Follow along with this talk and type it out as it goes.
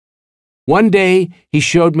One day, he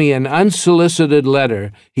showed me an unsolicited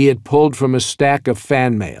letter he had pulled from a stack of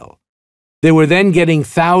fan mail. They were then getting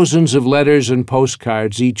thousands of letters and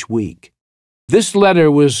postcards each week. This letter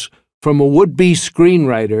was from a would-be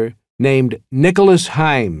screenwriter named Nicholas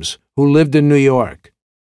Himes, who lived in New York.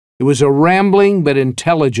 It was a rambling but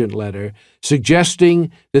intelligent letter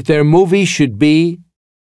suggesting that their movie should be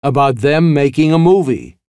about them making a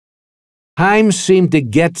movie. Himes seemed to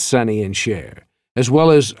get Sonny and Cher, as well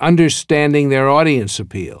as understanding their audience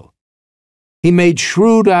appeal. He made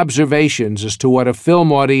shrewd observations as to what a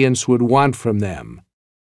film audience would want from them.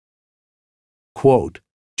 Quote,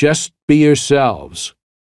 "Just be yourselves.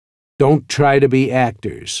 Don't try to be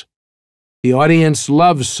actors. The audience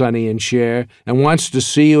loves Sonny and Cher and wants to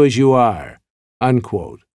see you as you are."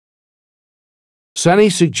 Unquote. Sonny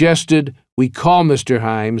suggested we call Mr.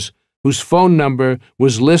 Himes, whose phone number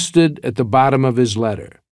was listed at the bottom of his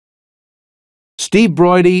letter. Steve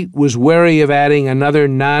Broidy was wary of adding another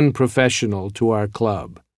non-professional to our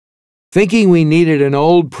club. Thinking we needed an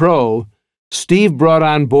old pro, Steve brought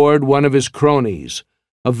on board one of his cronies,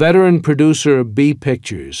 a veteran producer of B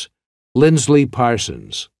Pictures, Lindsley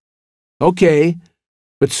Parsons. Okay,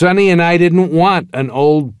 but Sonny and I didn't want an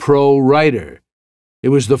old pro writer. It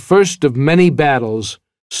was the first of many battles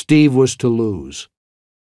Steve was to lose.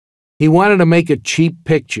 He wanted to make a cheap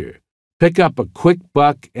picture, pick up a quick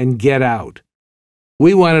buck, and get out.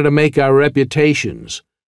 We wanted to make our reputations,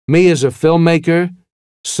 me as a filmmaker,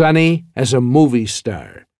 Sonny as a movie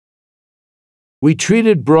star. We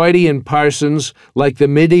treated Broidy and Parsons like the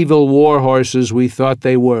medieval war horses we thought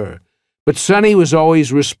they were, but Sonny was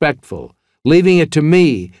always respectful, leaving it to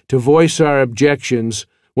me to voice our objections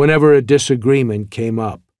whenever a disagreement came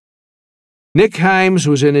up. Nick Himes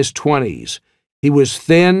was in his 20s. He was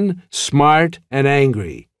thin, smart, and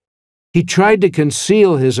angry. He tried to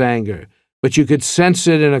conceal his anger, but you could sense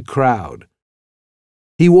it in a crowd.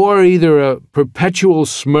 He wore either a perpetual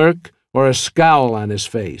smirk or a scowl on his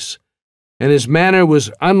face, and his manner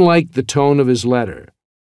was unlike the tone of his letter.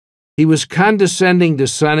 He was condescending to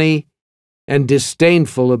Sonny and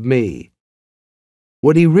disdainful of me.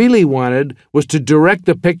 What he really wanted was to direct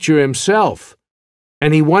the picture himself,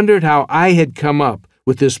 and he wondered how I had come up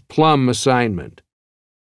with this plum assignment.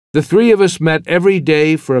 The three of us met every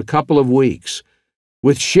day for a couple of weeks,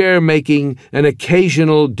 with Cher making an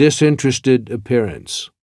occasional disinterested appearance.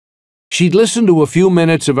 She'd listen to a few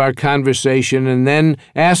minutes of our conversation and then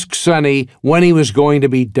ask Sonny when he was going to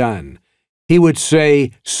be done. He would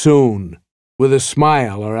say, "Soon," with a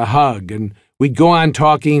smile or a hug, and we'd go on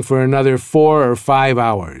talking for another 4 or 5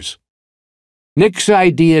 hours. Nick's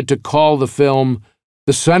idea to call the film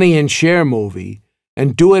the Sonny and Cher movie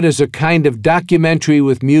and do it as a kind of documentary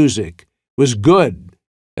with music was good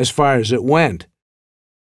as far as it went.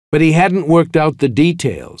 But he hadn't worked out the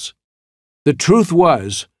details. The truth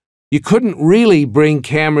was, you couldn't really bring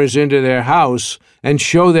cameras into their house and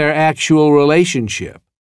show their actual relationship.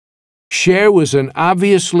 Cher was an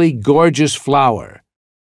obviously gorgeous flower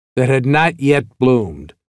that had not yet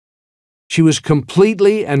bloomed. She was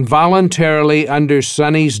completely and voluntarily under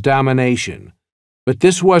Sonny's domination, but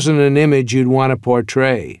this wasn't an image you'd want to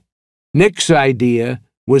portray. Nick's idea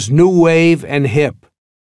was new wave and hip,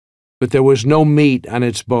 but there was no meat on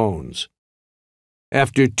its bones.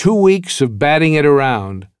 After 2 weeks of batting it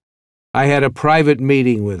around, I had a private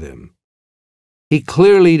meeting with him. He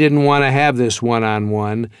clearly didn't want to have this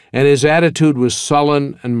one-on-one, and his attitude was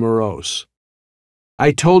sullen and morose.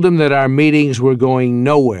 I told him that our meetings were going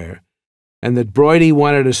nowhere, and that Broidy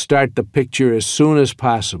wanted to start the picture as soon as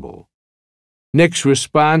possible. Nick's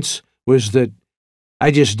response was that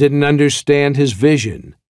I just didn't understand his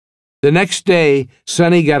vision. The next day,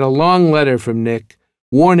 Sonny got a long letter from Nick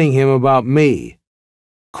warning him about me.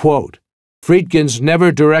 Quote, "Friedkin's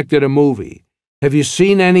never directed a movie. Have you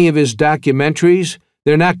seen any of his documentaries?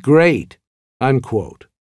 They're not great." Unquote.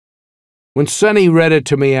 When Sonny read it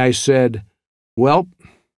to me, I said, "Well,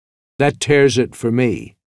 that tears it for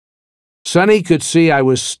me." Sonny could see I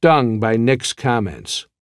was stung by Nick's comments.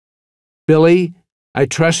 "Billy, I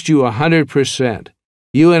trust you 100%.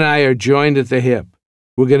 You and I are joined at the hip.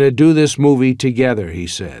 We're going to do this movie together," he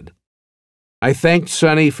said. I thanked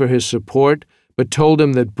Sonny for his support, but told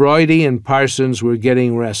him that Broidy and Parsons were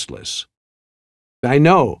getting restless. "I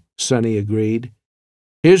know," Sonny agreed.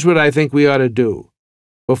 "Here's what I think we ought to do.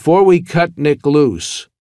 Before we cut Nick loose,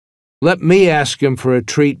 let me ask him for a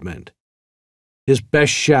treatment." "His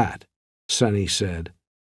best shot," Sonny said.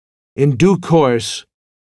 In due course,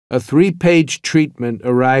 a 3-page treatment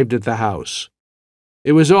arrived at the house.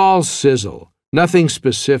 It was all sizzle, nothing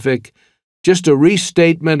specific, just a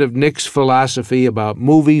restatement of Nick's philosophy about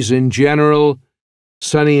movies in general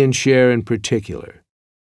Sonny and Cher in particular.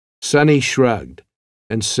 Sonny shrugged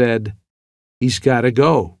and said, "He's got to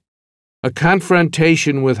go." A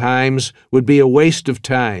confrontation with Himes would be a waste of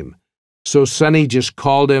time, so Sonny just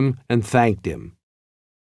called him and thanked him.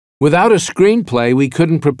 Without a screenplay, we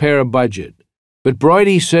couldn't prepare a budget, but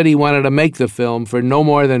Broidy said he wanted to make the film for no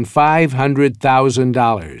more than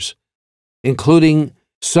 $500,000, including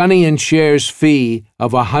Sonny and Cher's fee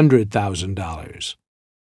of $100,000.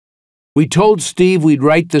 We told Steve we'd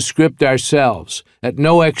write the script ourselves at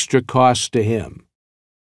no extra cost to him.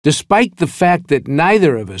 Despite the fact that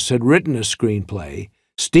neither of us had written a screenplay,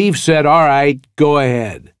 Steve said, "All right, go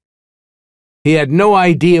ahead." He had no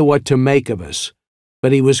idea what to make of us,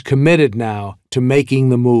 but he was committed now to making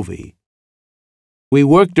the movie. We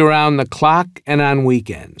worked around the clock and on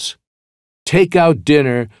weekends. Takeout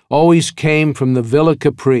dinner always came from the Villa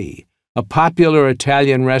Capri, a popular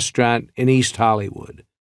Italian restaurant in East Hollywood.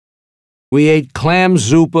 We ate clam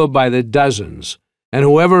zuppa by the dozens, and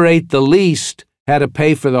whoever ate the least had to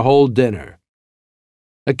pay for the whole dinner.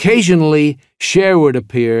 Occasionally, Cher would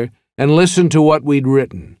appear and listen to what we'd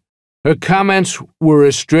written. Her comments were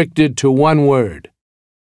restricted to one word: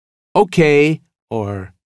 "Okay,"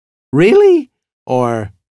 or "Really?"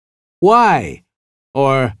 or "Why?"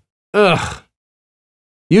 or "Ugh,"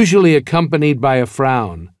 usually accompanied by a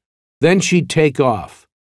frown. Then she'd take off.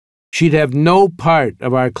 She'd have no part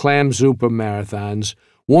of our clam zuppa marathons,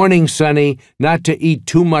 warning Sonny not to eat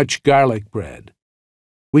too much garlic bread.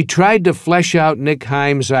 We tried to flesh out Nick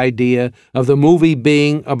Himes' idea of the movie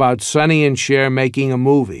being about Sonny and Cher making a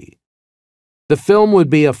movie. The film would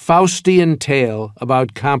be a Faustian tale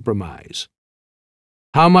about compromise.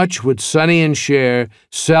 How much would Sonny and Cher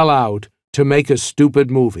sell out to make a stupid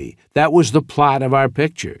movie? That was the plot of our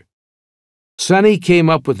picture. Sonny came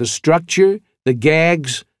up with the structure, the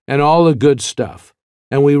gags, and all the good stuff,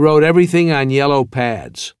 and we wrote everything on yellow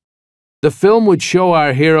pads. The film would show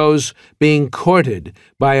our heroes being courted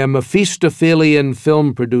by a Mephistophelian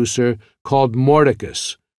film producer called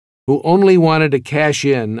Mordecus, who only wanted to cash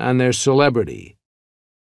in on their celebrity.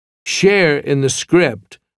 Cher in the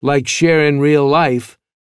script, like Cher in real life,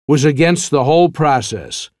 was against the whole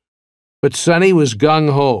process, but Sonny was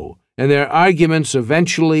gung-ho, and their arguments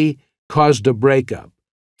eventually caused a breakup,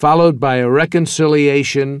 followed by a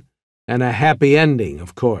reconciliation and a happy ending,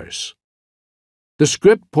 of course. The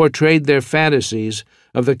script portrayed their fantasies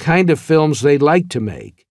of the kind of films they'd like to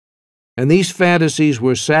make, and these fantasies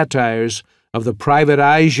were satires of the private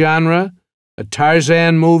eye genre, a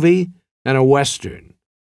Tarzan movie, and a Western.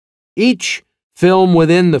 Each film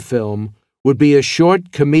within the film would be a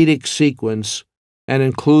short comedic sequence and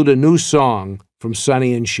include a new song from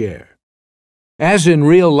Sonny and Cher. As in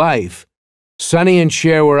real life, Sonny and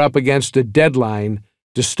Cher were up against a deadline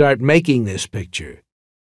to start making this picture.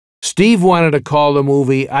 Steve wanted to call the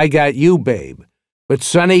movie I Got You, Babe, but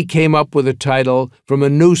Sonny came up with a title from a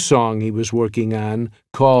new song he was working on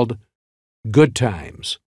called Good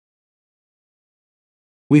Times.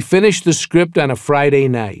 We finished the script on a Friday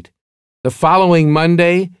night. The following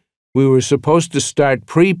Monday, we were supposed to start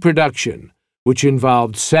pre-production, which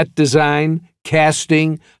involved set design,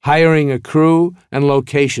 casting, hiring a crew, and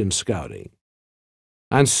location scouting.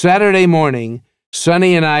 On Saturday morning,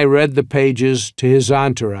 Sonny and I read the pages to his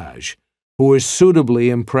entourage, who were suitably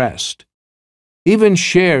impressed. Even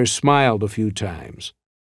Cher smiled a few times.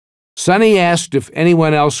 Sonny asked if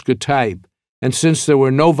anyone else could type, and since there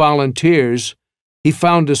were no volunteers, he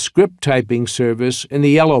found a script typing service in the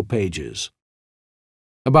yellow pages.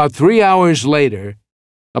 About 3 hours later,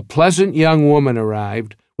 a pleasant young woman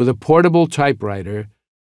arrived with a portable typewriter,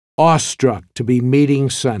 awestruck to be meeting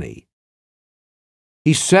Sonny.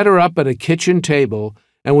 He set her up at a kitchen table,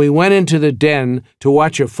 and we went into the den to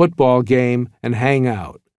watch a football game and hang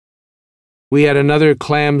out. We had another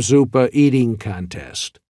clam zuppa eating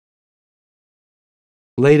contest.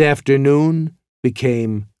 Late afternoon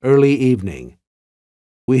became early evening.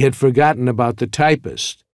 We had forgotten about the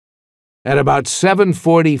typist. At about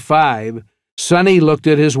 7:45, Sonny looked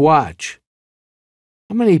at his watch.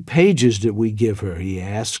 "How many pages did we give her?" he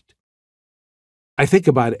asked. "I think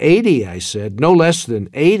about 80, I said, "no less than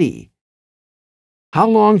 80. "How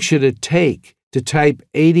long should it take to type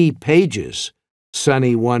 80 pages?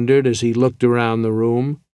 Sonny wondered as he looked around the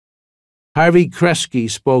room. Harvey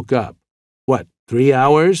Kresge spoke up. "What, 3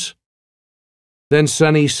 hours?" Then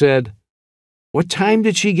Sonny said, "What time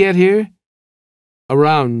did she get here?"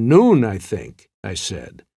 "Around noon, I think," I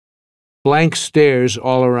said. Blank stares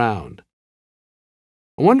all around.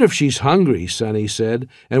 "I wonder if she's hungry," Sonny said,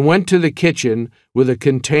 and went to the kitchen with a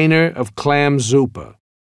container of clam zuppa.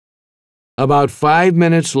 About 5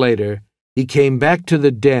 minutes later, he came back to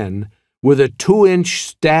the den with a 2-inch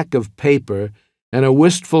stack of paper and a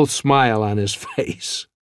wistful smile on his face.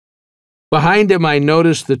 Behind him, I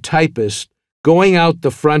noticed the typist going out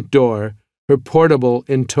the front door, her portable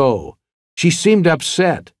in tow. She seemed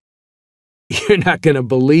upset. "You're not going to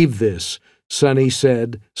believe this," Sonny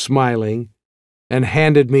said, smiling, and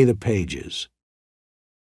handed me the pages.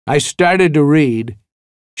 I started to read,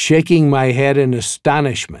 shaking my head in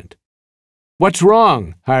astonishment. "What's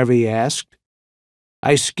wrong?" Harvey asked.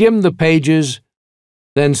 I skimmed the pages,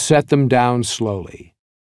 then set them down slowly.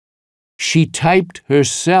 "She typed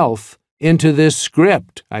herself into this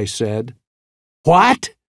script," I said. "What?"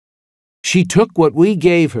 "She took what we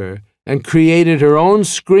gave her and created her own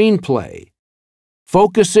screenplay,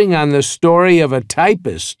 focusing on the story of a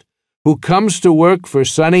typist who comes to work for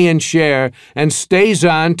Sonny and Cher and stays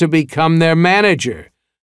on to become their manager.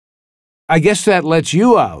 I guess that lets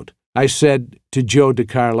you out," I said to Joe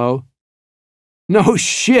DiCarlo. "No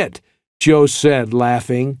shit," Joe said,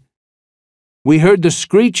 laughing. We heard the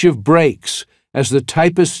screech of brakes as the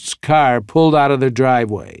typist's car pulled out of the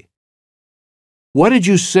driveway. "What did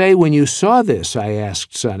you say when you saw this?" I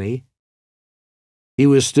asked Sonny. He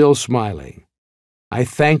was still smiling. "I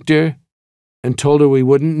thanked her and told her we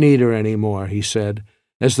wouldn't need her anymore," he said,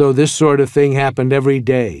 as though this sort of thing happened every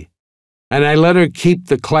day. "And I let her keep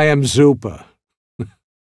the clam zuppa."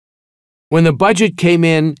 When the budget came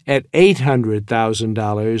in at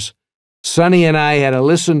 $800,000, Sonny and I had to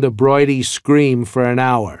listen to Broidy scream for an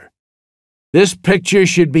hour. "This picture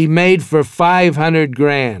should be made for $500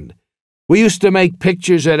 grand. We used to make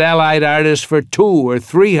pictures at Allied Artists for $200 or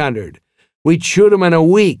 $300. We'd shoot them in a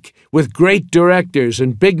week with great directors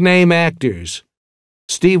and big-name actors."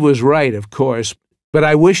 Steve was right, of course, but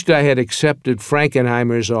I wished I had accepted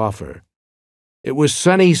Frankenheimer's offer. It was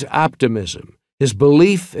Sonny's optimism, his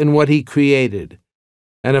belief in what he created,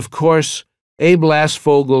 and of course, Abe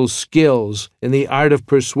Lasfogel's skills in the art of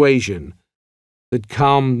persuasion that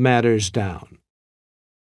calmed matters down.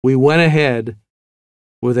 We went ahead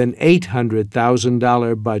with an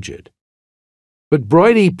 $800,000 budget. But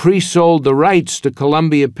Broidy pre-sold the rights to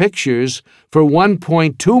Columbia Pictures for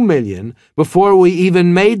 $1.2 million before we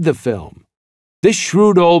even made the film. This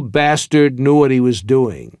shrewd old bastard knew what he was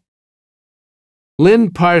doing.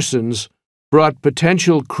 Lynn Parsons brought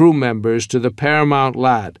potential crew members to the Paramount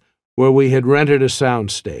lot where we had rented a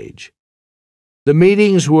soundstage. The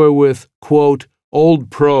meetings were with, quote,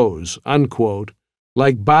 old pros, unquote,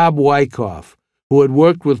 like Bob Wyckoff, who had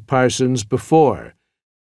worked with Parsons before,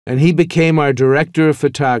 and he became our director of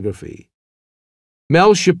photography.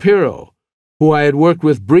 Mel Shapiro, who I had worked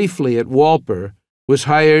with briefly at Walper, was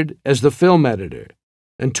hired as the film editor,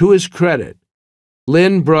 and to his credit,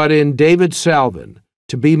 Lynn brought in David Salvin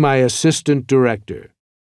to be my assistant director.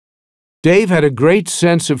 Dave had a great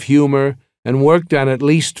sense of humor and worked on at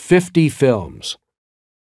least 50 films.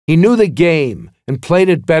 He knew the game and played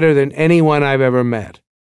it better than anyone I've ever met.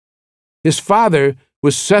 His father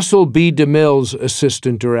was Cecil B. DeMille's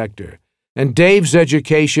assistant director, and Dave's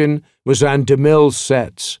education was on DeMille's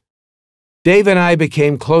sets. Dave and I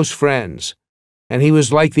became close friends, and he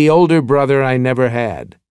was like the older brother I never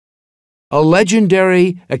had. A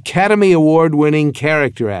legendary Academy Award-winning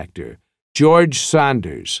character actor, George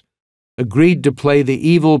Saunders, agreed to play the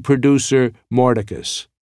evil producer Mordecus.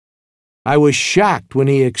 I was shocked when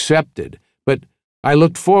he accepted, but I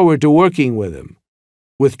looked forward to working with him,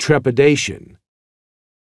 with trepidation.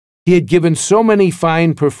 He had given so many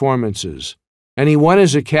fine performances, and he won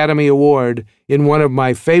his Academy Award in one of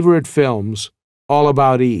my favorite films, All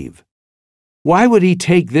About Eve. Why would he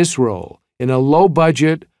take this role in a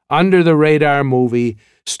low-budget, under-the-radar movie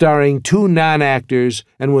starring 2 non-actors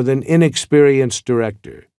and with an inexperienced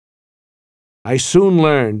director? I soon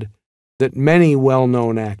learned that many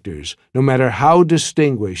well-known actors, no matter how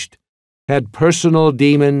distinguished, had personal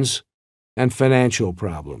demons and financial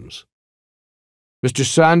problems. Mr.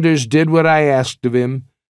 Saunders did what I asked of him,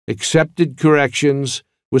 accepted corrections,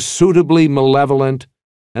 was suitably malevolent,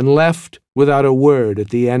 and left without a word at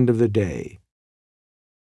the end of the day.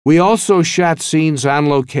 We also shot scenes on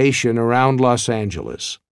location around Los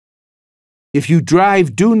Angeles. If you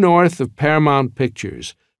drive due north of Paramount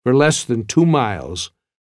Pictures for less than 2 miles,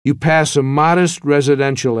 you pass a modest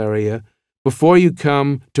residential area before you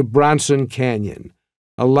come to Bronson Canyon,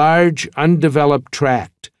 a large, undeveloped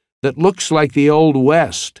tract that looks like the Old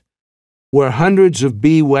West, where hundreds of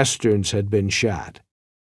B-westerns had been shot.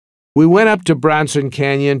 We went up to Bronson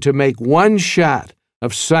Canyon to make one shot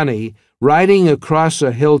of Sonny riding across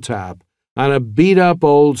a hilltop on a beat-up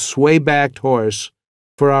old sway-backed horse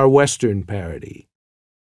for our Western parody.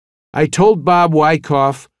 I told Bob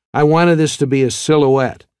Wyckoff I wanted this to be a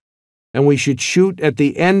silhouette, and we should shoot at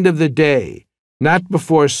the end of the day, not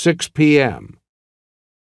before 6 p.m.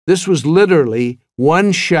 This was literally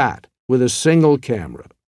one shot with a single camera.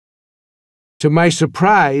 To my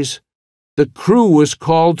surprise, the crew was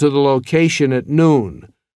called to the location at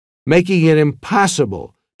noon, making it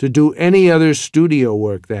impossible to do any other studio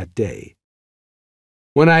work that day.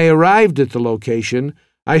 When I arrived at the location,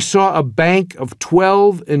 I saw a bank of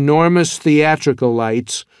 12 enormous theatrical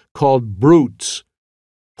lights called brutes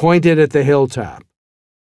pointed at the hilltop.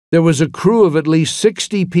 There was a crew of at least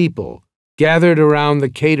 60 people gathered around the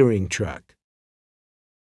catering truck.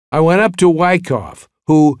 I went up to Wyckoff,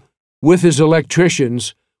 who, with his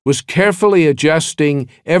electricians, was carefully adjusting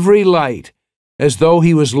every light as though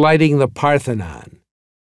he was lighting the Parthenon.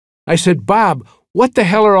 I said, "Bob, what the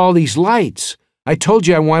hell are all these lights? I told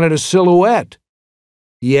you I wanted a silhouette."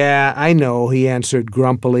 "Yeah, I know," he answered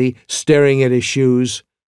grumpily, staring at his shoes.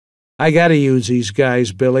 "I gotta use these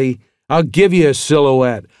guys, Billy. I'll give you a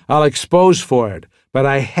silhouette. I'll expose for it, but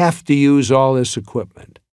I have to use all this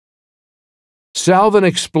equipment." Salvin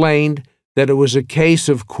explained that it was a case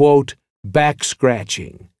of, quote,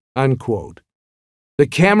 back-scratching, unquote. The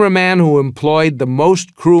cameraman who employed the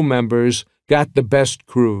most crew members got the best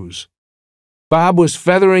crews. Bob was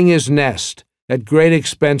feathering his nest at great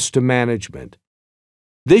expense to management.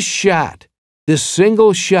 This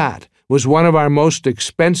single shot, was one of our most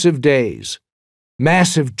expensive days.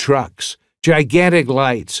 Massive trucks, gigantic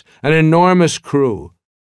lights, an enormous crew,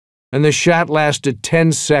 and the shot lasted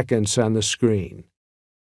 10 seconds on the screen.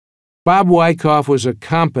 Bob Wyckoff was a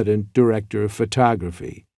competent director of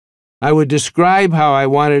photography. I would describe how I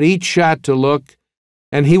wanted each shot to look,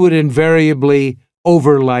 and he would invariably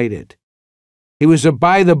overlight it. He was a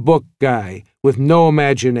by-the-book guy with no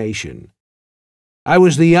imagination. I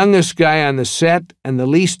was the youngest guy on the set and the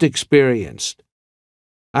least experienced.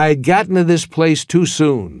 I had gotten to this place too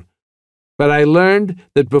soon, but I learned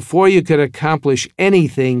that before you could accomplish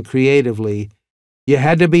anything creatively, you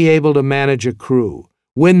had to be able to manage a crew,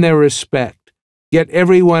 win their respect, get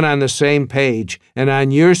everyone on the same page and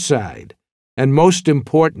on your side, and most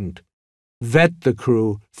important, vet the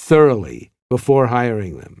crew thoroughly before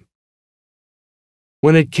hiring them.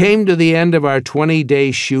 When it came to the end of our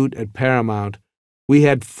 20-day shoot at Paramount, we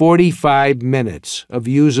had 45 minutes of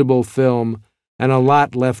usable film and a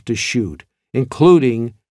lot left to shoot,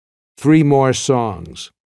 including 3 more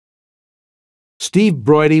songs. Steve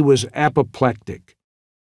Broidy was apoplectic.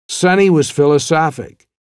 Sonny was philosophic.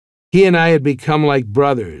 He and I had become like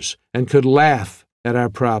brothers and could laugh at our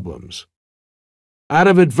problems. Out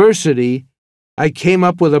of adversity, I came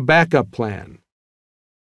up with a backup plan.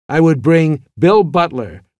 I would bring Bill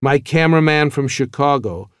Butler, my cameraman from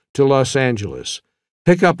Chicago, to Los Angeles,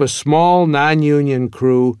 pick up a small non-union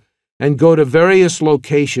crew, and go to various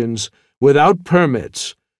locations without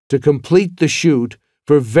permits to complete the shoot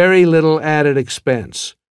for very little added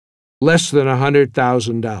expense, less than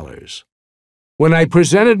 $100,000. When I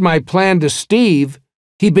presented my plan to Steve,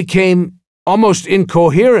 he became almost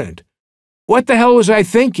incoherent. What the hell was I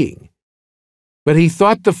thinking? But he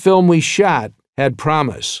thought the film we shot had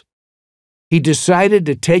promise. He decided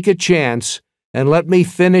to take a chance and let me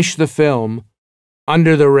finish the film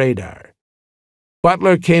under the radar.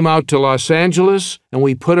 Butler came out to Los Angeles, and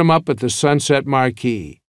we put him up at the Sunset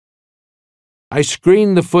Marquee. I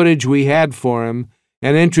screened the footage we had for him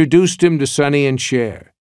and introduced him to Sonny and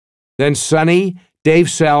Cher. Then Sonny, Dave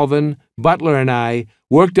Salvin, Butler, and I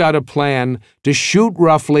worked out a plan to shoot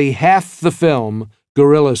roughly half the film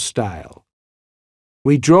guerrilla style.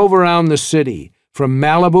 We drove around the city, from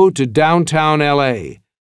Malibu to downtown L.A.,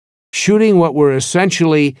 shooting what were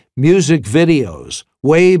essentially music videos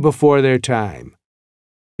way before their time.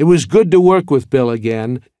 It was good to work with Bill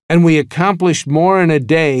again, and we accomplished more in a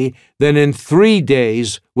day than in 3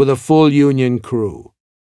 days with a full union crew.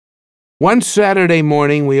 One Saturday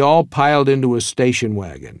morning, we all piled into a station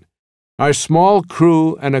wagon. Our small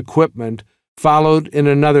crew and equipment followed in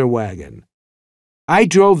another wagon. I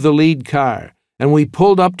drove the lead car, and we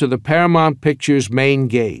pulled up to the Paramount Pictures main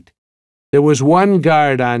gate. There was one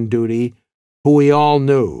guard on duty who we all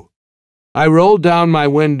knew. I rolled down my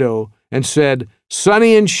window and said,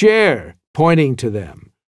 "Sonny and Cher," pointing to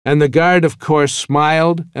them, and the guard, of course,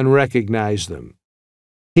 smiled and recognized them.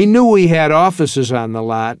 He knew we had offices on the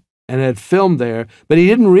lot and had filmed there, but he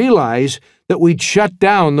didn't realize that we'd shut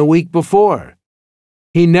down the week before.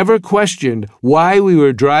 He never questioned why we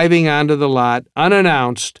were driving onto the lot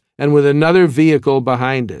unannounced and with another vehicle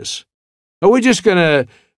behind us. "Oh, we're just going to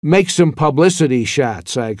make some publicity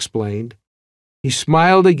shots," I explained. He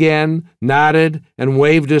smiled again, nodded, and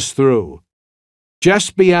waved us through.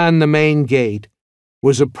 Just beyond the main gate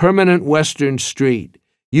was a permanent western street,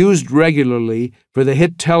 used regularly for the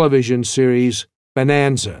hit television series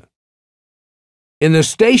Bonanza. In the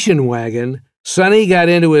station wagon, Sonny got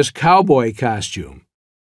into his cowboy costume,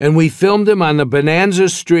 and we filmed him on the Bonanza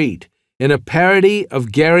Street in a parody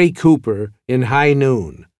of Gary Cooper in High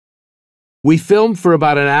Noon. We filmed for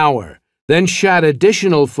about an hour, then shot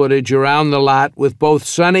additional footage around the lot with both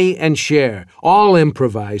Sonny and Cher, all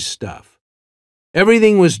improvised stuff.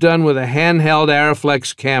 Everything was done with a handheld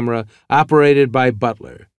Arriflex camera operated by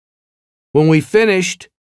Butler. When we finished,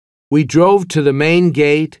 we drove to the main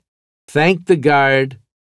gate, thanked the guard,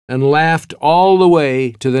 and laughed all the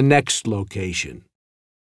way to the next location.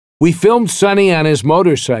 We filmed Sonny on his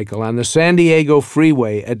motorcycle on the San Diego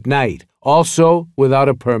freeway at night, also without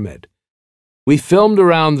a permit. We filmed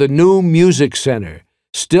around the new Music Center,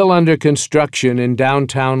 still under construction in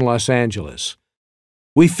downtown Los Angeles.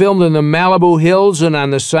 We filmed in the Malibu Hills and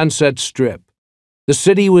on the Sunset Strip. The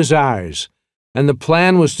city was ours, and the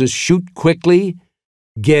plan was to shoot quickly,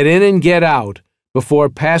 get in and get out before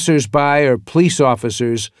passers-by or police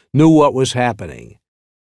officers knew what was happening.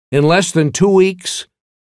 In less than 2 weeks,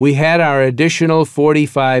 we had our additional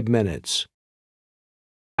 45 minutes.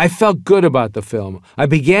 I felt good about the film. I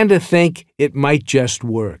began to think it might just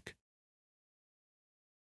work.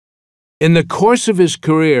 In the course of his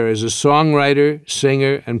career as a songwriter,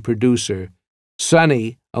 singer, and producer,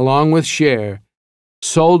 Sonny, along with Cher,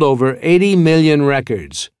 sold over 80 million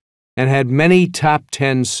records and had many top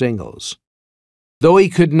 10 singles. Though he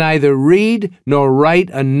could neither read nor write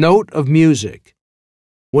a note of music,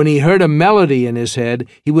 when he heard a melody in his head,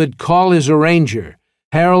 he would call his arranger,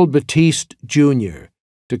 Harold Batiste Jr.,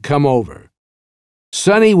 to come over.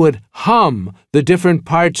 Sonny would hum the different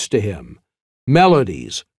parts to him,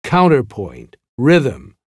 melodies, counterpoint,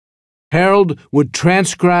 rhythm. Harold would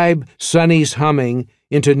transcribe Sonny's humming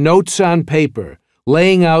into notes on paper,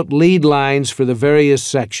 laying out lead lines for the various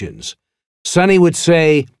sections. Sonny would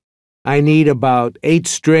say, "I need about 8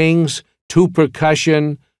 strings, 2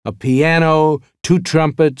 percussion, a piano, 2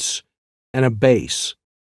 trumpets, and a bass."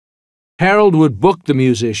 Harold would book the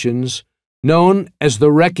musicians, known as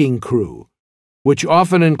the Wrecking Crew, which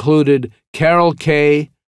often included Carol Kaye,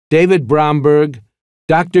 David Bromberg,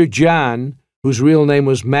 Dr. John, whose real name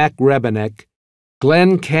was Mac Rebenek,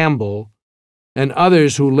 Glenn Campbell, and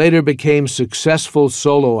others who later became successful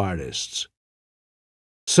solo artists.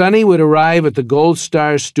 Sonny would arrive at the Gold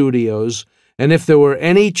Star Studios, and if there were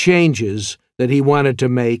any changes that he wanted to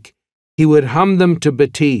make, he would hum them to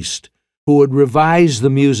Batiste, who would revise the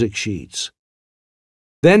music sheets.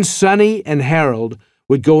 Then Sonny and Harold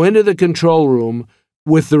would go into the control room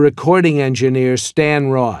with the recording engineer Stan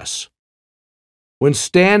Ross. When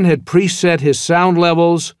Stan had preset his sound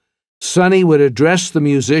levels, Sonny would address the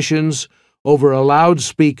musicians over a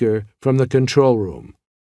loudspeaker from the control room.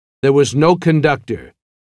 There was no conductor.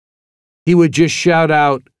 He would just shout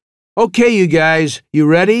out, "Okay, you guys, you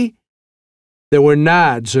ready?" There were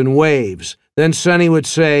nods and waves. Then Sonny would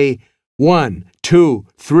say, 1, 2,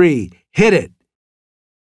 3, hit it.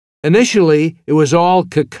 Initially, it was all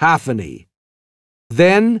cacophony.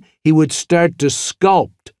 Then he would start to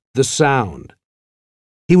sculpt the sound.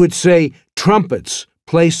 He would say, "Trumpets,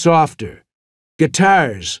 play softer.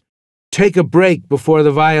 Guitars, take a break before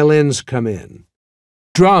the violins come in.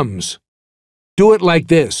 Drums, do it like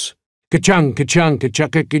this. Ka-chung, ka-chung,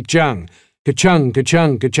 ka-chugga, ka-chung. Ka-chung,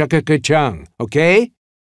 ka-chung, ka-chugga, ka-chung. Okay?"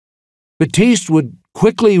 Batiste would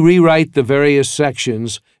quickly rewrite the various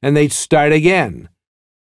sections, and they'd start again.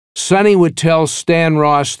 Sonny would tell Stan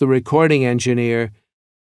Ross, the recording engineer,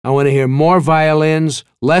 "I want to hear more violins,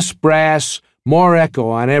 less brass, more echo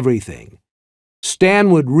on everything." Stan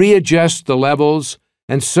would readjust the levels,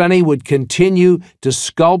 and Sonny would continue to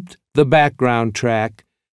sculpt the background track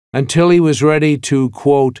until he was ready to,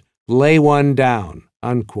 quote, "lay one down,"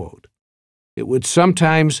 unquote. It would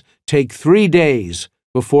sometimes take 3 days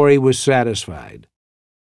before he was satisfied.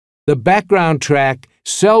 The background track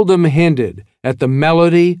seldom hinted at the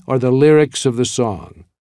melody or the lyrics of the song.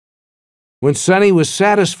 When Sonny was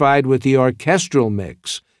satisfied with the orchestral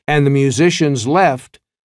mix and the musicians left,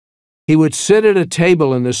 he would sit at a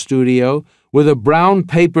table in the studio with a brown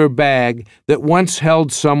paper bag that once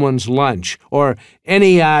held someone's lunch or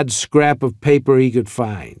any odd scrap of paper he could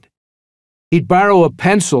find. He'd borrow a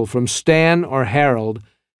pencil from Stan or Harold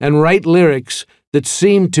and write lyrics that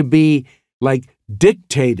seemed to be like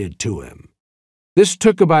dictated to him. This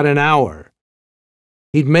took about an hour.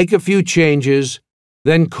 He'd make a few changes,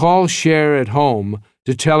 then call Cher at home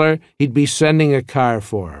to tell her he'd be sending a car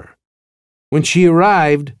for her. When she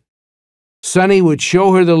arrived, Sonny would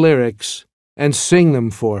show her the lyrics and sing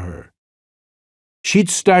them for her. She'd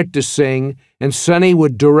start to sing, and Sonny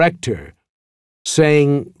would direct her,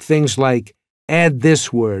 saying things like, "Add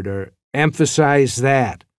this word," or "emphasize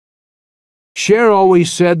that." Cher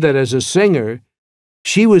always said that as a singer,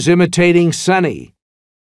 she was imitating Sonny.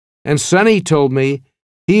 And Sonny told me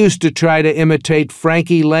he used to try to imitate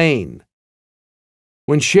Frankie Lane.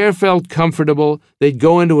 When Cher felt comfortable, they'd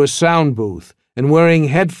go into a sound booth, and wearing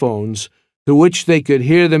headphones through which they could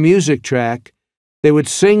hear the music track, they would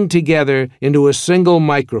sing together into a single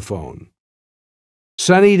microphone.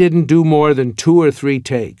 Sonny didn't do more than 2 or 3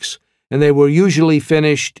 takes, and they were usually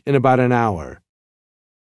finished in about an hour.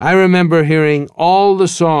 I remember hearing all the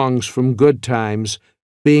songs from Good Times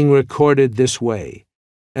being recorded this way,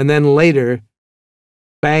 and then later,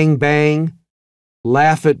 Bang Bang,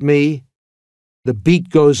 Laugh at Me, The Beat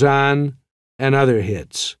Goes On, and other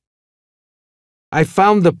hits. I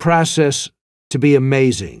found the process to be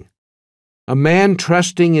amazing. A man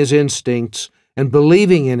trusting his instincts and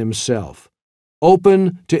believing in himself,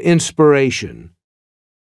 open to inspiration.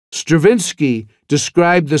 Stravinsky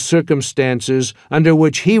described the circumstances under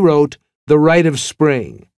which he wrote The Rite of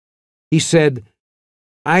Spring. He said,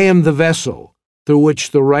 "I am the vessel through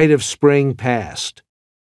which the rite of spring passed."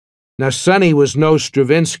 Now, Sonny was no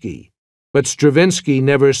Stravinsky, but Stravinsky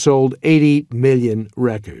never sold 80 million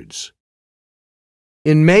records.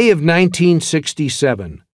 In May of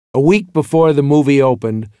 1967, a week before the movie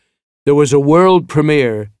opened, there was a world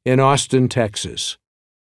premiere in Austin, Texas.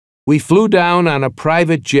 We flew down on a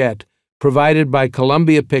private jet provided by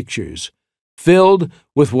Columbia Pictures, filled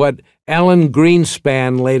with what Alan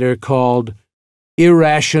Greenspan later called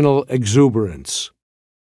irrational exuberance.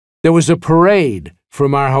 There was a parade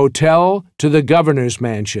from our hotel to the governor's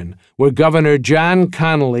mansion, where Governor John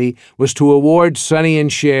Connolly was to award Sonny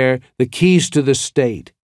and Cher the keys to the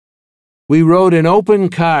state. We rode in open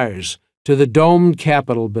cars to the domed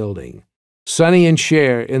Capitol building, Sonny and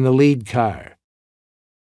Cher in the lead car.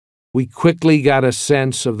 We quickly got a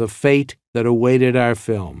sense of the fate that awaited our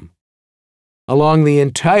film. Along the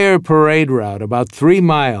entire parade route, about 3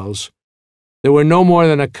 miles, there were no more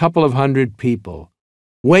than a couple of hundred people,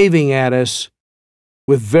 waving at us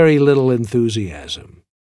with very little enthusiasm.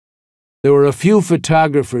 There were a few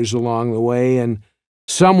photographers along the way, and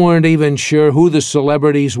some weren't even sure who the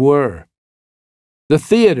celebrities were. The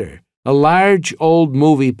theater, a large old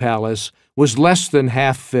movie palace, was less than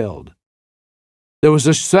half filled. There was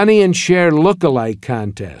a Sonny and Cher look-alike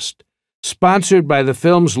contest, sponsored by the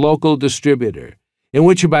film's local distributor, in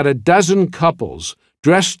which about a dozen couples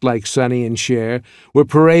dressed like Sonny and Cher were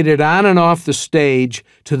paraded on and off the stage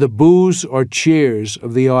to the boos or cheers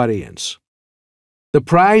of the audience. The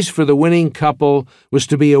prize for the winning couple was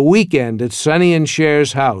to be a weekend at Sonny and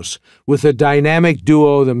Cher's house with the dynamic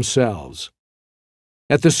duo themselves.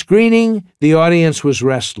 At the screening, the audience was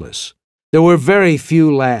restless. There were very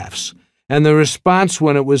few laughs, and the response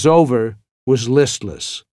when it was over was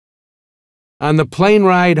listless. On the plane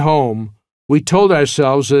ride home, we told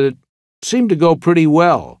ourselves that it seemed to go pretty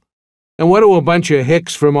well, and what do a bunch of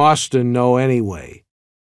hicks from Austin know anyway?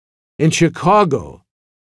 In Chicago,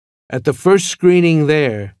 at the first screening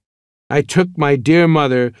there, I took my dear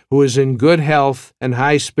mother, who was in good health and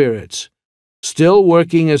high spirits, still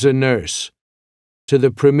working as a nurse, to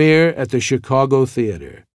the premiere at the Chicago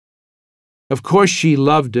Theater. Of course, she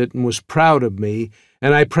loved it and was proud of me,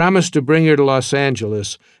 and I promised to bring her to Los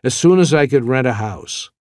Angeles as soon as I could rent a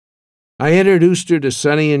house. I introduced her to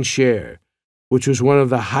Sonny and Cher, which was one of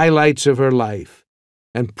the highlights of her life,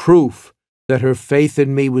 and proof that her faith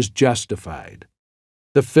in me was justified.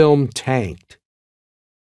 The film tanked.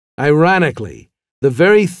 Ironically, the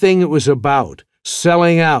very thing it was about,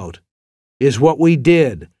 selling out, is what we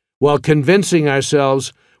did while convincing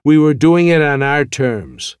ourselves we were doing it on our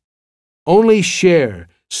terms. Only Cher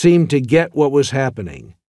seemed to get what was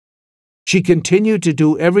happening. She continued to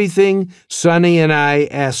do everything Sonny and I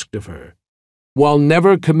asked of her, while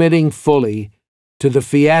never committing fully to the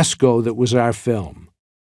fiasco that was our film.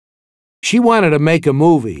 She wanted to make a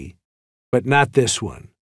movie, but not this one.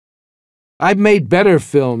 I've made better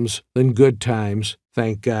films than Good Times,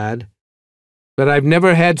 thank God, but I've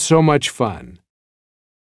never had so much fun.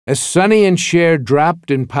 As Sonny and Cher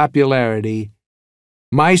dropped in popularity,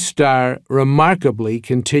 my star remarkably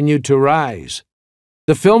continued to rise.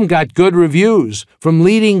 The film got good reviews from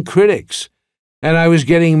leading critics, and I was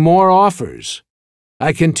getting more offers.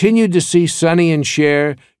 I continued to see Sonny and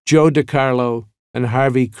Cher, Joe DiCarlo, and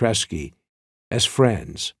Harvey Kresge as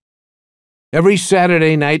friends. Every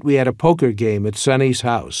Saturday night we had a poker game at Sonny's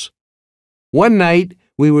house. One night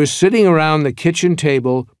we were sitting around the kitchen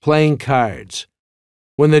table playing cards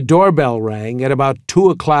when the doorbell rang at about 2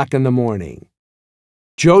 o'clock in the morning.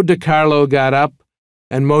 Joe DiCarlo got up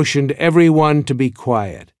and motioned everyone to be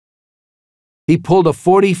quiet. He pulled a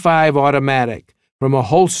 .45 automatic from a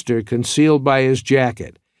holster concealed by his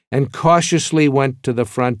jacket and cautiously went to the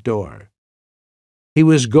front door. He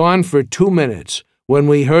was gone for 2 minutes when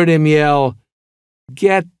we heard him yell,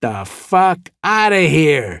 "Get the fuck out of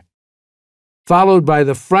here!" followed by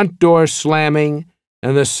the front door slamming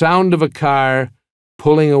and the sound of a car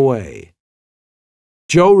pulling away.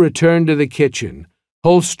 Joe returned to the kitchen,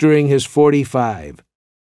 holstering his .45,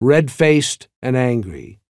 red-faced and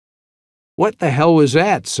angry. "What the hell was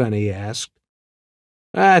that?" Sonny asked.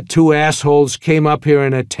 "Two assholes came up here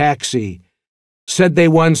in a taxi. Said they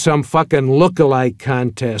won some fucking look-alike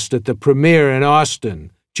contest at the premiere in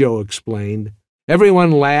Austin," Joe explained.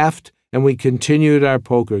 Everyone laughed, and we continued our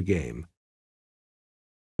poker game.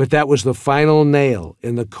 But that was the final nail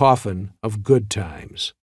in the coffin of good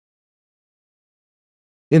times.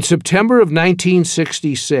 In September of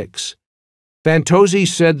 1966, Fantozzi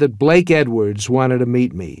said that Blake Edwards wanted to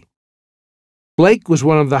meet me. Blake was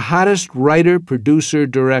one of the hottest writer, producer,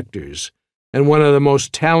 directors, and one of the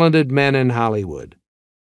most talented men in Hollywood.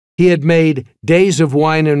 He had made Days of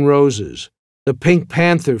Wine and Roses, the Pink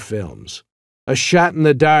Panther films, A Shot in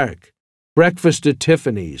the Dark, Breakfast at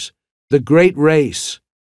Tiffany's, The Great Race,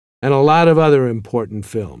 and a lot of other important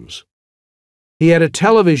films. He had a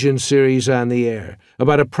television series on the air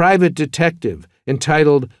about a private detective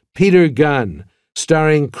entitled Peter Gunn,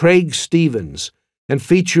 starring Craig Stevens and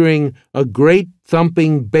featuring a great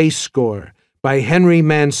thumping bass score by Henry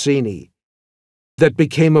Mancini that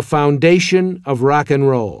became a foundation of rock and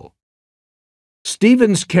roll.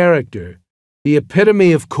 Stevens' character, the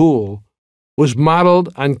epitome of cool, was modeled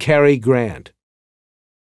on Cary Grant.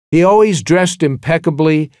 He always dressed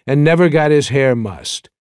impeccably and never got his hair mussed.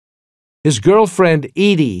 His girlfriend,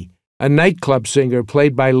 Edie, a nightclub singer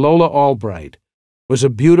played by Lola Albright, was a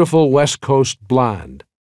beautiful West Coast blonde.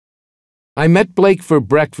 I met Blake for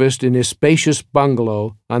breakfast in his spacious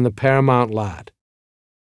bungalow on the Paramount lot.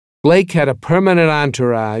 Blake had a permanent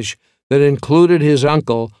entourage that included his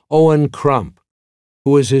uncle, Owen Crump,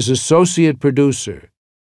 who was his associate producer.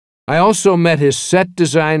 I also met his set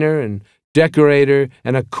designer and decorator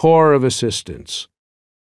and a corps of assistants.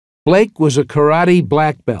 Blake was a karate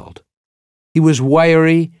black belt. He was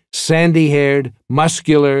wiry, sandy-haired,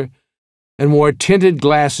 muscular, and wore tinted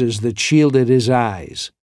glasses that shielded his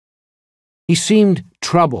eyes. He seemed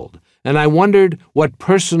troubled, and I wondered what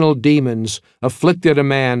personal demons afflicted a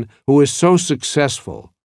man who was so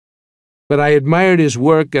successful. But I admired his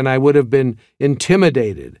work, and I would have been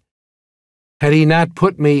intimidated had he not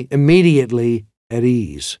put me immediately at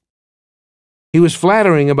ease. He was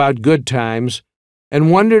flattering about good times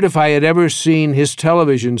and wondered if I had ever seen his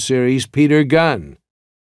television series, Peter Gunn.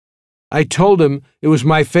 I told him it was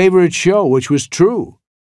my favorite show, which was true.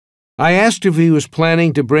 I asked if he was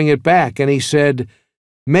planning to bring it back, and he said,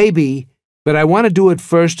 "Maybe, but I want to do it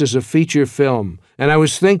first as a feature film, and I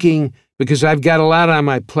was thinking, because I've got a lot on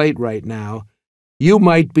my plate right now, you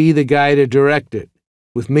might be the guy to direct it,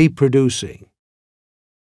 with me producing."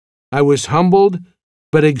 I was humbled,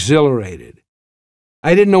 but exhilarated.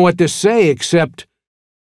 I didn't know what to say except,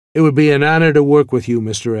 "It would be an honor to work with you,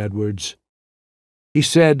 Mr. Edwards." He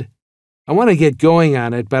said, "I want to get going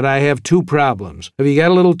on it, but I have 2 problems. Have you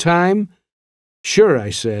got a little time?" "Sure," I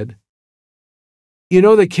said. "You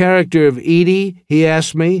know the character of Edie?" he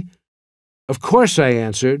asked me. "Of course," I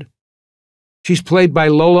answered. "She's played by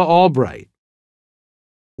Lola Albright."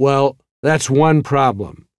 "Well, that's one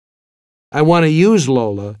problem. I want to use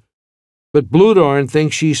Lola, but Bludorn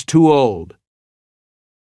thinks she's too old."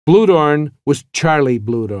 Bludorn was Charlie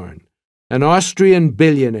Bludorn, an Austrian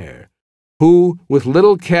billionaire who, with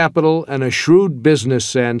little capital and a shrewd business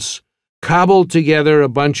sense, cobbled together a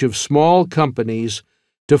bunch of small companies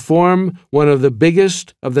to form one of the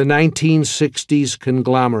biggest of the 1960s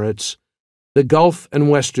conglomerates, the Gulf and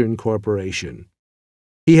Western Corporation.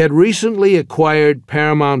 He had recently acquired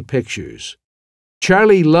Paramount Pictures.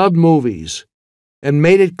 Charlie loved movies and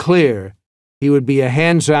made it clear he would be a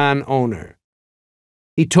hands-on owner.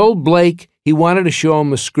 He told Blake he wanted to show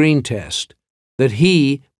him a screen test that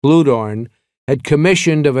he, Bludorn, had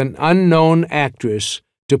commissioned of an unknown actress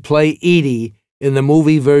to play Edie in the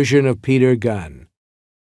movie version of Peter Gunn.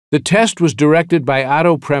 The test was directed by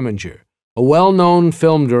Otto Preminger, a well-known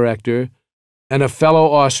film director and a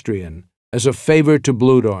fellow Austrian, as a favor to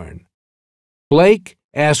Bludorn. Blake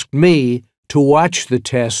asked me to watch the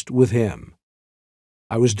test with him.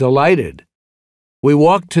 I was delighted. We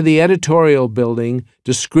walked to the editorial building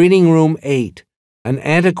to Screening Room 8, an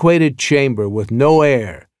antiquated chamber with no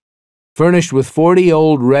air, furnished with 40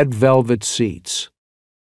 old red velvet seats.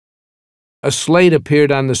 A slate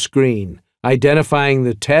appeared on the screen, identifying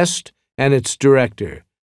the test and its director.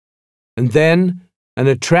 And then an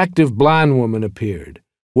attractive blonde woman appeared,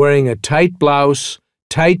 wearing a tight blouse,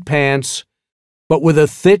 tight pants, but with a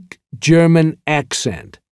thick German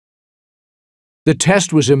accent. The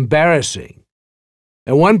test was embarrassing.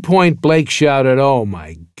 At one point, Blake shouted, "Oh,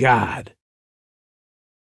 my God."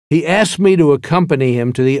 He asked me to accompany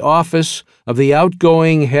him to the office of the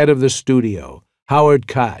outgoing head of the studio, Howard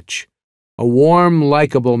Koch, a warm,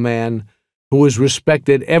 likable man who was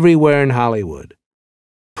respected everywhere in Hollywood.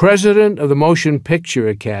 President of the Motion Picture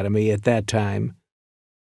Academy at that time,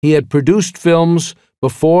 he had produced films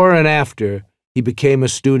before and after he became a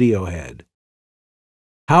studio head.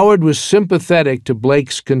 Howard was sympathetic to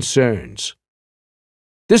Blake's concerns.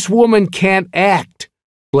 "This woman can't act,"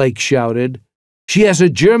 Blake shouted. "She has a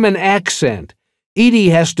German accent. Edie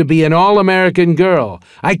has to be an all-American girl.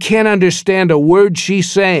 I can't understand a word she's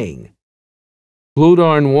saying."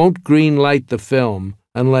 "Bludorn won't green-light the film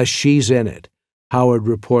unless she's in it," Howard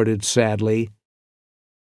reported sadly.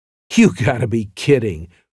 "You gotta be kidding."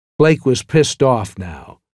 Blake was pissed off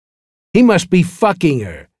now. "He must be fucking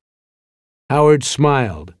her." Howard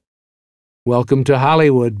smiled. "Welcome to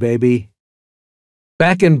Hollywood, baby."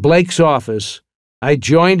 Back in Blake's office, I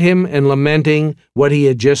joined him in lamenting what he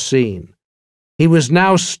had just seen. He was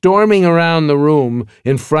now storming around the room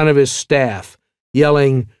in front of his staff,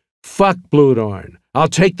 yelling, "Fuck Bludorn. I'll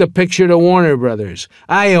take the picture to Warner Brothers.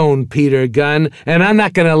 I own Peter Gunn, and I'm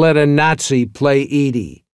not going to let a Nazi play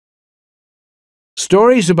Edie."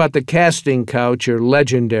 Stories about the casting couch are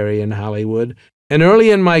legendary in Hollywood, and early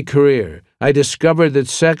in my career, I discovered that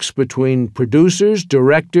sex between producers,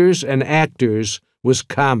 directors, and actors was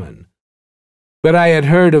common. But I had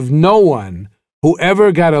heard of no one who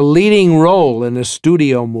ever got a leading role in a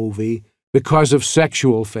studio movie because of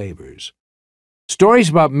sexual favors. Stories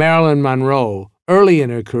about Marilyn Monroe early in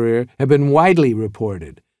her career have been widely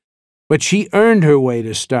reported, but she earned her way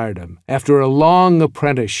to stardom after a long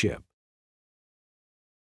apprenticeship.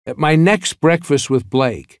 At my next breakfast with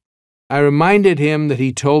Blake, I reminded him that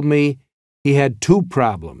he told me he had two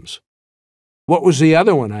problems. "What was the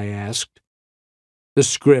other one?" I asked. "The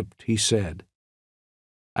script," he said.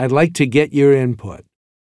 "I'd like to get your input."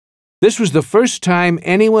 This was the first time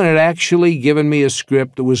anyone had actually given me a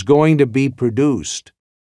script that was going to be produced.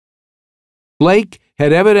 Blake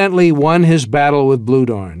had evidently won his battle with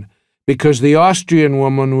Bludorn because the Austrian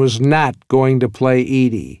woman was not going to play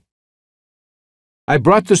Edie. I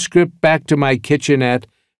brought the script back to my kitchenette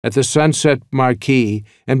at the Sunset Marquee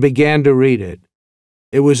and began to read it.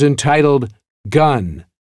 It was entitled Gun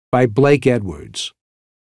by Blake Edwards.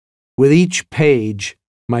 With each page,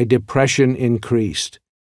 my depression increased.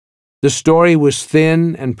 The story was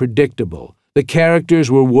thin and predictable. The characters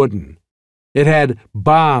were wooden. It had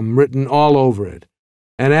bomb written all over it.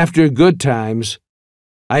 And after Good Times,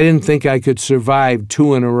 I didn't think I could survive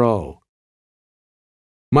 2 in a row.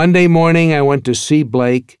 Monday morning, I went to see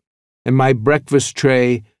Blake, and my breakfast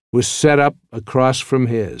tray was set up across from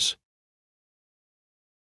his.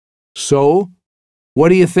 "So, what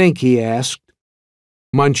do you think?" he asked,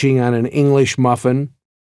 munching on an English muffin.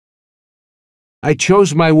 I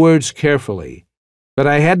chose my words carefully, but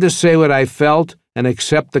I had to say what I felt and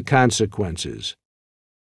accept the consequences.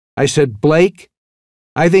 I said, "Blake,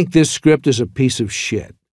 I think this script is a piece of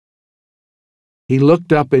shit." He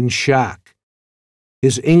looked up in shock,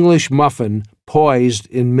 his English muffin poised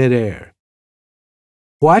in midair.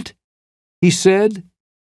 "What?" he said.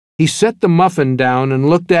 He set the muffin down and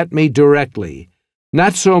looked at me directly,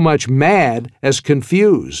 not so much mad as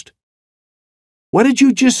confused. "What did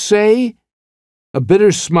you just say?" A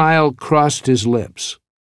bitter smile crossed his lips.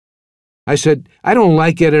 I said, "I don't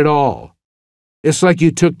like it at all. It's like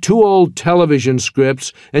you took 2 old television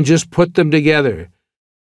scripts and just put them together.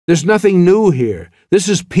 There's nothing new here. This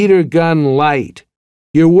is Peter Gunn light.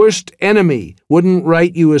 Your worst enemy wouldn't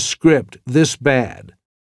write you a script this bad."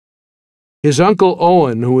 His Uncle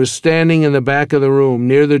Owen, who was standing in the back of the room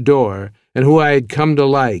near the door and who I had come to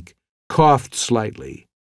like, coughed slightly.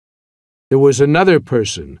 There was another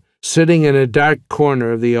person sitting in a dark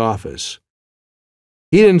corner of the office.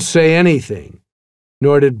 He didn't say anything,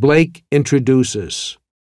 nor did Blake introduce us.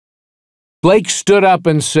 Blake stood up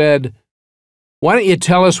and said, "Why don't you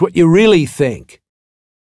tell us what you really think?"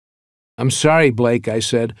 "I'm sorry, Blake," I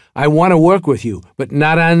said. "I want to work with you, but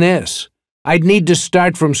not on this. I'd need to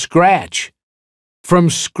start from scratch."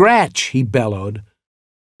 "From scratch," he bellowed.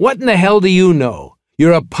 "What in the hell do you know?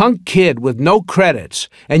 You're a punk kid with no credits,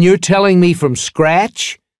 and you're telling me from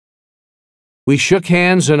scratch?" We shook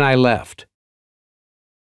hands and I left.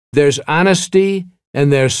 There's honesty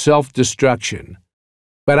and there's self-destruction.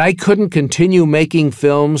 But I couldn't continue making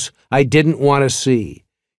films I didn't want to see,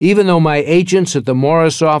 even though my agents at the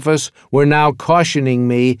Morris office were now cautioning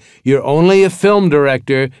me, "You're only a film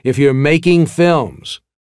director if you're making films."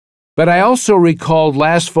 But I also recalled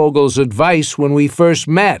Lasvogel's advice when we first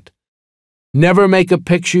met: never make a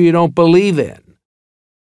picture you don't believe in.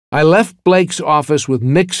 I left Blake's office with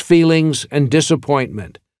mixed feelings and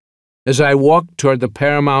disappointment as I walked toward the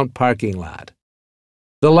Paramount parking lot.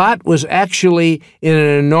 The lot was actually in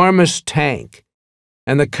an enormous tank,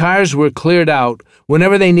 and the cars were cleared out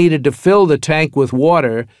whenever they needed to fill the tank with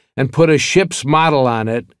water and put a ship's model on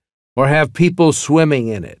it or have people swimming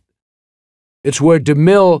in it. It's where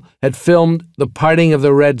DeMille had filmed The Parting of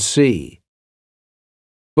the Red Sea.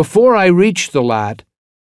 Before I reached the lot,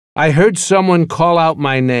 I heard someone call out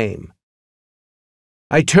my name.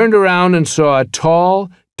 I turned around and saw a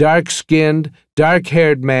tall, dark-skinned,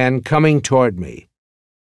 dark-haired man coming toward me.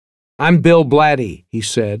 "I'm Bill Blatty," he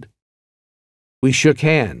said. We shook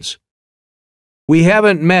hands. "We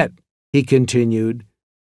haven't met," he continued,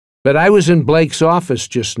 "but I was in Blake's office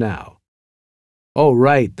just now." "Oh,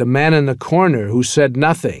 right, the man in the corner who said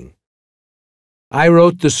nothing." "I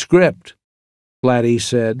wrote the script," Blatty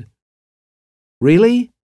said. "Really?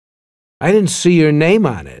 I didn't see your name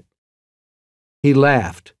on it." He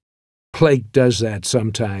laughed. Blake does that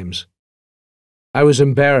sometimes. I was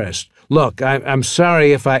embarrassed. "Look, I'm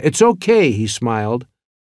sorry if It's okay," he smiled.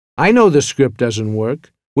 "I know the script doesn't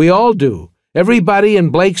work. We all do. Everybody in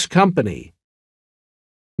Blake's company."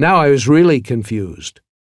 Now I was really confused.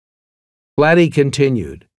 Blatty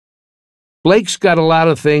continued. "Blake's got a lot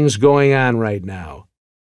of things going on right now.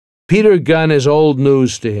 Peter Gunn is old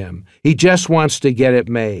news to him. He just wants to get it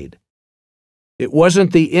made." It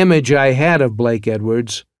wasn't the image I had of Blake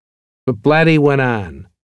Edwards, but Blatty went on.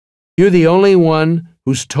 "You're the only one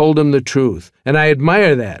who's told him the truth, and I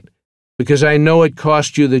admire that, because I know it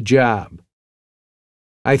cost you the job."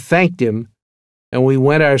 I thanked him, and we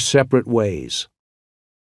went our separate ways.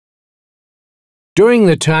 During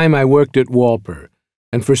the time I worked at Walper,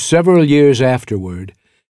 and for several years afterward,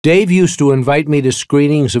 Dave used to invite me to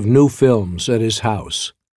screenings of new films at his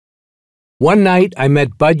house. One night I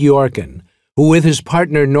met Bud Yorkin, who with his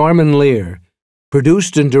partner Norman Lear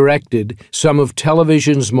produced and directed some of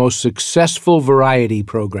television's most successful variety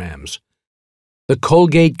programs. The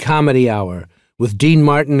Colgate Comedy Hour with Dean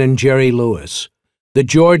Martin and Jerry Lewis, The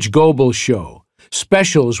George Gobel Show,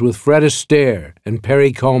 specials with Fred Astaire and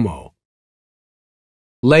Perry Como.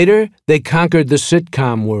 Later, they conquered the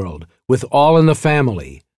sitcom world with All in the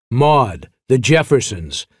Family, Maude, The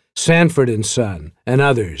Jeffersons, Sanford and Son, and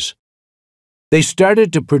others. They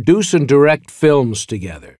started to produce and direct films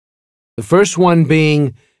together, the first one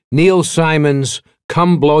being Neil Simon's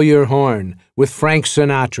Come Blow Your Horn with Frank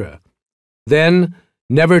Sinatra, then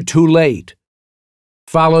Never Too Late,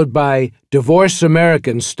 followed by Divorce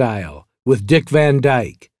American Style with Dick Van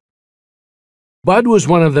Dyke. Bud was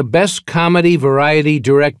one of the best comedy variety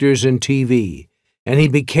directors in TV, and he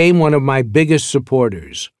became one of my biggest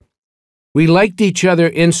supporters. We liked each other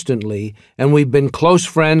instantly, and we've been close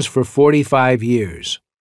friends for 45 years.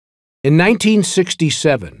 In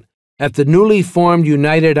 1967, at the newly formed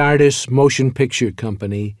United Artists Motion Picture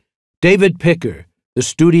Company, David Picker, the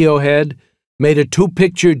studio head, made a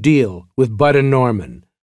two-picture deal with Bud and Norman.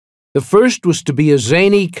 The first was to be a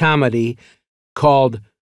zany comedy called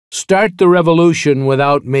Start the Revolution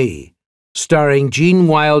Without Me, starring Gene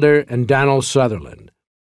Wilder and Donald Sutherland.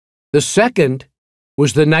 The second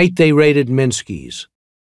was The Night They Raided Minsky's.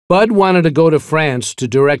 Bud wanted to go to France to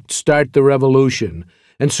direct Start the Revolution,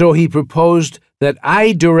 and so he proposed that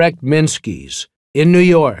I direct Minsky's in New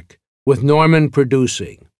York, with Norman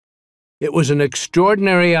producing. It was an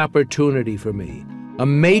extraordinary opportunity for me, a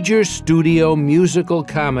major studio musical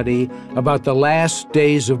comedy about the last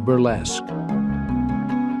days of burlesque.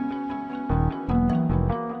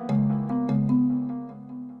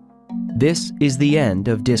 This is the end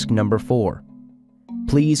of disc number 4.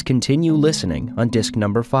 Please continue listening on disc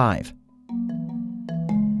number 5.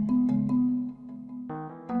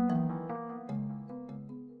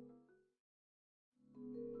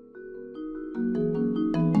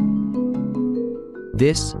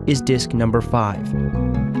 This is disc number 5.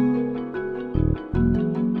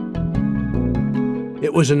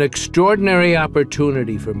 It was an extraordinary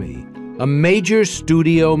opportunity for me, a major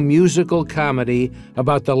studio musical comedy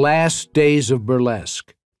about the last days of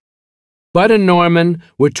burlesque. Bud and Norman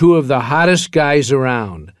were two of the hottest guys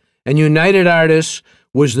around, and United Artists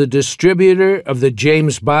was the distributor of the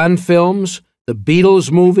James Bond films, the Beatles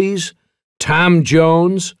movies, Tom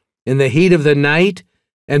Jones, In the Heat of the Night,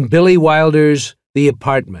 and Billy Wilder's The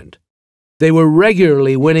Apartment. They were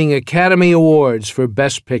regularly winning Academy Awards for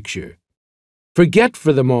Best Picture. Forget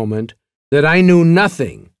for the moment that I knew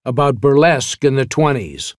nothing about burlesque in the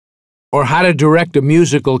 20s, or how to direct a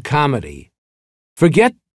musical comedy.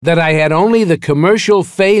 Forget that I had only the commercial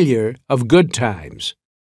failure of Good Times.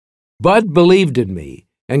 Bud believed in me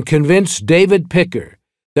and convinced David Picker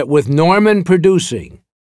that with Norman producing,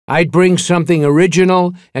 I'd bring something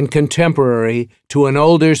original and contemporary to an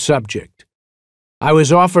older subject. I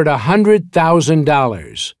was offered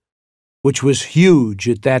 $100,000, which was huge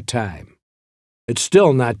at that time. It's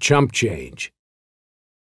still not chump change.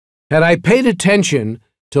 Had I paid attention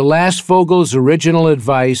to Lassvogel's original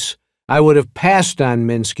advice, I would have passed on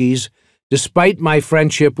Minsky's, despite my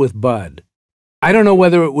friendship with Bud. I don't know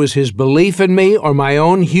whether it was his belief in me or my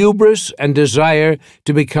own hubris and desire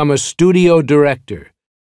to become a studio director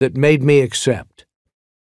that made me accept.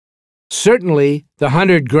 Certainly, the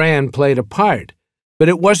 $100,000 played a part, but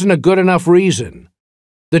it wasn't a good enough reason.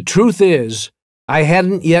 The truth is, I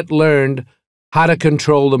hadn't yet learned how to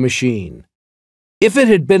control the machine. If it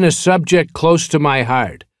had been a subject close to my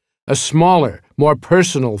heart, a smaller, more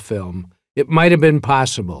personal film, it might have been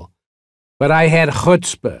possible. But I had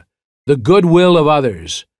chutzpah, the goodwill of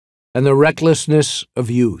others, and the recklessness of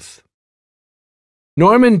youth.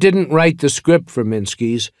 Norman didn't write the script for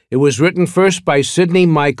Minsky's. It was written first by Sidney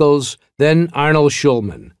Michaels, then Arnold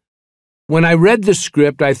Schulman. When I read the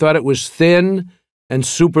script, I thought it was thin and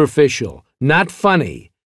superficial, not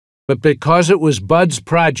funny, but because it was Bud's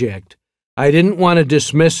project, I didn't want to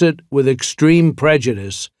dismiss it with extreme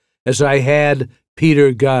prejudice, as I had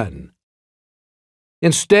Peter Gunn.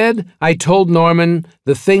 Instead, I told Norman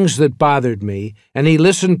the things that bothered me, and he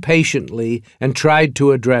listened patiently and tried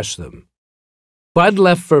to address them. Bud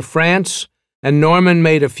left for France, and Norman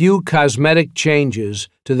made a few cosmetic changes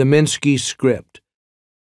to the Minsky script.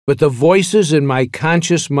 But the voices in my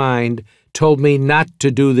conscious mind told me not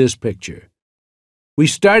to do this picture. We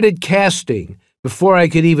started casting before I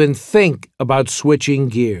could even think about switching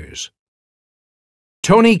gears.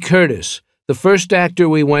 Tony Curtis, the first actor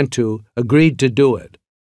we went to, agreed to do it.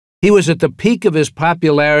 He was at the peak of his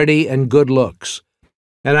popularity and good looks,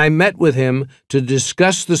 and I met with him to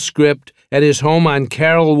discuss the script at his home on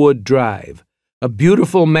Carrollwood Drive, a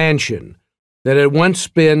beautiful mansion that had once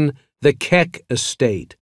been the Keck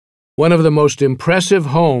Estate, one of the most impressive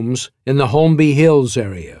homes in the Holmby Hills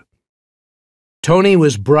area. Tony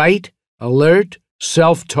was bright, alert,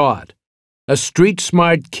 self-taught, a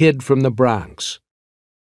street-smart kid from the Bronx.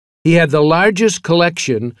 He had the largest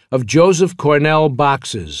collection of Joseph Cornell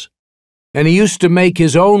boxes, and he used to make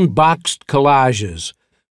his own boxed collages,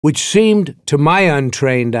 which seemed, to my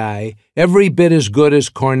untrained eye, every bit as good as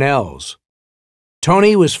Cornell's.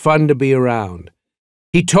 Tony was fun to be around.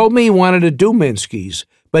 He told me he wanted to do Minsky's,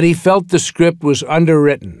 but he felt the script was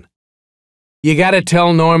underwritten. "You gotta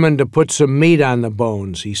tell Norman to put some meat on the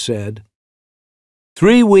bones," he said.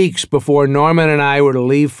 3 weeks before Norman and I were to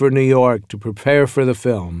leave for New York to prepare for the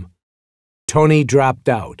film, Tony dropped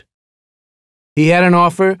out. He had an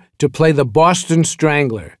offer to play the Boston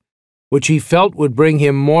Strangler, which he felt would bring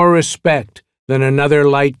him more respect than another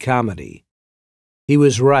light comedy. He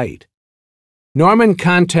was right. Norman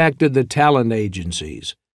contacted the talent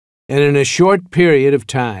agencies, and in a short period of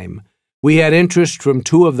time, we had interest from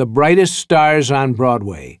 2 of the brightest stars on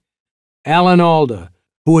Broadway, Alan Alda,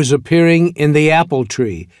 who was appearing in The Apple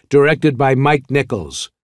Tree, directed by Mike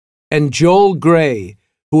Nichols, and Joel Grey,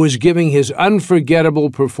 who was giving his unforgettable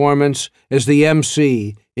performance as the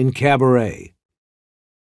MC in Cabaret.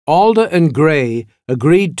 Alda and Grey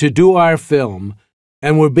agreed to do our film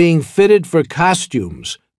and were being fitted for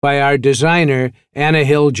costumes by our designer, Anna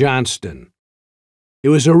Hill Johnston. It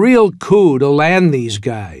was a real coup to land these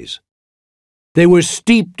guys. They were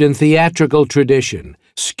steeped in theatrical tradition,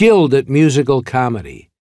 skilled at musical comedy.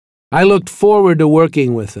 I looked forward to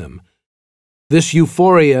working with them. This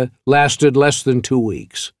euphoria lasted less than 2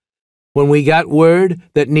 weeks, when we got word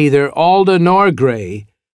that neither Alda nor Grey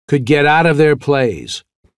could get out of their plays.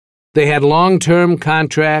 They had long-term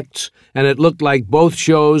contracts, and it looked like both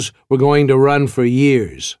shows were going to run for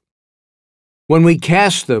years. When we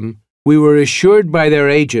cast them, we were assured by their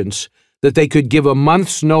agents that they could give a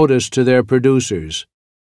month's notice to their producers,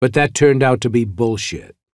 but that turned out to be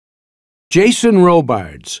bullshit. Jason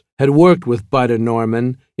Robards had worked with Bud and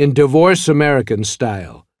Norman in Divorce American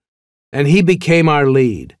Style, and he became our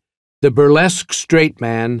lead, the burlesque straight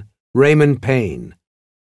man, Raymond Payne.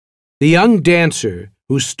 The young dancer,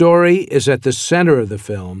 whose story is at the center of the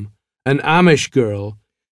film, an Amish girl,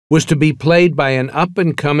 was to be played by an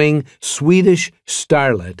up-and-coming Swedish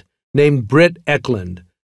starlet named Britt Eklund,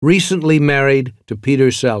 recently married to Peter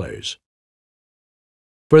Sellers.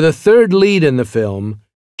 For the third lead in the film,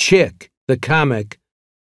 Chick, the comic,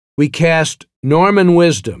 we cast Norman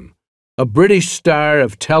Wisdom, a British star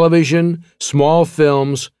of television, small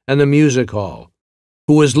films, and the music hall,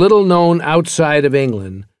 who was little known outside of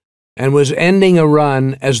England and was ending a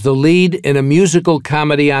run as the lead in a musical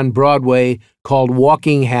comedy on Broadway called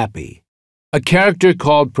Walking Happy. A character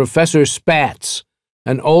called Professor Spatz,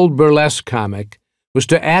 an old burlesque comic, was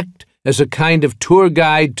to act as a kind of tour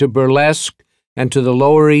guide to burlesque and to the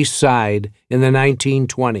Lower East Side in the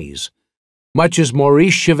 1920s, much as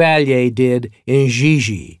Maurice Chevalier did in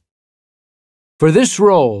Gigi. For this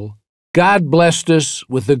role, God blessed us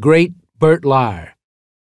with the great Bert Lahr.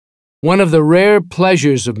 One of the rare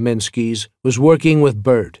pleasures of Minsky's was working with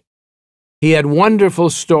Bert. He had wonderful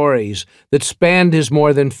stories that spanned his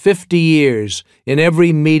more than 50 years in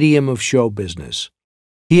every medium of show business.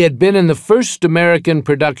 He had been in the first American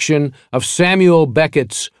production of Samuel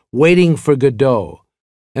Beckett's Waiting for Godot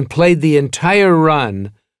and played the entire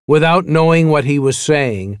run without knowing what he was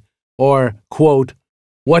saying or, quote,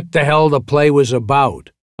 what the hell the play was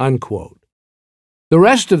about, unquote. The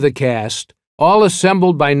rest of the cast, all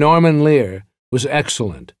assembled by Norman Lear, was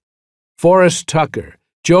excellent. Forrest Tucker,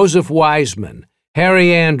 Joseph Wiseman,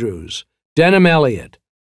 Harry Andrews, Denham Elliott,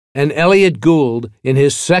 and Elliott Gould in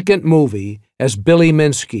his second movie as Billy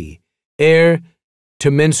Minsky, heir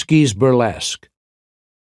to Minsky's burlesque.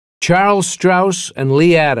 Charles Strauss and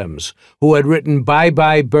Lee Adams, who had written Bye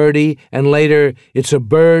Bye Birdie and later It's a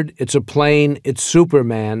Bird, It's a Plane, It's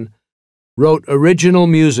Superman, wrote original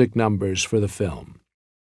music numbers for the film.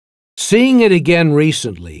 Seeing it again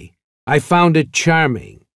recently, I found it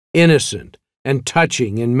charming, innocent, and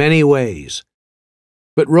touching in many ways.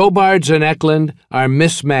 But Robards and Eklund are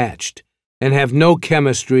mismatched and have no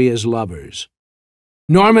chemistry as lovers.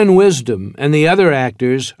 Norman Wisdom and the other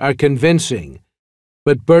actors are convincing,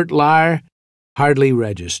 but Bert Lahr hardly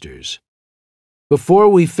registers. Before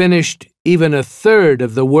we finished even a third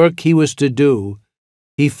of the work he was to do,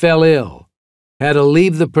 he fell ill, had to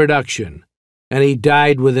leave the production, and he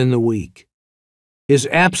died within the week. His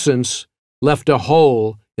absence left a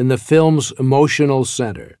hole in the film's emotional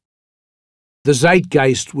center. The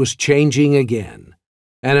zeitgeist was changing again,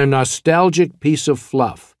 and a nostalgic piece of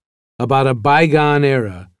fluff about a bygone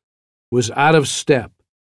era was out of step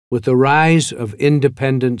with the rise of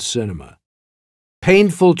independent cinema.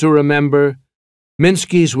 Painful to remember,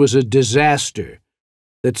 Minsky's was a disaster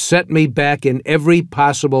that set me back in every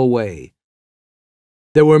possible way.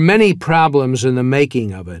 There were many problems in the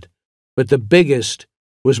making of it, but the biggest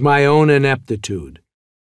was my own ineptitude.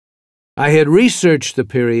 I had researched the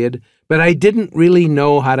period, but I didn't really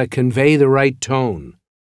know how to convey the right tone.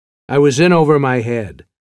 I was in over my head.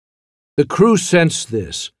 The crew sensed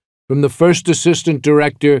this, from the first assistant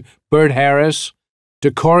director, Bert Harris, to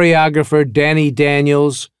choreographer Danny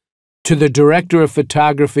Daniels, to the director of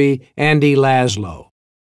photography, Andy Laszlo.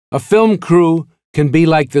 A film crew can be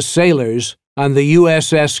like the sailors on the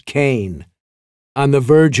USS Kane, on the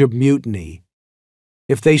verge of mutiny.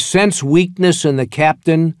 If they sense weakness in the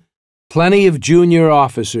captain, plenty of junior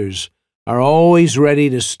officers are always ready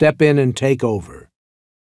to step in and take over.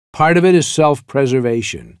 Part of it is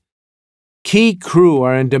self-preservation. Key crew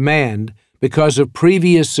are in demand because of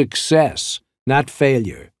previous success, not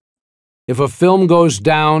failure. If a film goes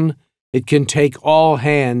down, it can take all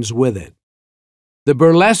hands with it. The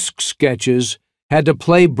burlesque sketches had to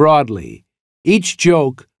play broadly, each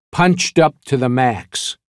joke punched up to the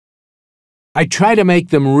max. I try to make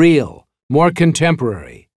them real, more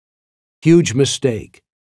contemporary. Huge mistake.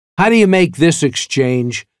 How do you make this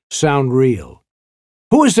exchange sound real?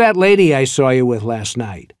 Who was that lady I saw you with last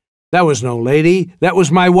night? That was no lady, that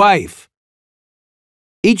was my wife.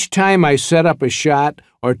 Each time I set up a shot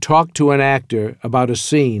or talked to an actor about a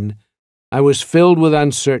scene, I was filled with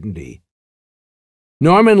uncertainty.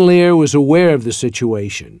 Norman Lear was aware of the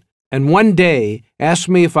situation, and one day asked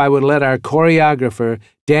me if I would let our choreographer,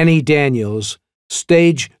 Danny Daniels,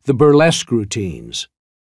 stage the burlesque routines.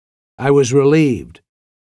 I was relieved.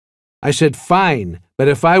 I said, fine, but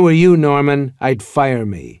if I were you, Norman, I'd fire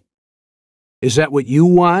me. Is that what you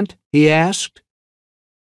want? He asked.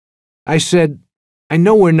 I said, I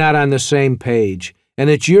know we're not on the same page, and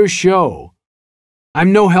it's your show.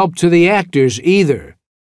 I'm no help to the actors either.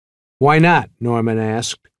 Why not? Norman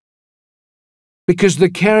asked. Because the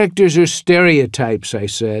characters are stereotypes, I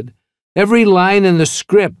said. Every line in the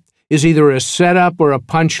script is either a setup or a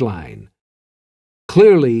punchline.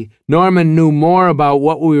 Clearly, Norman knew more about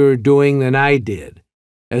what we were doing than I did,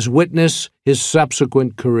 as witness his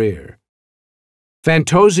subsequent career.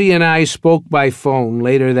 Fantozzi and I spoke by phone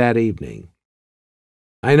later that evening.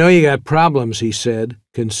 I know you got problems, he said,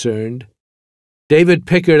 concerned. David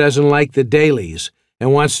Picker doesn't like the dailies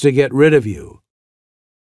and wants to get rid of you.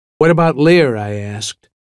 What about Lear? I asked.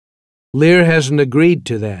 Lear hasn't agreed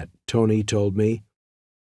to that, Tony told me.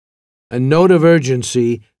 A note of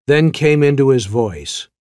urgency then came into his voice.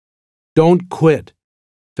 Don't quit,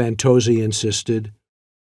 Fantozzi insisted.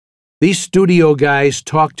 These studio guys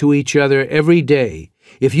talk to each other every day.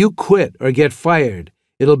 If you quit or get fired,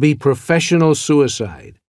 it'll be professional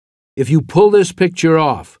suicide. If you pull this picture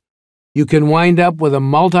off, you can wind up with a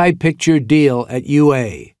multi-picture deal at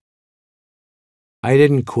UA. I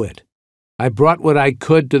didn't quit. I brought what I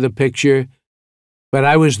could to the picture, but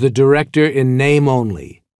I was the director in name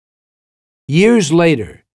only. Years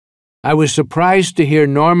later, I was surprised to hear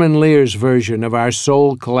Norman Lear's version of our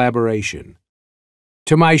sole collaboration.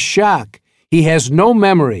 To my shock, he has no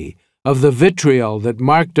memory of the vitriol that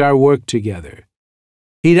marked our work together.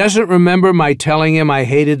 He doesn't remember my telling him I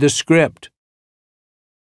hated the script.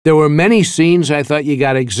 There were many scenes I thought you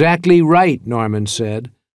got exactly right, Norman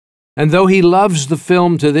said, and though he loves the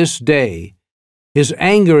film to this day, his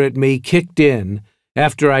anger at me kicked in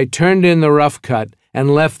after I turned in the rough cut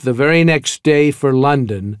and left the very next day for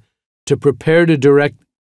London to prepare to direct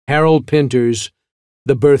Harold Pinter's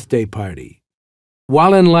The Birthday Party.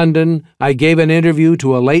 While in London, I gave an interview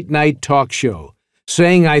to a late-night talk show,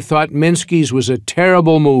 saying I thought Minsky's was a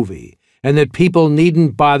terrible movie and that people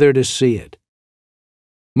needn't bother to see it.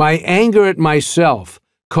 My anger at myself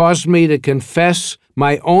caused me to confess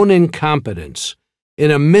my own incompetence in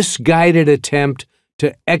a misguided attempt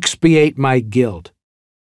to expiate my guilt.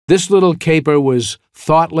 This little caper was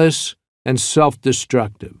thoughtless and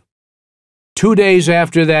self-destructive. 2 days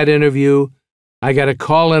after that interview, I got a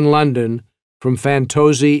call in London from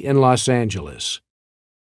Fantozzi in Los Angeles.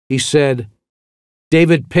 He said,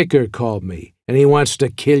 "David Picker called me, and he wants to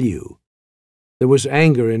kill you." There was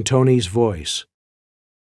anger in Tony's voice.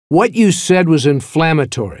 "What you said was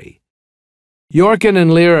inflammatory. Yorkin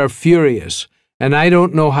and Lear are furious, and I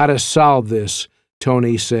don't know how to solve this,"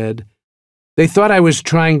 Tony said. "They thought I was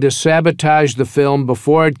trying to sabotage the film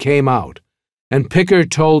before it came out, and Picker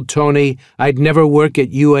told Tony I'd never work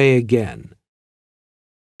at UA again.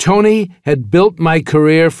 Tony had built my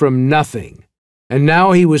career from nothing, and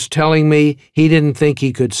now he was telling me he didn't think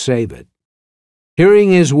he could save it. Hearing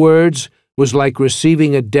his words was like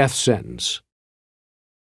receiving a death sentence."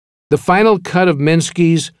 The final cut of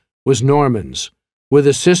Minsky's was Norman's, with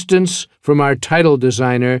assistance from our title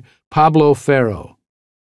designer, Pablo Ferro.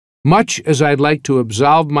 Much as I'd like to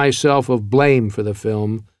absolve myself of blame for the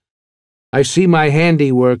film, I see my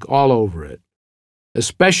handiwork all over it,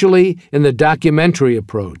 especially in the documentary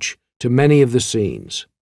approach to many of the scenes.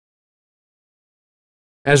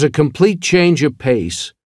 As a complete change of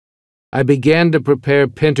pace, I began to prepare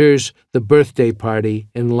Pinter's The Birthday Party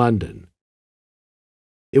in London.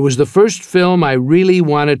 It was the first film I really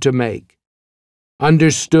wanted to make,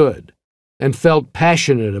 understood, and felt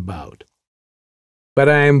passionate about. But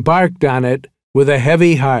I embarked on it with a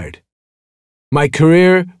heavy heart. My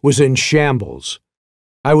career was in shambles.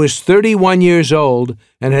 I was 31 years old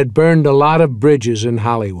and had burned a lot of bridges in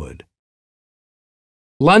Hollywood.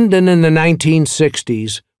 London in the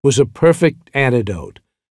 1960s was a perfect antidote.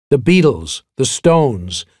 The Beatles, the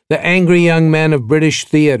Stones, the angry young men of British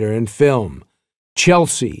theatre and film,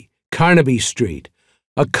 Chelsea, Carnaby Street,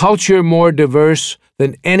 a culture more diverse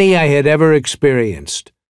than any I had ever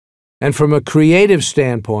experienced. And from a creative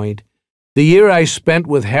standpoint, the year I spent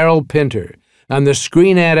with Harold Pinter on the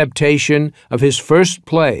screen adaptation of his first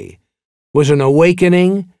play was an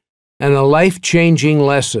awakening and a life-changing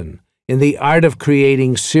lesson in the art of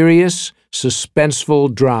creating serious,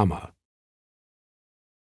 suspenseful drama.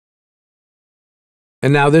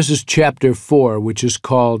 And now this is Chapter 4, which is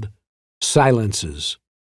called Silences.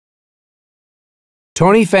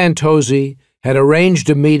 Tony Fantozzi had arranged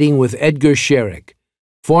a meeting with Edgar Sherrick,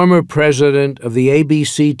 former president of the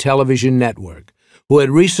ABC television network, who had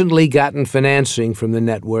recently gotten financing from the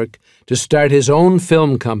network to start his own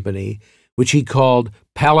film company, which he called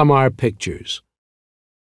Palomar Pictures.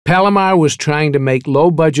 Palomar was trying to make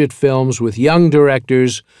low-budget films with young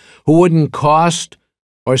directors who wouldn't cost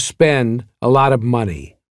or spend a lot of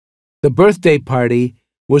money. The Birthday Party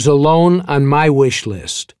was alone on my wish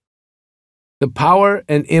list. The power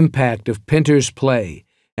and impact of Pinter's play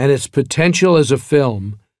and its potential as a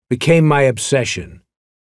film became my obsession.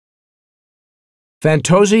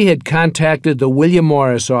 Fantozzi had contacted the William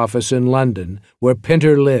Morris office in London, where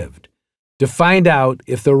Pinter lived, to find out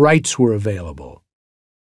if the rights were available.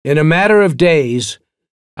 In a matter of days,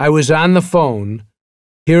 I was on the phone,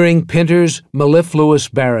 hearing Pinter's mellifluous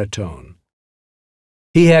baritone.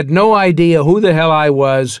 He had no idea who the hell I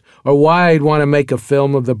was or why I'd want to make a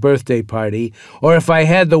film of The Birthday Party, or if I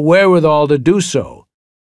had the wherewithal to do so.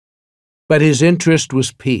 But his interest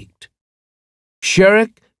was piqued.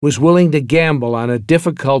 Sherrick was willing to gamble on a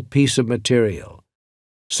difficult piece of material.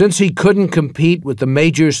 Since he couldn't compete with the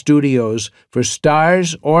major studios for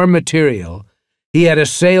stars or material, he had a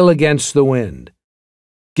sail against the wind.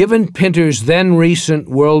 Given Pinter's then recent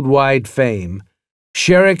worldwide fame,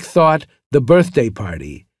 Sherrick thought The Birthday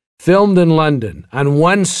Party, filmed in London on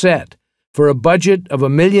one set for a budget of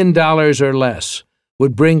 $1 million or less,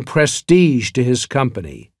 would bring prestige to his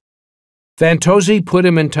company. Fantozzi put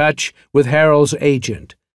him in touch with Harold's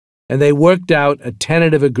agent, and they worked out a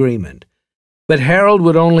tentative agreement. But Harold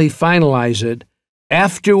would only finalize it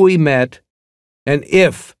after we met and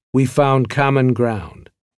if we found common ground.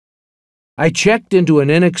 I checked into an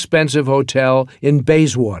inexpensive hotel in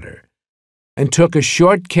Bayswater and took a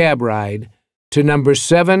short cab ride to number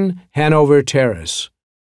 7 Hanover Terrace,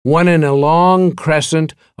 one in a long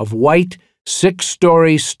crescent of white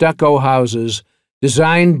 6-story stucco houses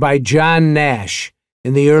designed by John Nash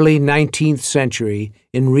in the early 19th century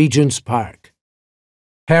in Regent's Park.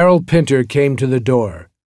 Harold Pinter came to the door.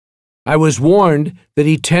 I was warned that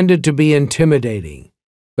he tended to be intimidating,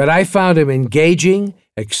 but I found him engaging,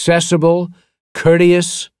 accessible,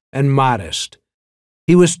 courteous, and modest.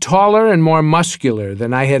 He was taller and more muscular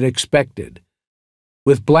than I had expected,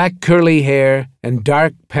 with black curly hair and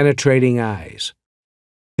dark, penetrating eyes.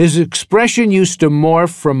 His expression used to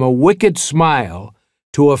morph from a wicked smile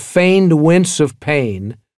to a feigned wince of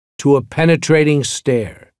pain to a penetrating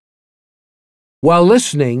stare. While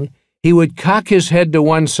listening, he would cock his head to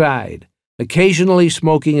one side, occasionally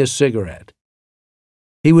smoking a cigarette.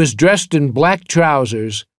 He was dressed in black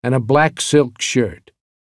trousers and a black silk shirt.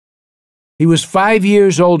 He was 5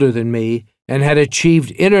 years older than me and had achieved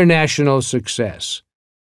international success.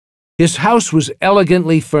 His house was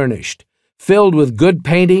elegantly furnished, filled with good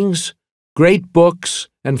paintings, great books,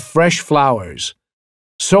 and fresh flowers,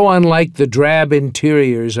 so unlike the drab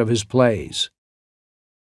interiors of his plays.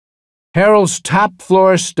 Harold's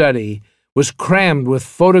top-floor study was crammed with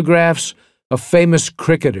photographs of famous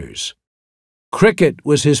cricketers. Cricket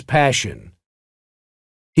was his passion.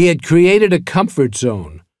 He had created a comfort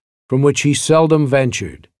zone from which he seldom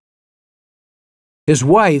ventured. His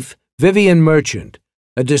wife, Vivian Merchant,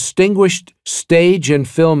 a distinguished stage and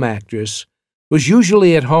film actress, was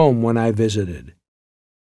usually at home when I visited.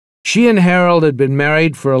 She and Harold had been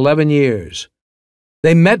married for 11 years.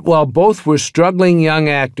 They met while both were struggling young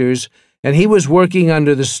actors, and he was working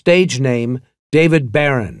under the stage name David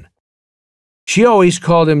Barron. She always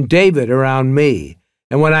called him David around me,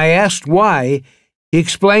 and when I asked why, he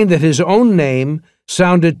explained that his own name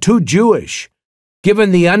sounded too Jewish,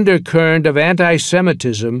 given the undercurrent of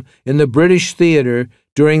anti-Semitism in the British theater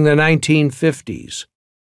during the 1950s.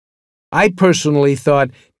 I personally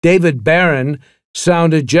thought David Barron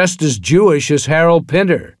sounded just as Jewish as Harold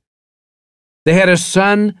Pinter. They had a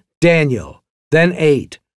son, Daniel, then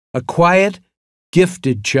 8, a quiet,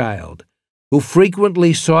 gifted child who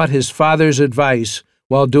frequently sought his father's advice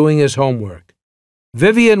while doing his homework.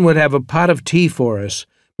 Vivian would have a pot of tea for us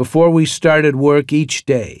before we started work each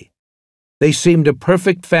day. They seemed a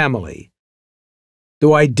perfect family,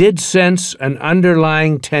 though I did sense an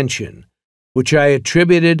underlying tension, which I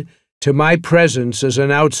attributed to my presence as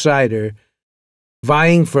an outsider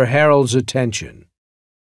vying for Harold's attention.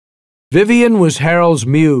 Vivian was Harold's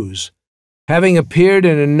muse, having appeared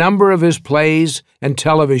in a number of his plays and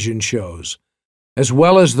television shows, as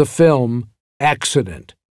well as the film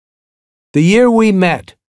Accident. The year we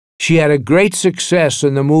met, she had a great success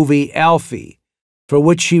in the movie Alfie, for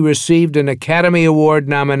which she received an Academy Award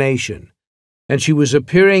nomination, and she was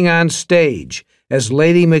appearing on stage as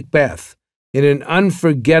Lady Macbeth in an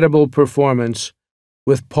unforgettable performance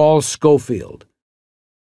with Paul Scofield.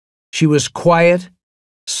 She was quiet,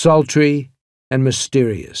 sultry, and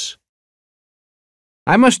mysterious.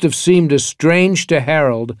 I must have seemed as strange to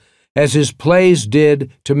Harold as his plays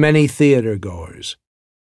did to many theater-goers.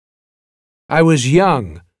 I was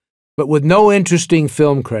young, but with no interesting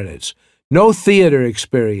film credits, no theater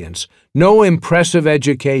experience, no impressive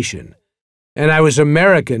education, and I was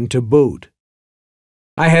American to boot.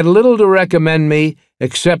 I had little to recommend me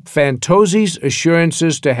except Fantozzi's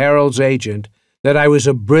assurances to Harold's agent that I was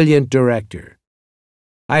a brilliant director.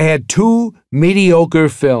 I had 2 mediocre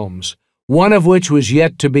films, one of which was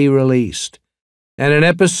yet to be released, and an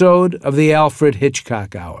episode of the Alfred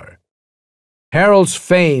Hitchcock Hour. Harold's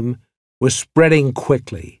fame was spreading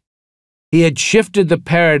quickly. He had shifted the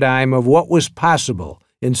paradigm of what was possible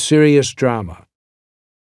in serious drama.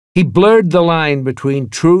 He blurred the line between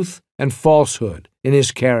truth and falsehood in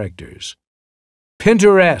his characters.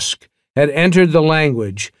 Pinteresque had entered the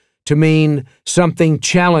language to mean something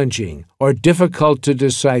challenging or difficult to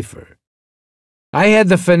decipher. I had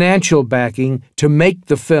the financial backing to make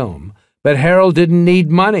the film, but Harold didn't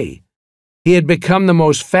need money. He had become the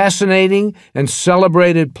most fascinating and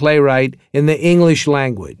celebrated playwright in the English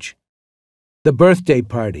language. The Birthday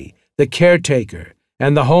Party, The Caretaker,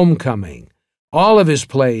 and The Homecoming, all of his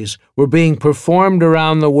plays were being performed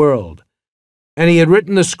around the world, and he had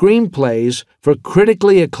written the screenplays for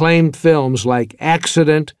critically acclaimed films like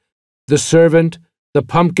Accident, The Servant, The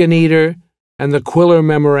Pumpkin Eater, and The Quiller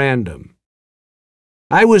Memorandum.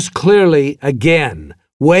 I was clearly, again,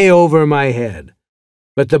 way over my head,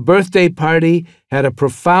 but The Birthday Party had a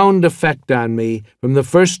profound effect on me from the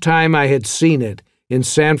first time I had seen it in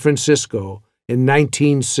San Francisco in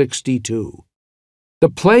 1962. The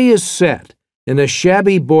play is set in a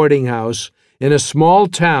shabby boarding house in a small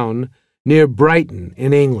town near Brighton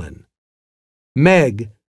in England. Meg,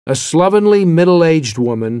 a slovenly middle-aged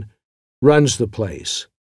woman, runs the place,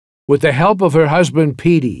 with the help of her husband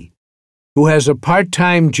Petey, who has a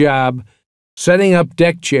part-time job setting up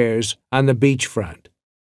deck chairs on the beachfront.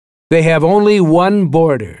 They have only one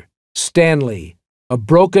boarder, Stanley, a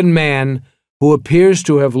broken man who appears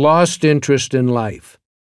to have lost interest in life.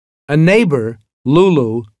 A neighbor,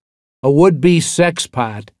 Lulu, a would-be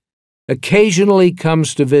sexpot, occasionally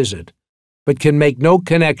comes to visit, but can make no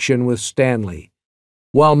connection with Stanley,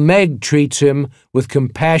 while Meg treats him with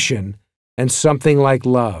compassion and something like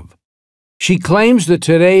love. She claims that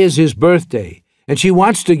today is his birthday, and she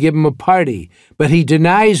wants to give him a party, but he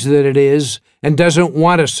denies that it is and doesn't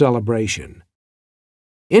want a celebration.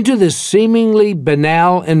 Into this seemingly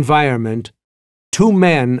banal environment, two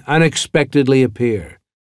men unexpectedly appear,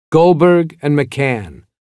 Goldberg and McCann,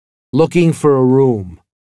 looking for a room.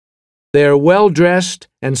 They are well-dressed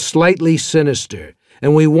and slightly sinister,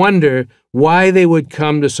 and we wonder why they would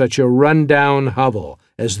come to such a run-down hovel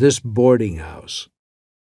as this boarding house.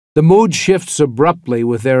 The mood shifts abruptly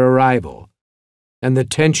with their arrival, and the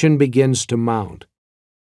tension begins to mount.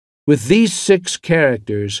 With these 6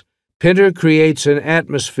 characters, Pinter creates an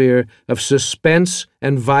atmosphere of suspense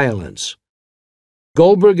and violence.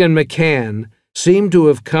 Goldberg and McCann seem to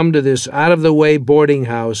have come to this out-of-the-way boarding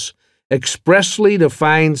house expressly to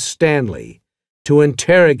find Stanley, to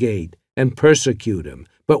interrogate and persecute him.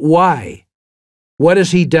 But why? What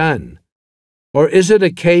has he done? Or is it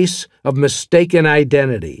a case of mistaken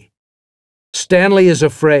identity? Stanley is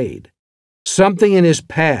afraid. Something in his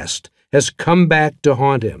past has come back to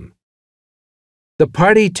haunt him. The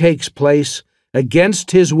party takes place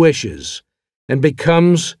against his wishes and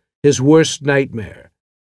becomes his worst nightmare.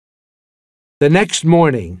 The next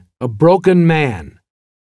morning, a broken man,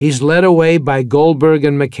 he's led away by Goldberg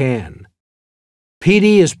and McCann.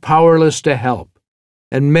 Petey is powerless to help,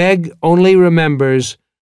 and Meg only remembers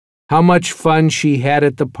how much fun she had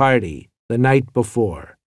at the party the night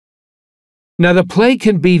before. Now, the play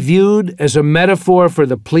can be viewed as a metaphor for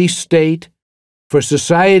the police state, for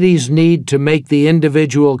society's need to make the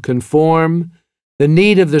individual conform, the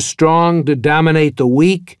need of the strong to dominate the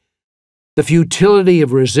weak, the futility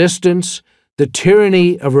of resistance, the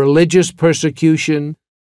tyranny of religious persecution,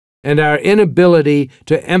 and our inability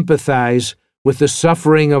to empathize with the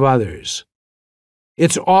suffering of others.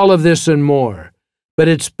 It's all of this and more, but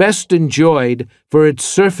it's best enjoyed for its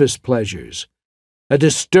surface pleasures, a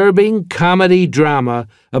disturbing comedy drama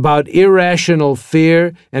about irrational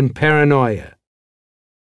fear and paranoia.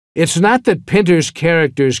 It's not that Pinter's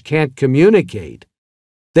characters can't communicate.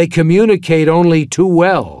 They communicate only too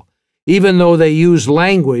well, even though they use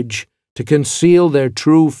language to conceal their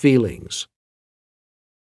true feelings.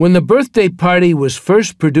 When The Birthday Party was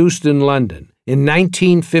first produced in London in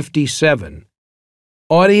 1957,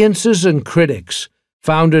 audiences and critics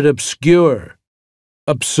found it obscure,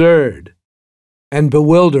 absurd, and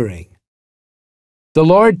bewildering. The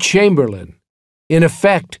Lord Chamberlain, in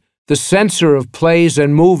effect the censor of plays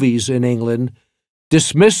and movies in England,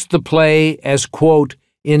 dismissed the play as, quote,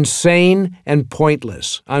 insane and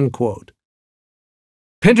pointless, unquote.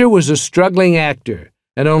 Pinter was a struggling actor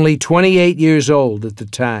and only 28 years old at the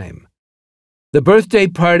time. The Birthday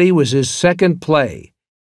Party was his second play,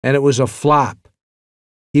 and it was a flop.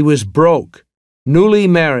 He was broke, newly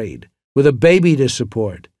married, with a baby to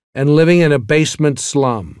support, and living in a basement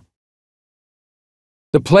slum.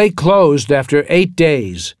 The play closed after 8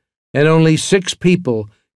 days, and only 6 people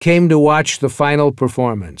came to watch the final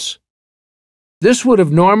performance. This would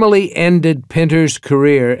have normally ended Pinter's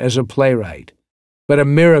career as a playwright, but a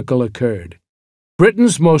miracle occurred.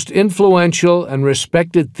 Britain's most influential and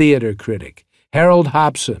respected theater critic, Harold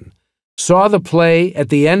Hobson, saw the play at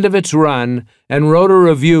the end of its run and wrote a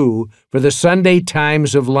review for the Sunday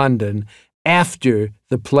Times of London after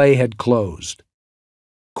the play had closed.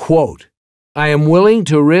 Quote, "I am willing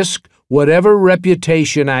to risk whatever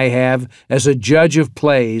reputation I have as a judge of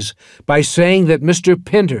plays by saying that Mr.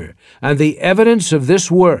 Pinter, on the evidence of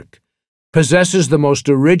this work, possesses the most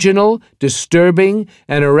original, disturbing,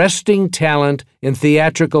 and arresting talent in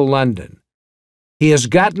theatrical London. He has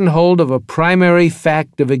gotten hold of a primary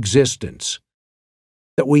fact of existence,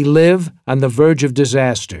 that we live on the verge of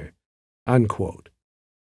disaster." Unquote.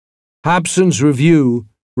 Hobson's review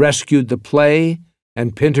rescued the play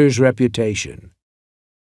and Pinter's reputation.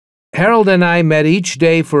 Harold and I met each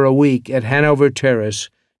day for a week at Hanover Terrace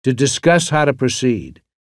to discuss how to proceed.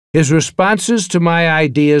 His responses to my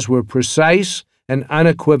ideas were precise and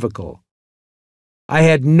unequivocal. I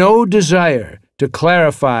had no desire to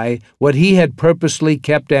clarify what he had purposely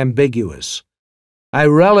kept ambiguous. I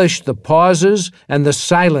relished the pauses and the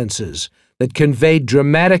silences that conveyed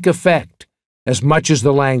dramatic effect as much as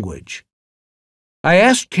the language. I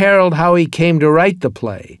asked Harold how he came to write the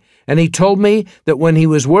play, and he told me that when he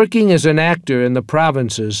was working as an actor in the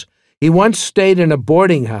provinces, he once stayed in a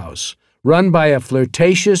boarding house run by a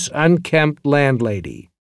flirtatious, unkempt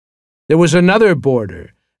landlady. There was another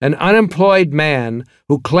boarder, an unemployed man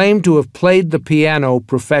who claimed to have played the piano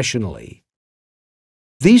professionally.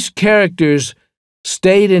 These characters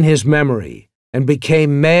stayed in his memory and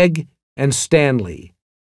became Meg and Stanley.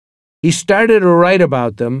 He started to write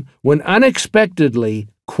about them when unexpectedly,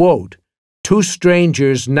 quote, "two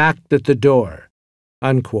strangers knocked at the door,"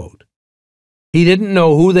 unquote. He didn't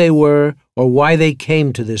know who they were or why they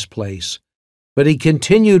came to this place, but he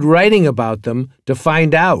continued writing about them to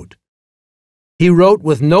find out. He wrote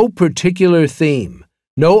with no particular theme,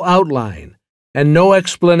 no outline, and no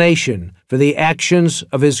explanation for the actions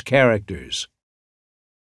of his characters.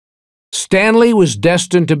 Stanley was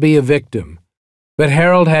destined to be a victim, but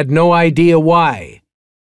Harold had no idea why.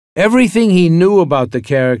 Everything he knew about the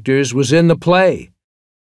characters was in the play.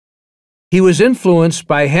 He was influenced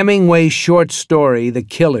by Hemingway's short story, The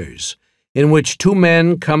Killers, in which two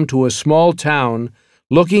men come to a small town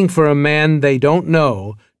looking for a man they don't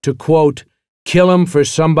know to, quote, "kill him for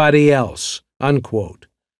somebody else," unquote,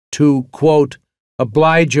 to, quote,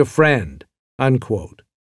 "oblige a friend," unquote.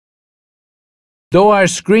 Though our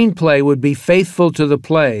screenplay would be faithful to the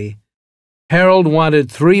play, Harold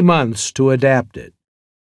wanted 3 months to adapt it.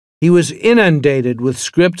 He was inundated with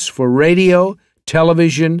scripts for radio,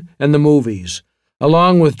 television, and the movies,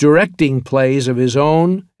 along with directing plays of his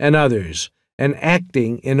own and others, and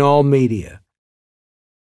acting in all media.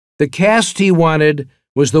 The cast he wanted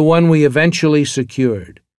was the one we eventually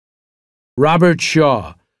secured. Robert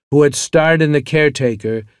Shaw, who had starred in The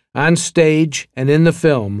Caretaker, on stage and in the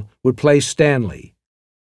film, would play Stanley.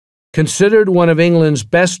 Considered one of England's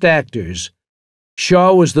best actors,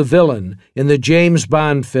 Shaw was the villain in the James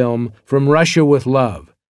Bond film From Russia with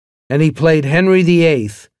Love, and he played Henry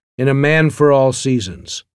VIII in A Man for All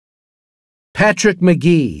Seasons. Patrick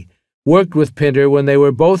Magee worked with Pinter when they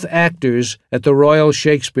were both actors at the Royal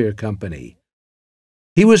Shakespeare Company.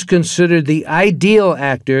 He was considered the ideal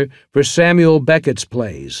actor for Samuel Beckett's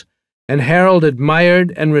plays, and Harold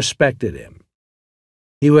admired and respected him.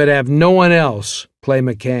 He would have no one else play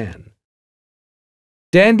McCann.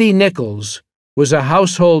 Dandy Nichols was a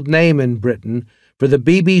household name in Britain for the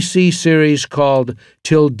BBC series called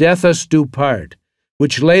Till Death Us Do Part,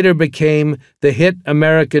 which later became the hit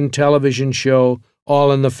American television show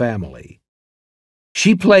All in the Family.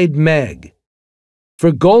 She played Meg.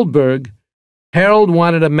 For Goldberg, Harold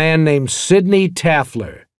wanted a man named Sidney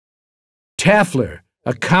Taffler. Taffler,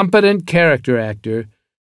 a competent character actor,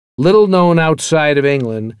 little known outside of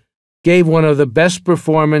England, gave one of the best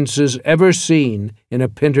performances ever seen in a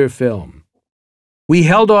Pinter film. We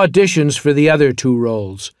held auditions for the other 2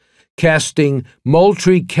 roles, casting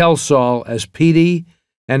Moultrie Kelsall as Petey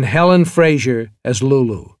and Helen Fraser as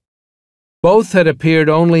Lulu. Both had appeared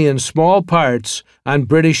only in small parts on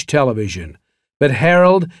British television, but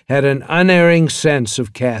Harold had an unerring sense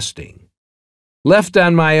of casting. Left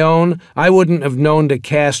on my own, I wouldn't have known to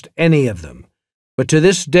cast any of them, but to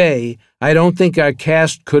this day, I don't think our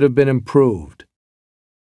cast could have been improved.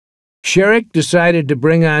 Sherrick decided to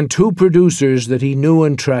bring on 2 producers that he knew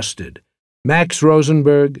and trusted, Max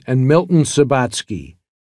Rosenberg and Milton Subotsky,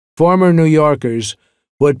 former New Yorkers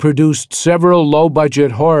who had produced several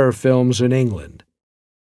low-budget horror films in England.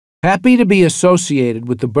 Happy to be associated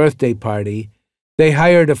with the birthday party, they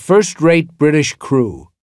hired a first-rate British crew.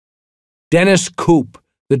 Dennis Coop,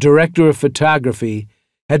 the director of photography,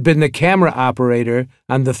 had been the camera operator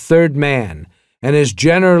on The Third Man and is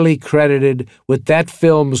generally credited with that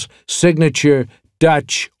film's signature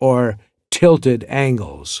Dutch or tilted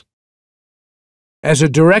angles. As a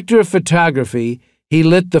director of photography, he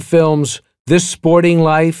lit the films This Sporting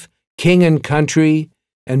Life, King and Country,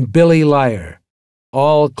 and Billy Liar,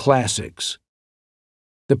 all classics.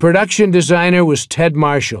 The production designer was Ted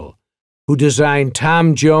Marshall, who designed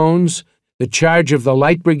Tom Jones, The Charge of the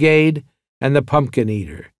Light Brigade, and The Pumpkin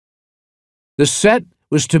Eater. The set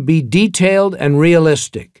was to be detailed and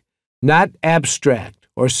realistic, not abstract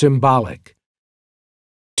or symbolic.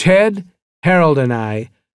 Ted, Harold, and I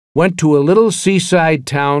went to a little seaside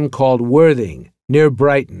town called Worthing, near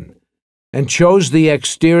Brighton, and chose the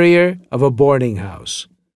exterior of a boarding house.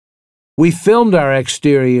 We filmed our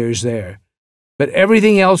exteriors there, but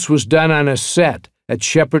everything else was done on a set at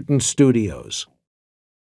Shepperton Studios.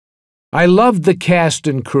 I loved the cast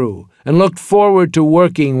and crew and looked forward to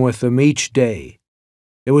working with them each day.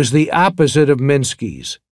 It was the opposite of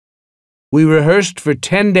Minsky's. We rehearsed for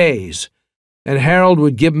 10 days, and Harold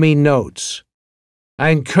would give me notes. I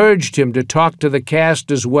encouraged him to talk to the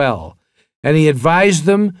cast as well, and he advised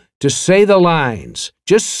them to say the lines,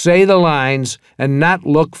 just say the lines, and not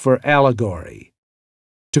look for allegory.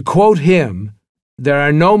 To quote him, "There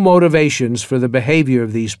are no motivations for the behavior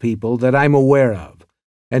of these people that I'm aware of,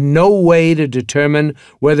 and no way to determine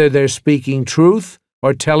whether they're speaking truth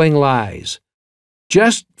or telling lies.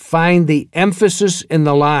 Just find the emphasis in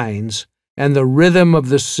the lines and the rhythm of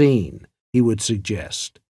the scene," he would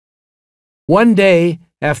suggest. One day,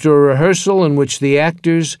 after a rehearsal in which the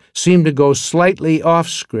actors seemed to go slightly off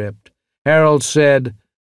script, Harold said,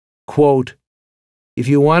 quote, "If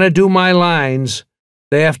you want to do my lines,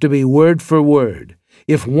 they have to be word for word.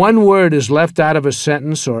 If one word is left out of a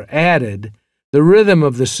sentence or added, the rhythm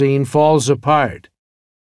of the scene falls apart."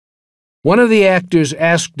 One of the actors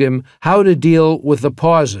asked him how to deal with the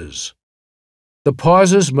pauses. "The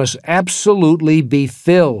pauses must absolutely be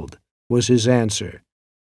filled," was his answer.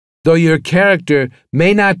 "Though your character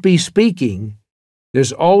may not be speaking,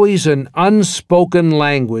 there's always an unspoken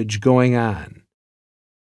language going on."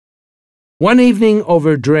 One evening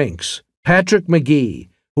over drinks, Patrick McGee,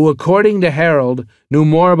 who according to Harold knew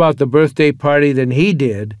more about the birthday party than he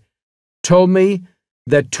did, told me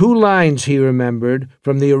that 2 lines he remembered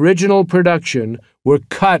from the original production were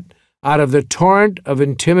cut out of the torrent of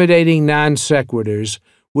intimidating non sequiturs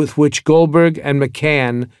with which Goldberg and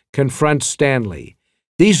McCann confront Stanley.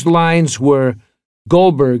 These lines were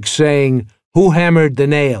Goldberg saying, "Who hammered the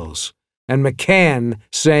nails?" and McCann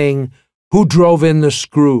saying, "Who drove in the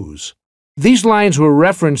screws?" These lines were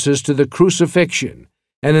references to the crucifixion,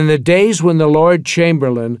 and in the days when the Lord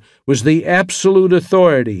Chamberlain was the absolute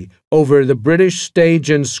authority over the British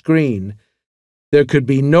stage and screen, there could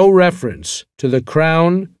be no reference to the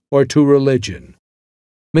crown or to religion.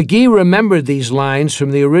 McGee remembered these lines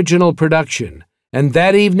from the original production, and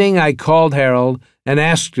that evening I called Harold and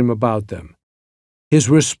asked him about them. His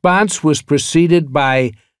response was preceded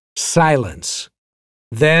by silence.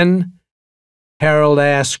 Then Harold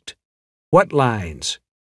asked, "What lines?"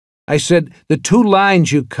 I said, "The 2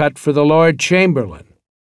 lines you cut for the Lord Chamberlain."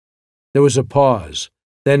 There was a pause.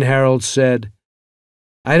 Then Harold said,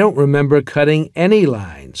 "I don't remember cutting any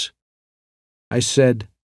lines." I said,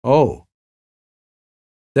 "Oh."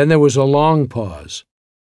 Then there was a long pause.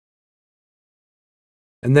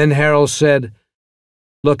 And then Harold said,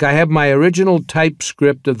 "Look, I have my original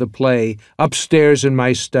typescript of the play upstairs in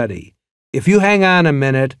my study. If you hang on a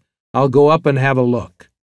minute, I'll go up and have a look."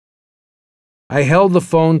 I held the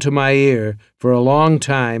phone to my ear for a long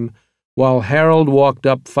time while Harold walked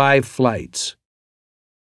up 5 flights.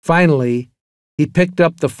 Finally, he picked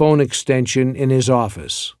up the phone extension in his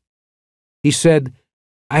office. He said,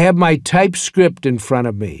 "I have my typescript in front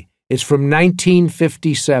of me. It's from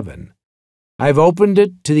 1957. I've opened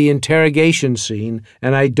it to the interrogation scene,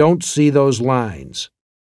 and I don't see those lines."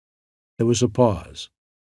 There was a pause.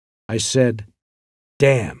 I said,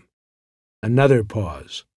 "Damn." Another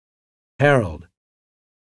pause. "Harold,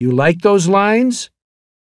 you like those lines?"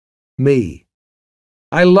 Me.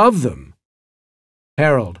 "I love them."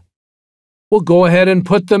 Harold, "Well, go ahead and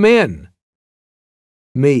put them in."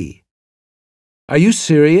 Me. "Are you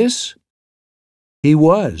serious?" He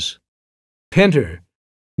was. Pinter,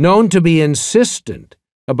 known to be insistent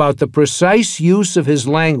about the precise use of his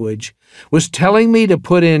language, was telling me to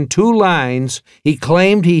put in 2 lines he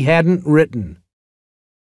claimed he hadn't written.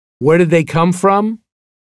 Where did they come from?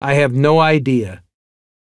 I have no idea.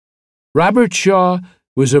 Robert Shaw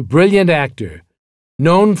was a brilliant actor,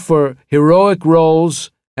 known for heroic roles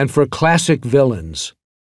and for classic villains.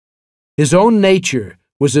 His own nature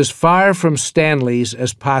was as far from Stanley's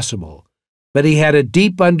as possible, but he had a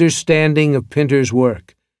deep understanding of Pinter's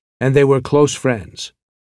work, and they were close friends.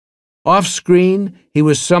 Off-screen, he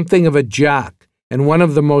was something of a jock and one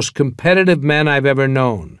of the most competitive men I've ever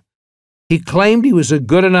known. He claimed he was a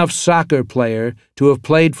good enough soccer player to have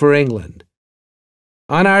played for England.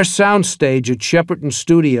 On our soundstage at Shepperton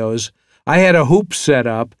Studios, I had a hoop set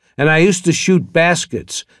up, and I used to shoot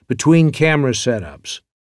baskets between camera setups.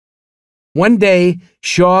 One day,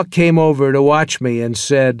 Shaw came over to watch me and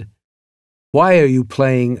said, "Why are you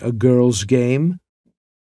playing a girl's game?"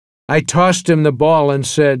 I tossed him the ball and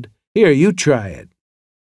said, "Here, you try it."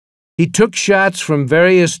 He took shots from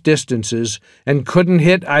various distances and couldn't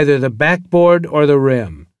hit either the backboard or the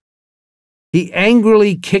rim. He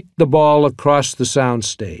angrily kicked the ball across the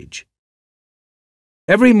soundstage.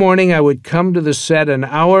 Every morning I would come to the set an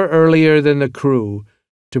hour earlier than the crew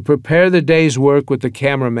to prepare the day's work with the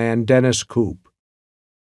cameraman, Dennis Coop.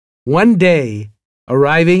 One day,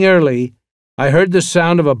 arriving early, I heard the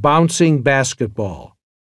sound of a bouncing basketball.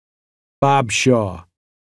 Bob Shaw.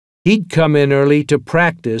 He'd come in early to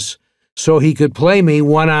practice so he could play me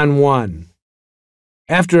one-on-one.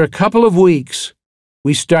 After a couple of weeks,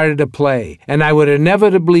 we started to play, and I would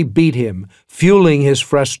inevitably beat him, fueling his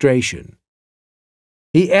frustration.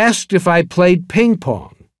 He asked if I played ping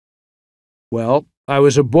pong. Well, I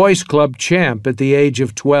was a boys' club champ at the age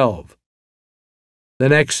of 12. The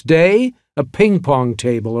next day, a ping pong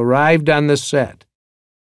table arrived on the set.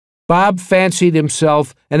 Bob fancied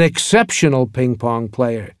himself an exceptional ping pong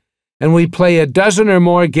player, and we'd play a dozen or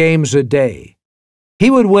more games a day. He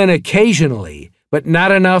would win occasionally, but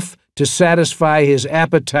not enough to satisfy his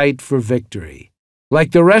appetite for victory.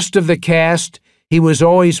 Like the rest of the cast, he was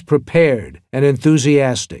always prepared and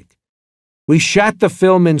enthusiastic. We shot the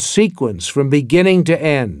film in sequence from beginning to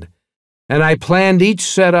end, and I planned each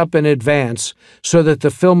setup in advance so that the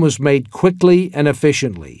film was made quickly and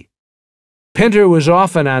efficiently. Pinter was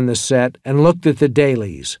often on the set and looked at the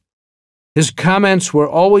dailies. His comments were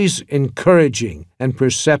always encouraging and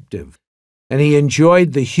perceptive, and he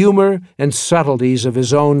enjoyed the humor and subtleties of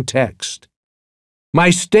his own text. My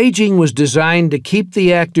staging was designed to keep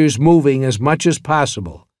the actors moving as much as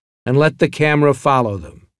possible and let the camera follow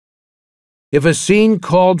them. If a scene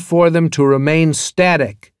called for them to remain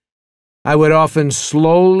static, I would often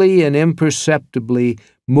slowly and imperceptibly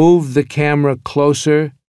move the camera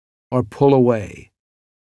closer or pull away.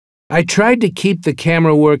 I tried to keep the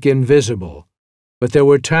camera work invisible, but there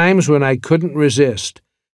were times when I couldn't resist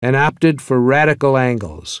and opted for radical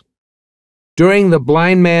angles. During the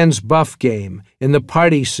blind man's buff game, in the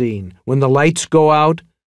party scene, when the lights go out,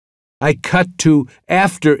 I cut to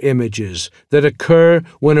after images that occur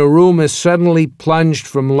when a room is suddenly plunged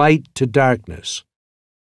from light to darkness.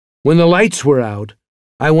 When the lights were out,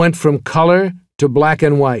 I went from color to black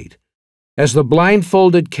and white. As the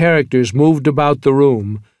blindfolded characters moved about the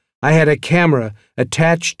room, I had a camera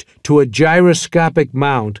attached to a gyroscopic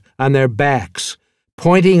mount on their backs,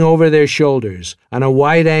 pointing over their shoulders on a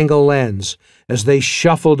wide-angle lens as they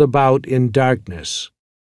shuffled about in darkness.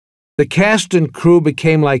 The cast and crew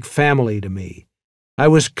became like family to me. I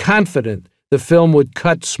was confident the film would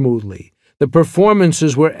cut smoothly. The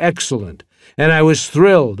performances were excellent, and I was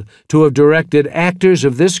thrilled to have directed actors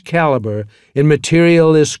of this caliber in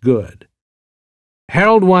material this good.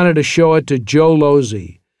 Harold wanted to show it to Joe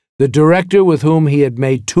Losey, the director with whom he had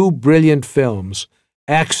made two brilliant films,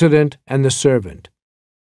 Accident and The Servant.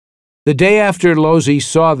 The day after Losey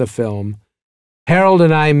saw the film, Harold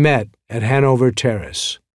and I met at Hanover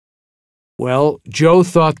Terrace. "Well, Joe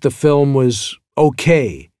thought the film was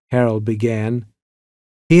okay," Harold began.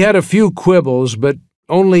 "He had a few quibbles, but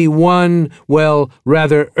only one, well,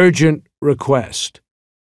 rather urgent request."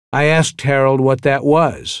 I asked Harold what that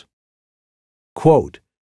was. Quote,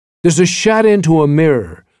 "There's a shot into a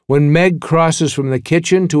mirror when Meg crosses from the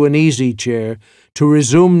kitchen to an easy chair to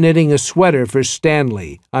resume knitting a sweater for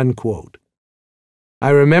Stanley," unquote. I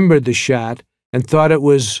remembered the shot and thought it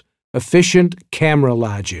was efficient camera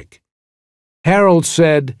logic. Harold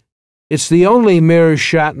said, "It's the only mirror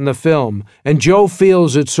shot in the film, and Joe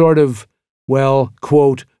feels it sort of, well,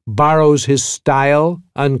 quote, borrows his style,"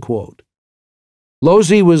 unquote.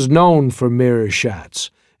 Losey was known for mirror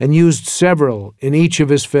shots and used several in each of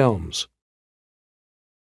his films.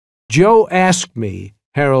 "Joe asked me,"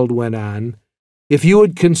 Harold went on, "if you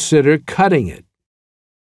would consider cutting it."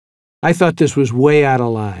 I thought this was way out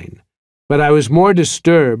of line, but I was more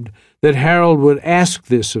disturbed that Harold would ask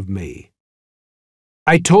this of me.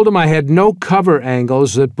 I told him I had no cover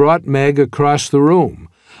angles that brought Meg across the room.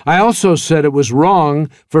 I also said it was wrong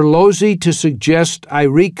for Losey to suggest I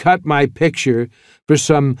recut my picture for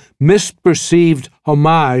some misperceived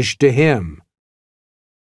homage to him.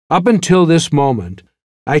 Up until this moment,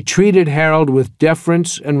 I treated Harold with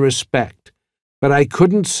deference and respect, but I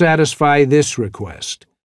couldn't satisfy this request.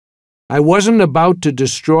 I wasn't about to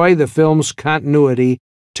destroy the film's continuity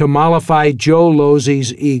to mollify Joe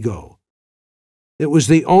Losey's ego. It was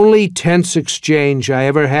the only tense exchange I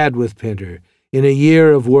ever had with Pinter in a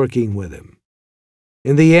year of working with him.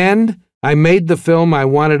 In the end, I made the film I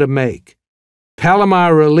wanted to make.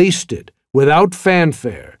 Palomar released it without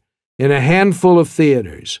fanfare in a handful of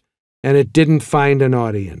theaters, and it didn't find an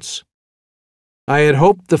audience. I had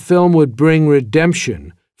hoped the film would bring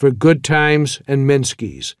redemption for Good Times and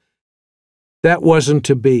Minsky's. That wasn't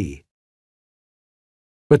to be.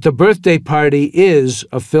 But The Birthday Party is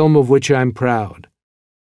a film of which I'm proud.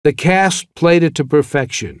 The cast played it to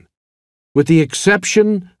perfection. With the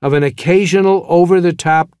exception of an occasional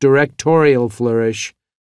over-the-top directorial flourish,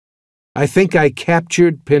 I think I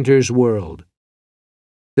captured Pinter's world.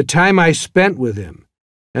 The time I spent with him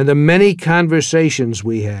and the many conversations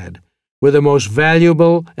we had were the most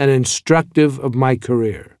valuable and instructive of my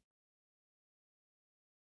career.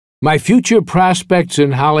 My future prospects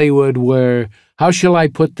in Hollywood were, how shall I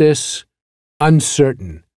put this,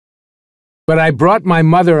 uncertain. But I brought my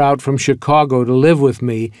mother out from Chicago to live with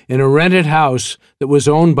me in a rented house that was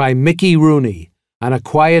owned by Mickey Rooney on a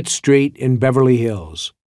quiet street in Beverly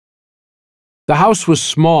Hills. The house was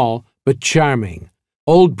small but charming,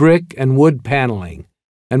 old brick and wood paneling,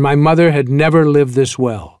 and my mother had never lived this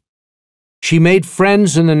well. She made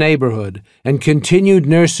friends in the neighborhood and continued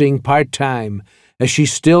nursing part-time as she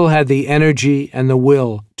still had the energy and the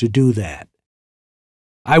will to do that.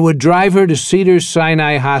 I would drive her to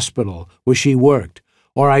Cedars-Sinai Hospital, where she worked,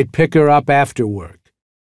 or I'd pick her up after work.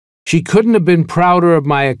 She couldn't have been prouder of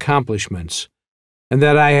my accomplishments, and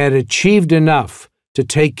that I had achieved enough to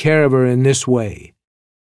take care of her in this way.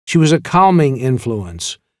 She was a calming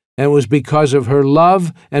influence, and it was because of her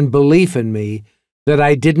love and belief in me that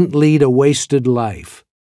I didn't lead a wasted life.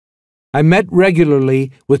 I met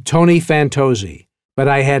regularly with Tony Fantozzi, but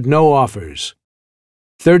I had no offers.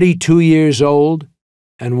 32 years old,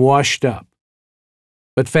 and washed up.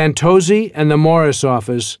 But Fantozzi and the Morris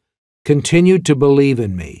office continued to believe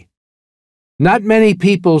in me. Not many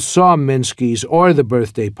people saw Minsky's or The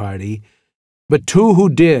Birthday Party, but two who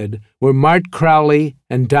did were Mart Crowley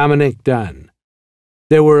and Dominic Dunn.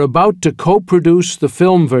 They were about to co-produce the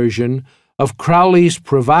film version of Crowley's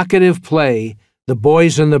provocative play, The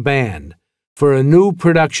Boys in the Band, for a new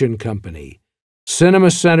production company,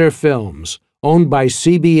 Cinema Center Films, owned by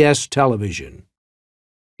CBS Television.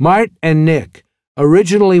 Mart and Nick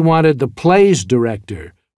originally wanted the play's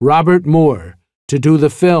director, Robert Moore, to do the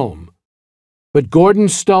film, but Gordon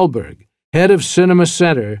Stulberg, head of Cinema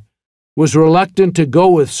Center, was reluctant to go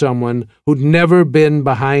with someone who'd never been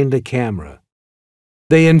behind a camera.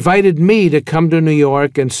 They invited me to come to New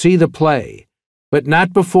York and see the play, but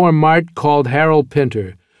not before Mart called Harold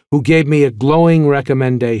Pinter, who gave me a glowing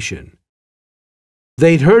recommendation.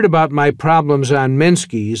 They'd heard about my problems on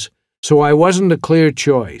Minsky's, so I wasn't a clear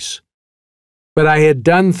choice. But I had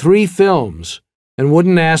done 3 films and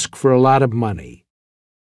wouldn't ask for a lot of money.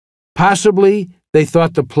 Possibly they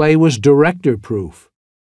thought the play was director-proof.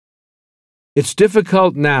 It's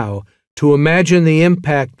difficult now to imagine the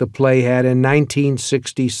impact the play had in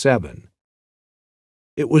 1967.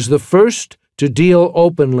 It was the first to deal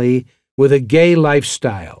openly with a gay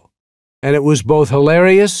lifestyle, and it was both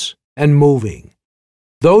hilarious and moving.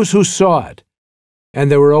 Those who saw it, and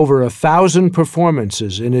there were over 1,000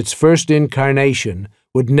 performances in its first incarnation,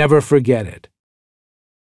 would never forget it.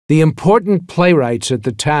 The important playwrights at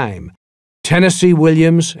the time, Tennessee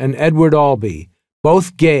Williams and Edward Albee,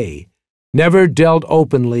 both gay, never dealt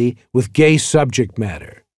openly with gay subject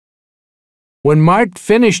matter. When Mart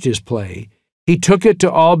finished his play, he took it to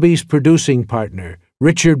Albee's producing partner,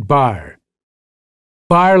 Richard Barr.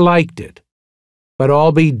 Barr liked it, but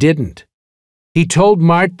Albee didn't. He told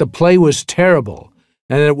Mart the play was terrible,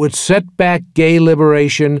 and it would set back gay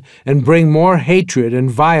liberation and bring more hatred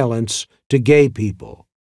and violence to gay people.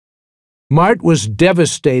 Mart was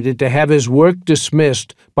devastated to have his work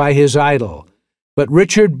dismissed by his idol, but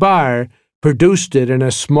Richard Barr produced it in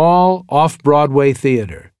a small, off-Broadway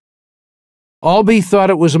theater. Albee thought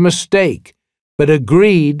it was a mistake, but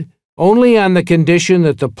agreed only on the condition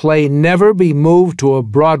that the play never be moved to a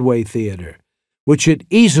Broadway theater, which it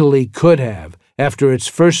easily could have after its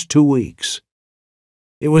first 2 weeks.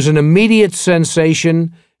 It was an immediate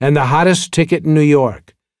sensation and the hottest ticket in New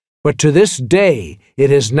York, but to this day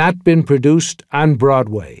it has not been produced on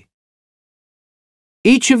Broadway.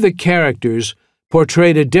 Each of the characters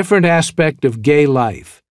portrayed a different aspect of gay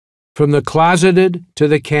life, from the closeted to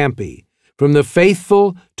the campy, from the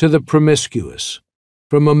faithful to the promiscuous,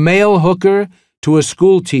 from a male hooker to a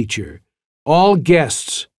schoolteacher, all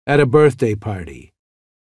guests at a birthday party.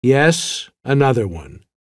 Yes, another one.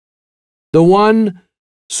 The one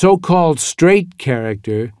so-called straight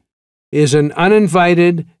character is an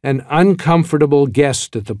uninvited and uncomfortable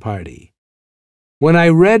guest at the party. When I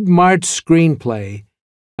read Mart's screenplay,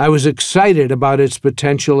 I was excited about its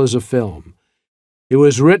potential as a film. It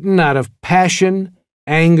was written out of passion,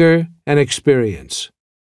 anger, and experience.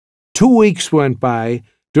 2 weeks went by,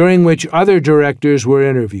 during which other directors were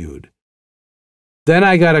interviewed. Then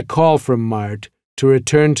I got a call from Mart to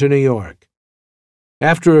return to New York.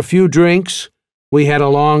 After a few drinks, we had a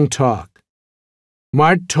long talk.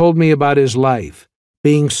 Mart told me about his life,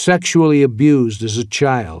 being sexually abused as a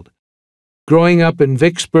child, growing up in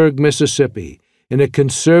Vicksburg, Mississippi, in a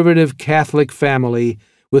conservative Catholic family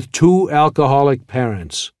with 2 alcoholic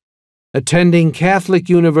parents, attending Catholic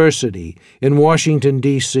University in Washington,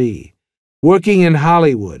 D.C., working in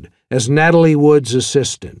Hollywood as Natalie Wood's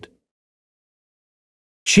assistant.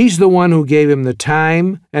 She's the one who gave him the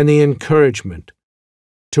time and the encouragement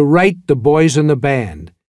to write The Boys in the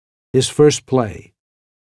Band, his first play.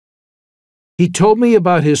 He told me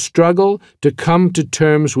about his struggle to come to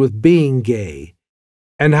terms with being gay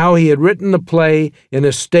and how he had written the play in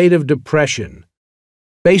a state of depression,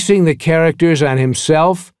 basing the characters on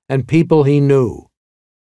himself and people he knew.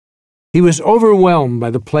 He was overwhelmed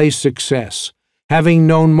by the play's success, having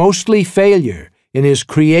known mostly failure in his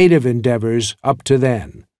creative endeavors up to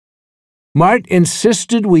then. Mart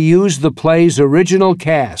insisted we use the play's original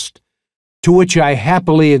cast, to which I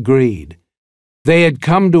happily agreed. They had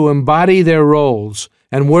come to embody their roles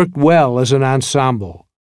and worked well as an ensemble.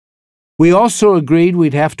 We also agreed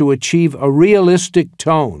we'd have to achieve a realistic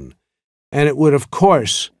tone, and it would, of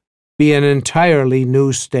course, be an entirely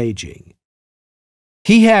new staging.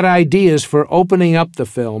 He had ideas for opening up the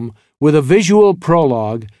film with a visual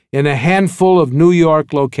prologue in a handful of New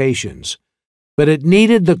York locations, but it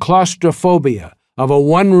needed the claustrophobia of a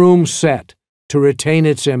one-room set to retain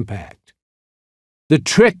its impact. The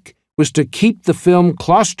trick was to keep the film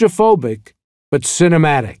claustrophobic but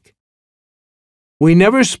cinematic. We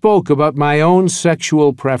never spoke about my own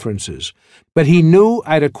sexual preferences, but he knew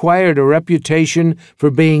I'd acquired a reputation for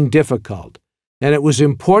being difficult, and it was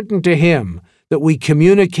important to him that we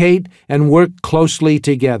communicate and work closely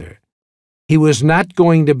together. He was not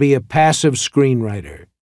going to be a passive screenwriter.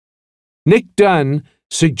 Nick Dunn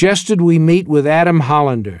suggested we meet with Adam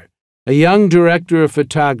Hollander, a young director of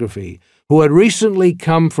photography who had recently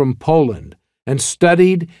come from Poland and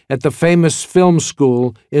studied at the famous film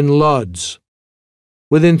school in Lodz.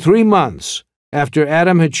 Within 3 months, after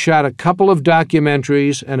Adam had shot a couple of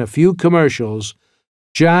documentaries and a few commercials,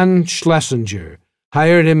 John Schlesinger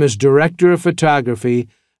hired him as director of photography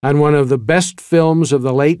on one of the best films of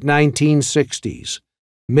the late 1960s,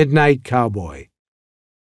 Midnight Cowboy.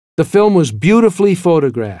 The film was beautifully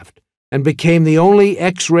photographed and became the only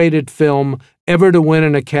X-rated film ever to win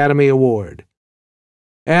an Academy Award.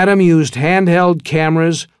 Adam used handheld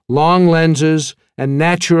cameras, long lenses, and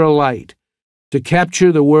natural light to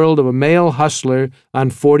capture the world of a male hustler on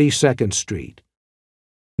 42nd Street.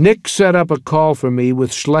 Nick set up a call for me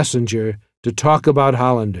with Schlesinger to talk about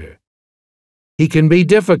Hollander. "He can be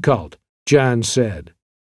difficult," John said.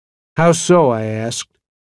 "How so?" I asked.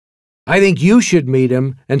 "I think you should meet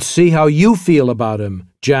him and see how you feel about him,"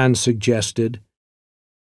 John suggested.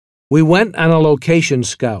 We went on a location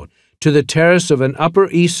scout to the terrace of an Upper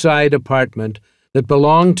East Side apartment that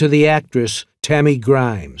belonged to the actress Tammy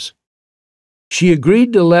Grimes. She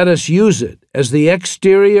agreed to let us use it as the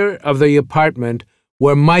exterior of the apartment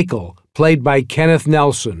where Michael, played by Kenneth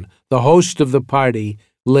Nelson, the host of the party,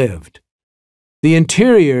 lived. The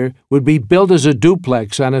interior would be built as a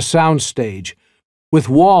duplex on a soundstage, with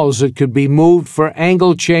walls that could be moved for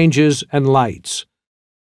angle changes and lights.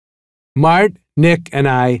 Mart, Nick, and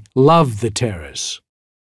I loved the terrace.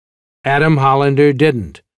 Adam Hollander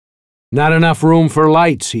didn't. "Not enough room for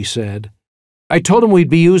lights," he said. I told him we'd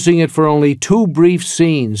be using it for only 2 brief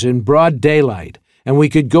scenes in broad daylight, and we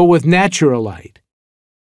could go with natural light.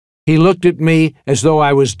 He looked at me as though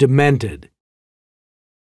I was demented.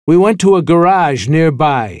 We went to a garage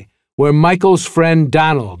nearby, where Michael's friend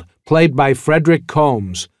Donald, played by Frederick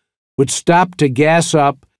Combs, would stop to gas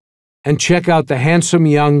up and check out the handsome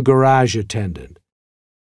young garage attendant.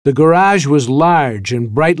 The garage was large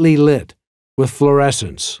and brightly lit, with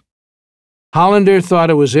fluorescence. Hollander thought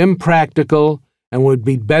it was impractical and would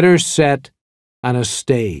be better set on a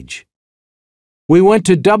stage. We went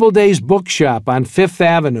to Doubleday's bookshop on 5th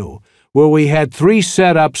Avenue, where we had 3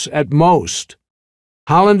 setups at most.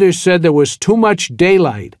 Hollander said there was too much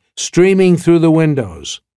daylight streaming through the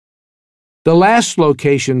windows. The last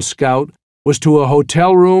location scout was to a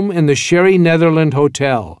hotel room in the Sherry Netherland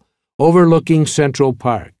Hotel, overlooking Central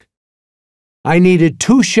Park. I needed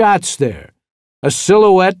 2 shots there, a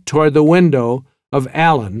silhouette toward the window of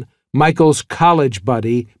Alan, Michael's college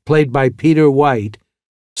buddy, played by Peter White,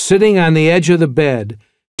 sitting on the edge of the bed,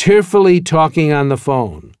 tearfully talking on the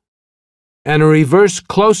phone, and a reverse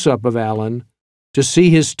close-up of Alan to see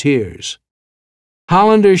his tears.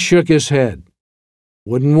 Hollander shook his head.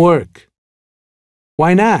 Wouldn't work.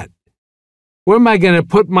 Why not? Where am I going to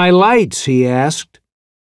put my lights? He asked.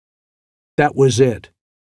 That was it.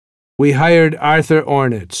 We hired Arthur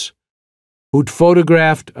Ornitz, who'd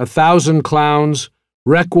photographed 1,000 Clowns,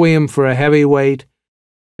 Requiem for a Heavyweight,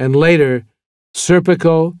 and later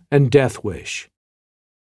Serpico and Death Wish.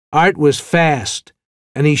 Art was fast,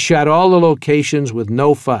 and he shot all the locations with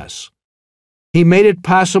no fuss. He made it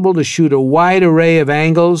possible to shoot a wide array of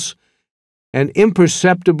angles and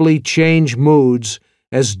imperceptibly change moods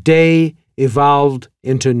as day evolved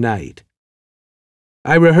into night.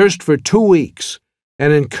 I rehearsed for 2 weeks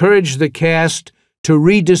and encouraged the cast to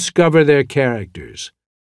rediscover their characters.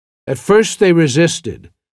 At first they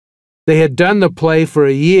resisted. They had done the play for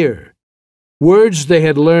a year. Words they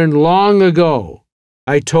had learned long ago,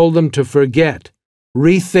 I told them to forget,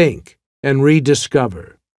 rethink, and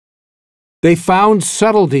rediscover. They found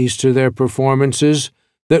subtleties to their performances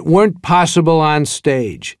that weren't possible on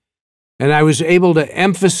stage, and I was able to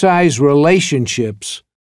emphasize relationships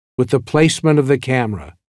with the placement of the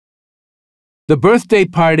camera. The birthday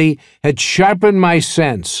party had sharpened my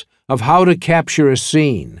sense of how to capture a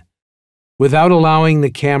scene without allowing the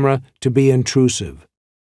camera to be intrusive.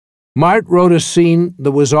 Mart wrote a scene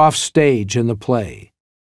that was off stage in the play.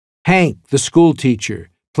 Hank, the schoolteacher,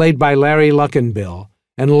 played by Larry Luckenbill,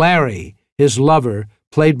 and Larry, his lover,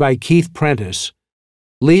 played by Keith Prentice,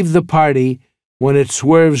 leave the party when it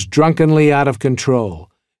swerves drunkenly out of control,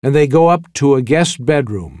 and they go up to a guest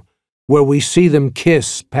bedroom where we see them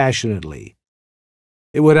kiss passionately.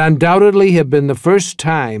 It would undoubtedly have been the first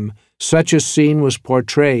time such a scene was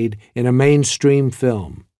portrayed in a mainstream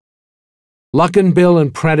film. Luckenbill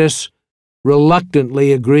and Prentice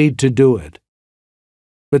reluctantly agreed to do it.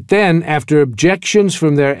 But then, after objections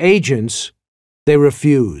from their agents, they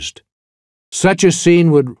refused. Such a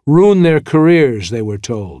scene would ruin their careers, they were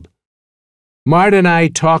told. Mart and I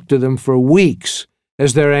talked to them for weeks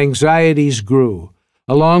as their anxieties grew,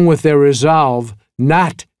 along with their resolve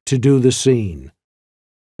not to do the scene.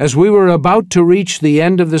 As we were about to reach the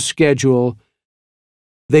end of the schedule,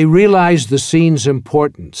 they realized the scene's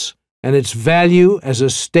importance and its value as a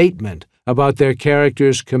statement about their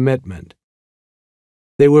character's commitment.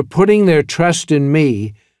 They were putting their trust in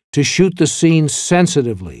me to shoot the scene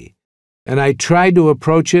sensitively, and I tried to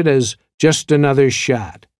approach it as just another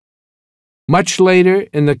shot. Much later,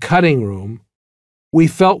 in the cutting room, we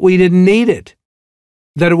felt we didn't need it,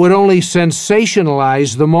 that it would only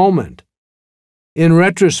sensationalize the moment. In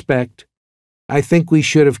retrospect, I think we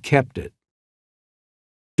should have kept it.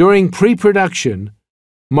 During pre-production,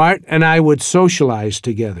 Mart and I would socialize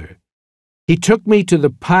together. He took me to the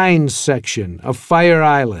Pines section of Fire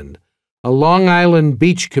Island, a Long Island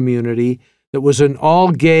beach community that was an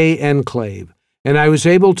all-gay enclave, and I was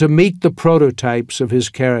able to meet the prototypes of his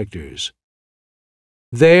characters.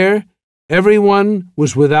 There, everyone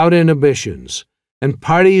was without inhibitions, and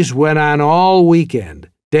parties went on all weekend,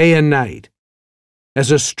 day and night. As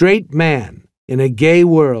a straight man in a gay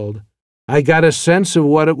world, I got a sense of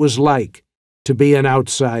what it was like to be an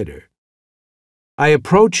outsider. I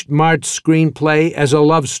approached Mart's screenplay as a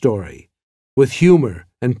love story, with humor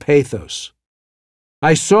and pathos.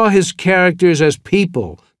 I saw his characters as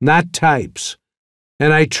people, not types,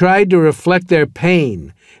 and I tried to reflect their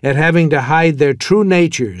pain at having to hide their true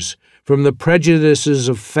natures from the prejudices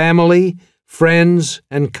of family, friends,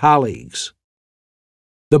 and colleagues.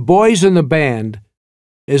 The Boys in the Band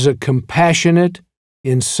is a compassionate,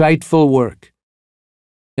 insightful work,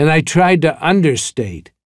 and I tried to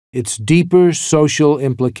understate its deeper social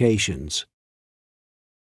implications.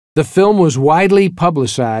 The film was widely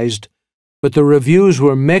publicized, but the reviews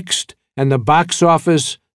were mixed and the box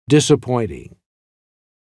office disappointing.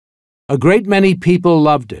 A great many people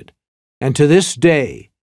loved it, and to this day,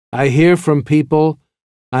 I hear from people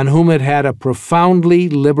on whom it had a profoundly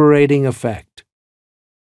liberating effect.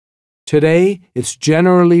 Today, it's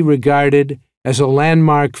generally regarded as a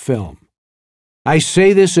landmark film. I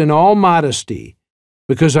say this in all modesty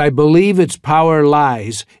because I believe its power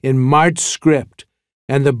lies in Mart's script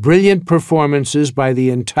and the brilliant performances by the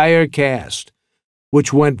entire cast,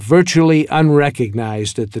 which went virtually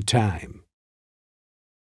unrecognized at the time.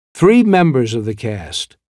 3 members of the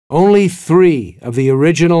cast, only 3 of the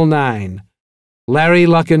original 9, Larry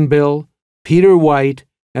Luckenbill, Peter White,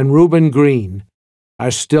 and Reuben Green,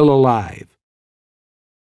 are still alive.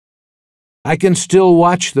 I can still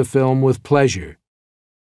watch the film with pleasure,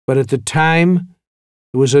 but at the time,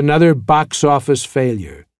 It was another box office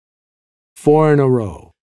failure. 4 in a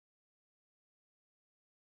row.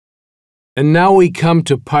 And now we come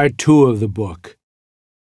to part 2 of the book,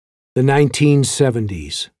 the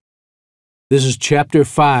 1970s. This is chapter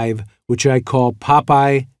 5, which I call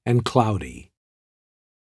Popeye and Cloudy.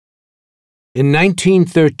 In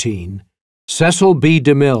 1913, Cecil B.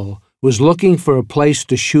 DeMille was looking for a place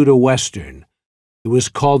to shoot a Western. It was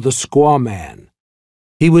called The Squaw Man.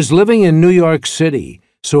 He was living in New York City,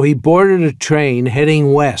 so he boarded a train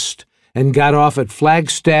heading west and got off at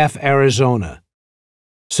Flagstaff, Arizona.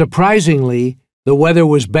 Surprisingly, the weather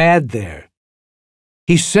was bad there.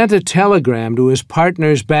 He sent a telegram to his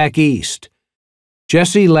partners back east,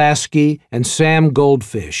 Jesse Lasky and Sam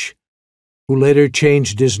Goldfish, who later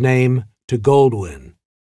changed his name to Goldwyn.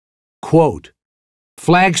 Quote,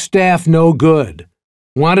 "Flagstaff no good.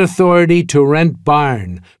 Want authority to rent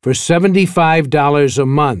barn for $75 a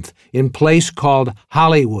month in place called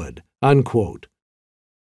Hollywood." Unquote.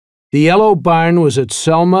 The yellow barn was at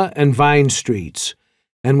Selma and Vine Streets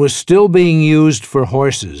and was still being used for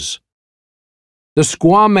horses. The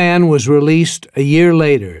Squaw Man was released a year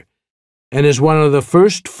later and is one of the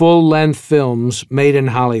first full-length films made in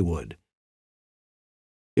Hollywood.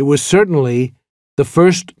 It was certainly the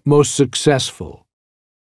first most successful.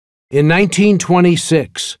 In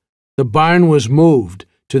 1926, the barn was moved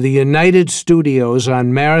to the United Studios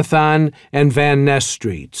on Marathon and Van Ness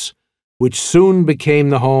Streets, which soon became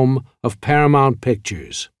the home of Paramount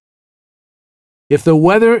Pictures. If the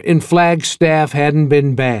weather in Flagstaff hadn't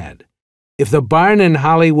been bad, if the barn in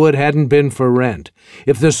Hollywood hadn't been for rent,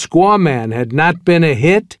 if The Squaw Man had not been a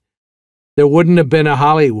hit, there wouldn't have been a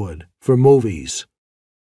Hollywood for movies.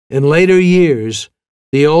 In later years,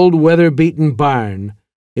 the old weather-beaten barn,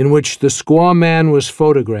 in which The Squaw Man was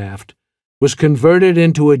photographed, was converted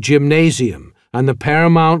into a gymnasium on the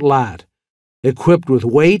Paramount lot, equipped with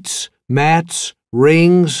weights, mats,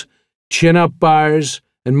 rings, chin-up bars,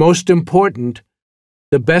 and most important,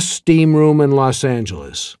 the best steam room in Los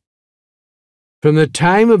Angeles. From the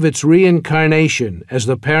time of its reincarnation as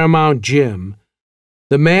the Paramount Gym,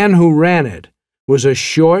 the man who ran it was a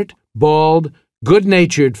short, bald,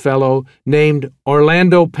 good-natured fellow named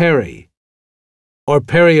Orlando Perry. Or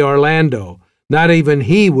Perry Orlando, not even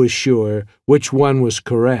he was sure which one was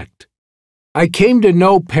correct. I came to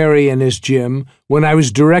know Perry and his gym when I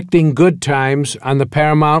was directing Good Times on the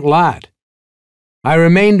Paramount lot. I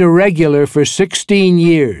remained a regular for 16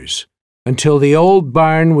 years, until the old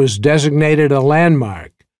barn was designated a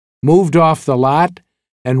landmark, moved off the lot,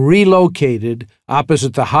 and relocated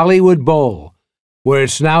opposite the Hollywood Bowl, where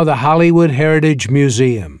it's now the Hollywood Heritage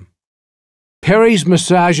Museum. Perry's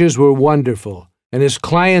massages were wonderful, and his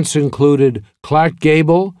clients included Clark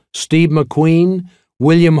Gable, Steve McQueen,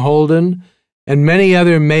 William Holden, and many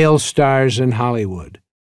other male stars in Hollywood.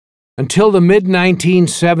 Until the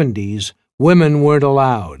mid-1970s, women weren't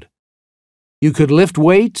allowed. You could lift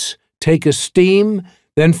weights, take a steam,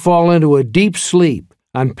 then fall into a deep sleep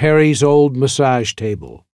on Perry's old massage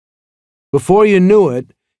table. Before you knew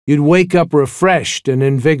it, you'd wake up refreshed and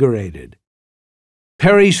invigorated.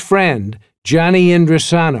 Perry's friend, Johnny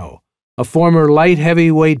Indrisano, a former light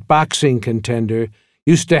heavyweight boxing contender,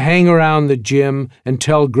 used to hang around the gym and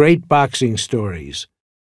tell great boxing stories.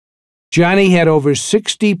 Johnny had over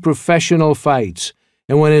 60 professional fights,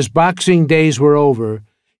 and when his boxing days were over,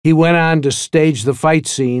 he went on to stage the fight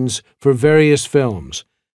scenes for various films.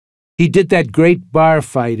 He did that great bar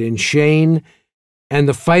fight in Shane and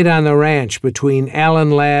the fight on the ranch between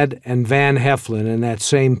Alan Ladd and Van Heflin in that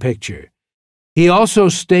same picture. He also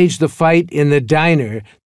staged the fight in the diner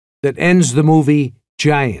that ends the movie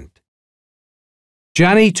Giant.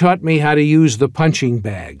 Johnny taught me how to use the punching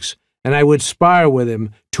bags, and I would spar with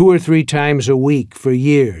him 2 or 3 times a week for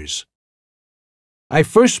years. I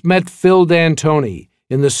first met Phil D'Antoni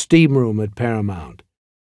in the steam room at Paramount.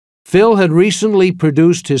 Phil had recently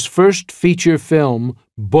produced his first feature film,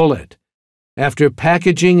 Bullet, after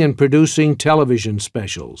packaging and producing television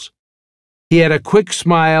specials. He had a quick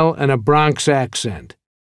smile and a Bronx accent.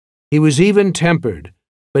 He was even-tempered,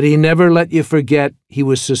 but he never let you forget he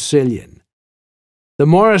was Sicilian. The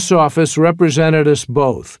Morris office represented us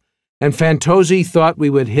both, and Fantozzi thought we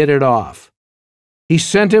would hit it off. He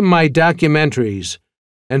sent him my documentaries,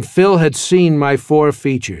 and Phil had seen my 4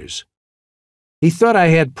 features. He thought I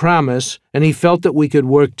had promise, and he felt that we could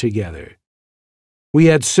work together. We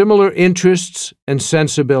had similar interests and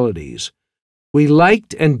sensibilities. We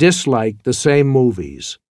liked and disliked the same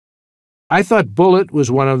movies. I thought Bullet was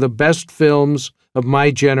one of the best films of my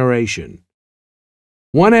generation.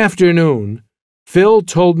 One afternoon, Phil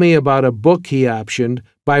told me about a book he optioned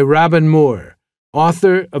by Robin Moore,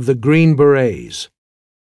 author of The Green Berets.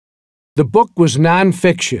 The book was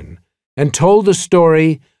nonfiction and told the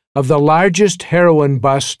story of the largest heroin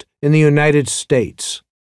bust in the United States.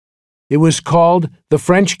 It was called The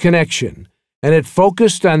French Connection, and it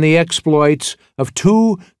focused on the exploits of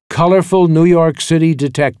two colorful New York City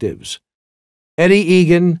detectives, Eddie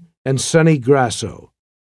Egan and Sonny Grasso.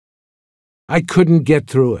 I couldn't get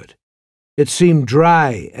through it. It seemed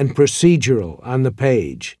dry and procedural on the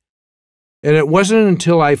page. And it wasn't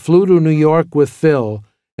until I flew to New York with Phil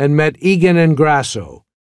and met Egan and Grasso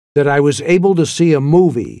that I was able to see a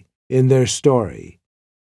movie in their story.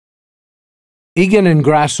 Egan and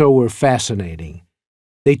Grasso were fascinating.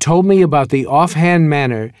 They told me about the offhand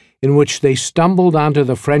manner in which they stumbled onto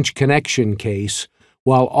the French Connection case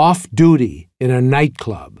while off duty in a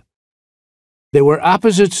nightclub. They were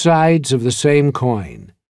opposite sides of the same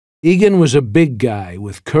coin. Egan was a big guy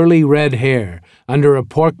with curly red hair under a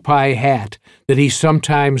pork pie hat that he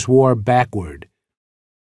sometimes wore backward.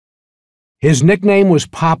 His nickname was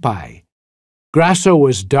Popeye. Grasso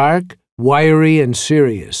was dark, wiry, and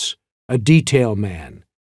serious, a detail man.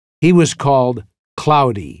 He was called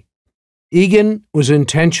Cloudy. Egan was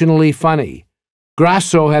intentionally funny.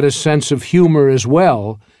 Grasso had a sense of humor as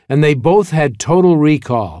well, and they both had total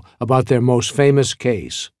recall about their most famous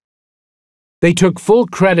case. They took full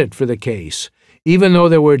credit for the case, even though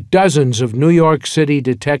there were dozens of New York City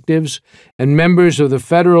detectives and members of the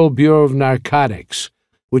Federal Bureau of Narcotics,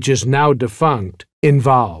 which is now defunct,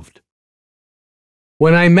 involved.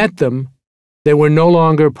 When I met them, they were no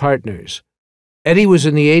longer partners. Eddie was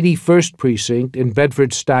in the 81st Precinct in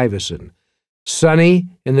Bedford-Stuyvesant, Sonny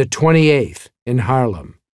in the 28th in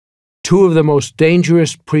Harlem, two of the most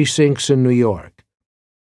dangerous precincts in New York.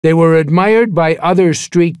 They were admired by other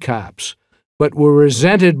street cops, but were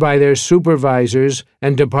resented by their supervisors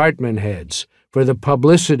and department heads for the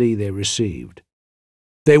publicity they received.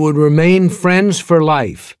 They would remain friends for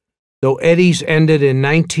life, though Eddie's ended in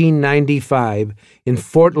 1995 in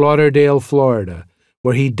Fort Lauderdale, Florida,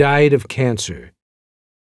 where he died of cancer.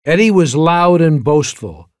 Eddie was loud and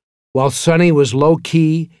boastful, while Sonny was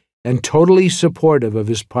low-key and totally supportive of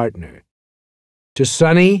his partner. To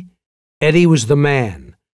Sonny, Eddie was the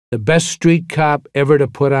man, the best street cop ever to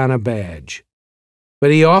put on a badge.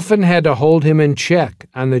 But he often had to hold him in check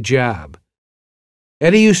on the job.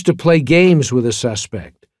 Eddie used to play games with a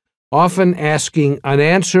suspect, often asking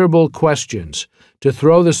unanswerable questions to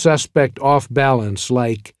throw the suspect off balance,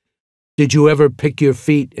 like, "Did you ever pick your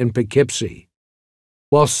feet in Poughkeepsie?"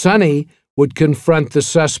 While Sonny would confront the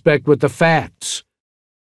suspect with the facts,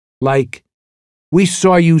 like, "We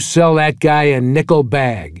saw you sell that guy a nickel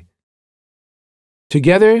bag."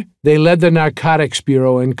 Together, they led the Narcotics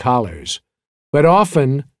Bureau in collars, but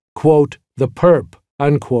often, quote, the perp,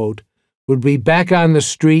 unquote, would be back on the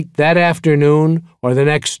street that afternoon or the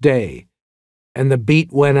next day, and the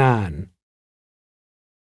beat went on.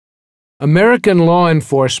 American law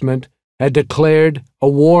enforcement had declared a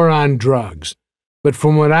war on drugs, but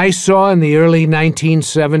from what I saw in the early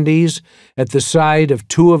 1970s at the side of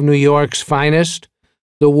two of New York's finest,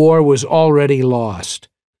 the war was already lost.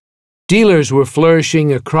 Dealers were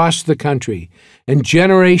flourishing across the country, and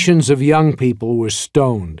generations of young people were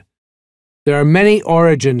stoned. There are many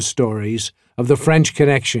origin stories of the French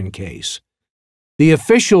Connection case. The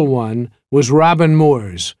official one was Robin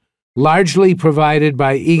Moore's, largely provided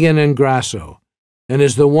by Egan and Grasso, and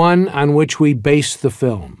is the one on which we based the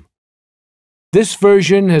film. This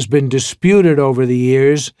version has been disputed over the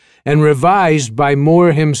years and revised by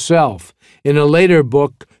Moore himself in a later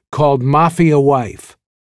book called Mafia Wife.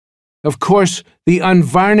 Of course, the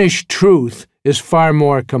unvarnished truth is far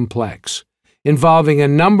more complex, involving a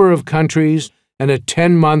number of countries and a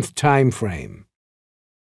 10-month time frame.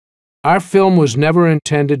 Our film was never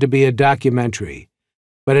intended to be a documentary,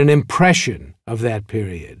 but an impression of that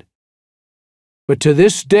period. But to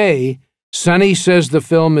this day, Sonny says the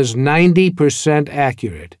film is 90%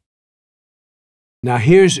 accurate. Now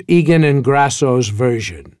here's Egan and Grasso's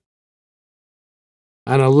version.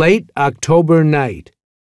 On a late October night,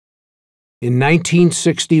 in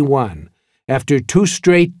 1961, after 2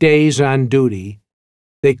 straight days on duty,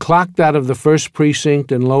 they clocked out of the 1st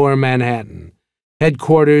Precinct in Lower Manhattan,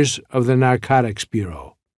 headquarters of the Narcotics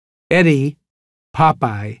Bureau. Eddie,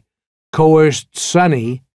 Popeye, coerced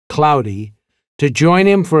Sonny, Cloudy, to join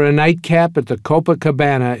him for a nightcap at the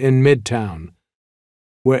Copacabana in Midtown,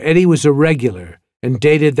 where Eddie was a regular and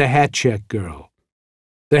dated the hat check girl.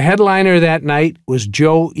 The headliner that night was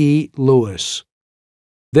Joe E. Louis.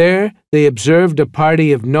 There, they observed a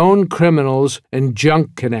party of known criminals and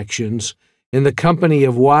junk connections in the company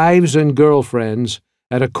of wives and girlfriends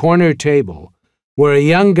at a corner table where a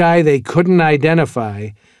young guy they couldn't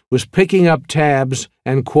identify was picking up tabs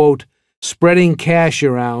and, quote, spreading cash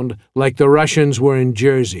around like the Russians were in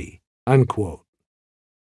Jersey, unquote.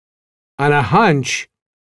 On a hunch,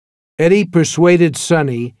 Eddie persuaded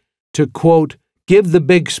Sonny to, quote, give the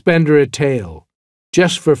big spender a tail,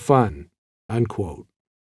 just for fun, unquote.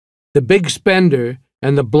 The big spender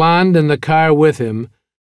and the blonde in the car with him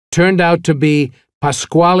turned out to be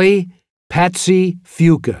Pasquale Patsy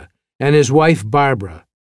Fuca and his wife Barbara.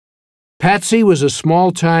 Patsy was a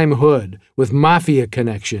small-time hood with mafia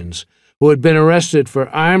connections who had been arrested for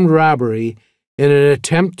armed robbery in an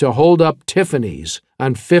attempt to hold up Tiffany's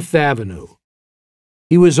on Fifth Avenue.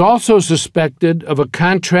 He was also suspected of a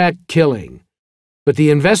contract killing, but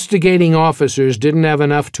the investigating officers didn't have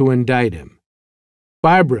enough to indict him.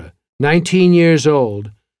 Barbara, 19 years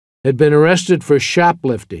old, had been arrested for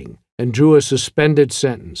shoplifting and drew a suspended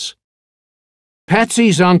sentence.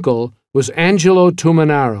 Patsy's uncle was Angelo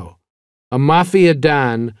Tuminaro, a mafia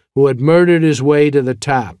don who had murdered his way to the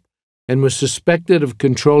top and was suspected of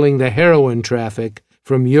controlling the heroin traffic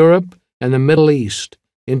from Europe and the Middle East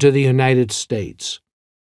into the United States.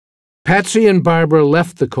 Patsy and Barbara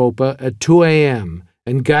left the Copa at 2 a.m.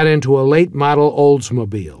 and got into a late-model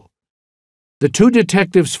Oldsmobile. The two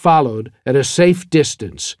detectives followed at a safe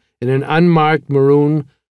distance in an unmarked maroon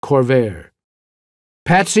Corvair.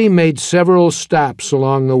 Patsy made several stops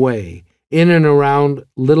along the way, in and around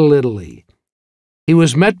Little Italy. He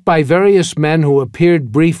was met by various men who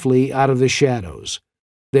appeared briefly out of the shadows.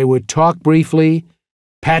 They would talk briefly,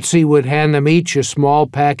 Patsy would hand them each a small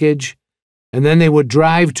package, and then they would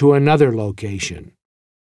drive to another location.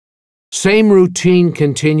 Same routine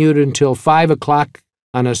continued until 5 o'clock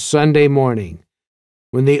on a Sunday morning,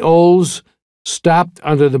 when the Olds stopped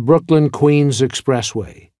under the Brooklyn-Queens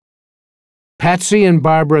Expressway. Patsy and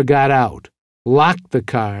Barbara got out, locked the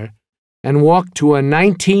car, and walked to a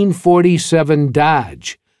 1947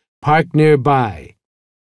 Dodge parked nearby,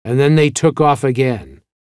 and then they took off again.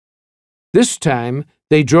 This time,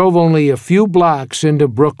 they drove only a few blocks into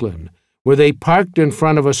Brooklyn, where they parked in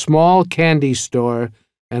front of a small candy store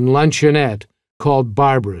and luncheonette called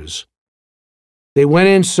Barbara's. They went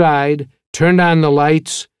inside, turned on the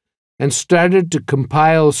lights, and started to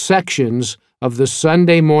compile sections of the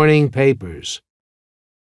Sunday morning papers.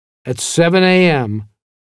 At 7 a.m.,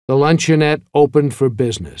 the luncheonette opened for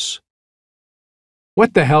business.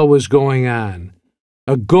 What the hell was going on?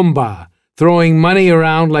 A Goomba throwing money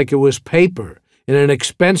around like it was paper in an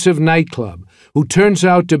expensive nightclub who turns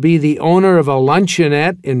out to be the owner of a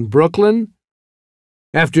luncheonette in Brooklyn?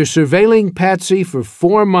 After surveilling Patsy for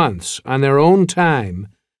 4 months on their own time,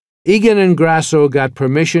 Egan and Grasso got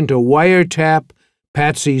permission to wiretap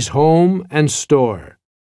Patsy's home and store.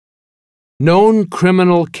 Known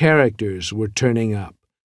criminal characters were turning up,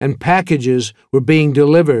 and packages were being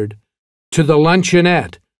delivered to the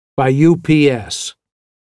luncheonette by UPS.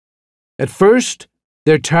 At first,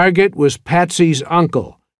 their target was Patsy's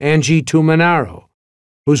uncle, Angie Tuminaro,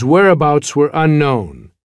 whose whereabouts were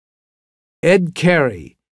unknown. Ed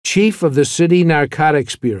Carey, chief of the City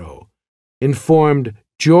Narcotics Bureau, informed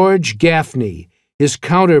George Gaffney, his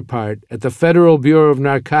counterpart at the Federal Bureau of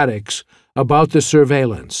Narcotics, about the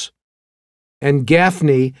surveillance, and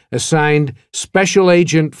Gaffney assigned Special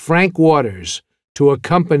Agent Frank Waters to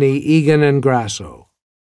accompany Egan and Grasso.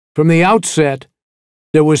 From the outset,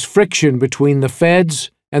 there was friction between the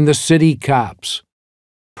feds and the city cops,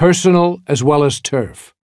 personal as well as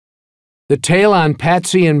turf. The tale on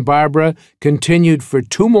Patsy and Barbara continued for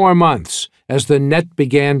 2 more months as the net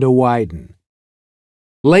began to widen.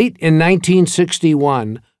 Late in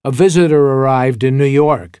 1961, a visitor arrived in New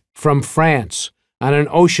York from France on an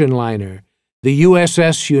ocean liner, the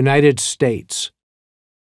USS United States.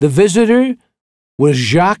 The visitor was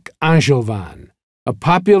Jacques Engelvan, a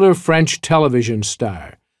popular French television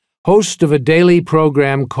star, host of a daily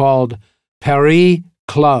program called Paris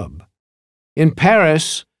Club. In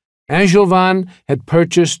Paris, Engelvan had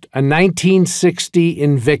purchased a 1960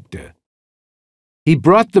 Invicta. He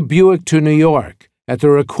brought the Buick to New York at the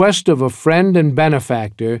request of a friend and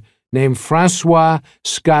benefactor named François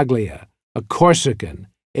Scaglia, a Corsican,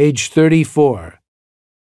 aged 34.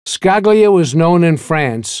 Scaglia was known in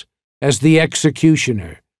France as the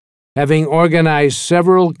Executioner, having organized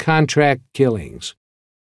several contract killings.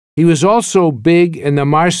 He was also big in the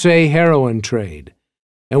Marseille heroin trade,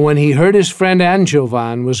 and when he heard his friend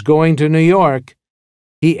Engelvan was going to New York,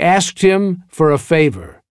 he asked him for a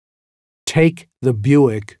favor: take the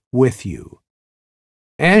Buick with you.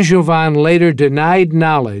 Engelvan later denied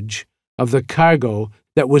knowledge of the cargo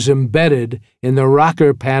that was embedded in the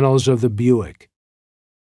rocker panels of the Buick.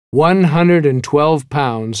 112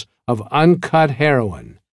 pounds of uncut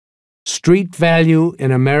heroin. Street value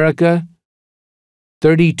in America,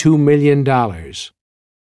 $32 million.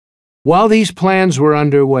 While these plans were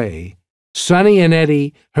underway, Sonny and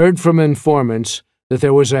Eddie heard from informants that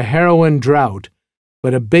there was a heroin drought,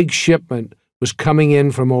 but a big shipment was coming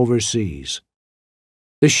in from overseas.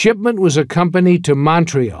 The shipment was accompanied to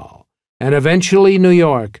Montreal and eventually New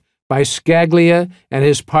York by Scaglia and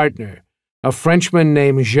his partner, a Frenchman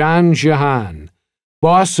named Jean Jahan,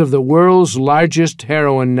 boss of the world's largest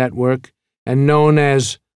heroin network and known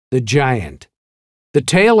as the Giant. The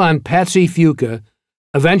tale on Patsy Fuca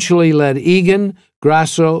eventually led Egan,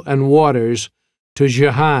 Grasso, and Waters to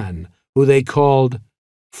Jahan, who they called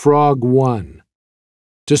Frog 1,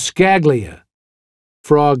 to Scaglia,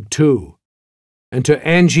 Frog 2, and to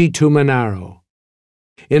Angie Tuminaro.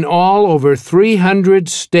 In all, over 300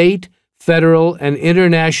 state, federal, and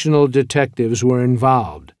international detectives were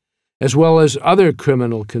involved, as well as other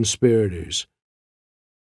criminal conspirators.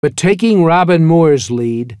 But taking Robin Moore's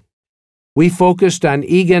lead, we focused on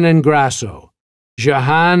Egan and Grasso,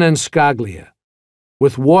 Jahan and Scaglia,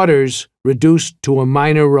 with Waters reduced to a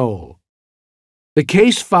minor role. The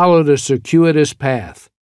case followed a circuitous path: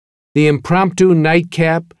 the impromptu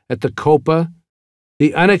nightcap at the Copa,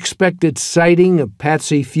 the unexpected sighting of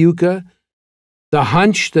Patsy Fuca, the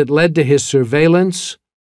hunch that led to his surveillance,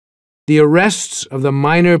 the arrests of the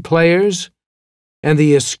minor players, and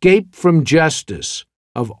the escape from justice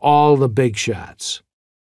of all the big shots.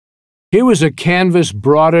 Here was a canvas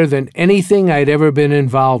broader than anything I'd ever been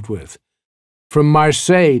involved with, from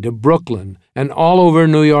Marseille to Brooklyn and all over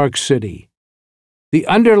New York City. The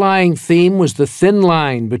underlying theme was the thin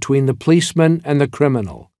line between the policeman and the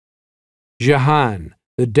criminal. Jahan,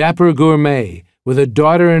 the dapper gourmet with a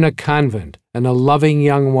daughter in a convent and a loving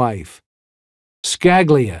young wife.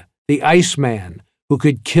 Scaglia, the Iceman who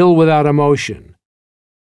could kill without emotion.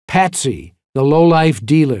 Patsy, the low-life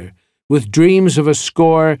dealer with dreams of a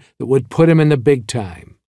score that would put him in the big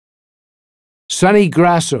time. Sonny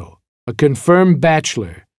Grasso, a confirmed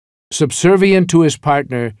bachelor, subservient to his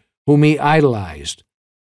partner, whom he idolized,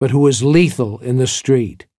 but who was lethal in the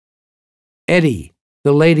street. Eddie,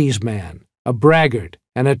 the ladies' man, a braggart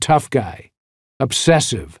and a tough guy,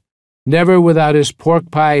 obsessive, never without his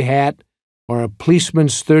pork pie hat or a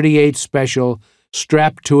policeman's .38 special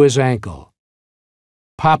strapped to his ankle.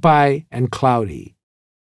 Popeye and Cloudy.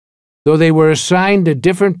 Though they were assigned to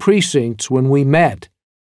different precincts when we met,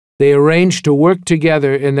 they arranged to work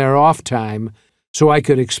together in their off time so I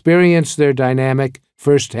could experience their dynamic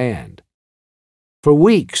firsthand. For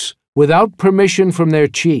weeks, without permission from their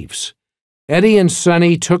chiefs, Eddie and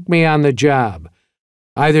Sonny took me on the job,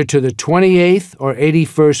 either to the 28th or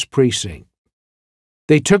 81st precinct.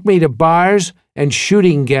 They took me to bars and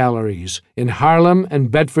shooting galleries in Harlem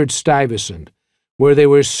and Bedford-Stuyvesant, where they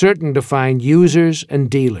were certain to find users and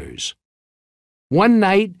dealers. One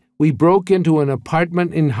night, we broke into an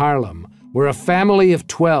apartment in Harlem where a family of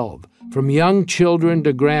 12, from young children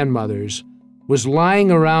to grandmothers, was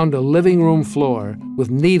lying around a living room floor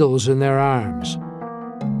with needles in their arms.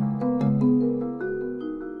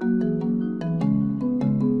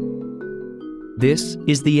 This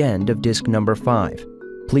is the end of disc number 5.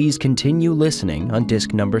 Please continue listening on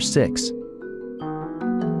disc number 6.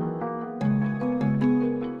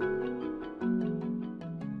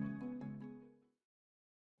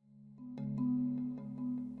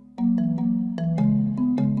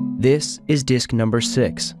 This is disc number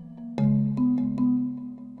 6.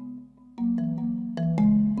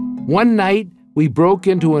 One night, we broke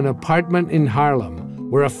into an apartment in Harlem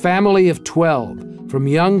where a family of 12, from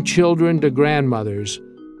young children to grandmothers,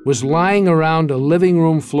 was lying around a living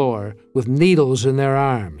room floor with needles in their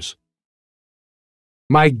arms.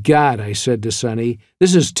 "My God," I said to Sonny,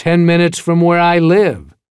 "this is 10 minutes from where I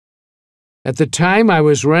live." At the time, I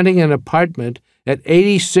was renting an apartment at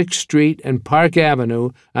 86th Street and Park Avenue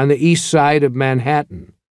on the east side of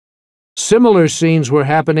Manhattan. Similar scenes were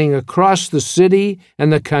happening across the city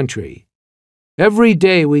and the country. Every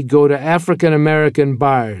day we'd go to African-American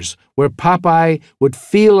bars where Popeye would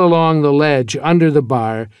feel along the ledge under the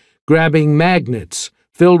bar, grabbing magnets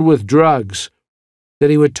filled with drugs that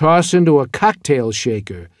he would toss into a cocktail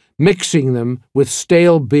shaker, mixing them with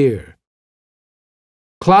stale beer.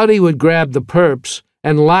 Cloudy would grab the perps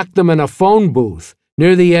and lock them in a phone booth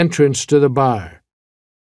near the entrance to the bar.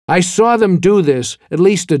 I saw them do this at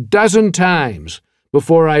least a dozen times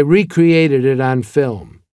before I recreated it on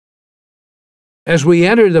film. As we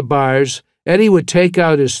entered the bars, Eddie would take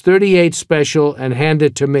out his .38 special and hand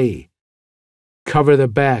it to me. "Cover the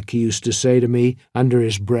back," he used to say to me under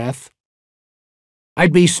his breath.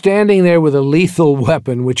 I'd be standing there with a lethal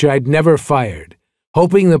weapon which I'd never fired,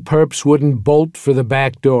 hoping the perps wouldn't bolt for the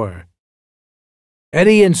back door.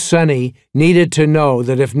 Eddie and Sonny needed to know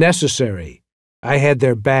that if necessary, I had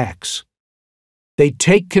their backs. They'd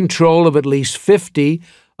take control of at least 50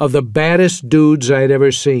 of the baddest dudes I'd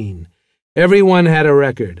ever seen. Everyone had a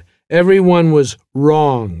record. Everyone was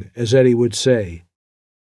wrong, as Eddie would say.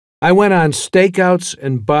 I went on stakeouts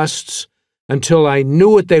and busts until I knew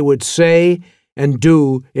what they would say and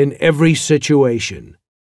do in every situation.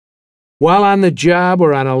 While on the job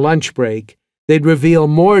or on a lunch break, they'd reveal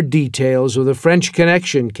more details of the French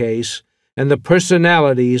Connection case and the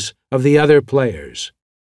personalities of the other players.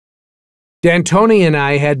 D'Antoni and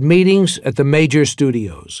I had meetings at the major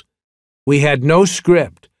studios. We had no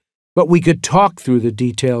script, but we could talk through the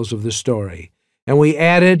details of the story, and we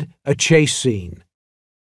added a chase scene.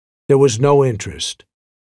 There was no interest.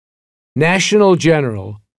 National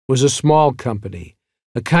General was a small company,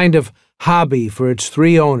 a kind of hobby for its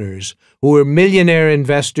 3 owners who were millionaire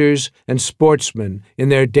investors and sportsmen in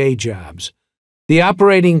their day jobs. The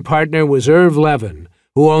operating partner was Irv Levin,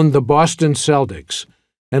 who owned the Boston Celtics,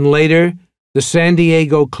 and later the San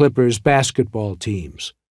Diego Clippers basketball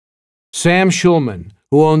teams. Sam Schulman,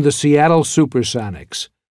 who owned the Seattle Supersonics,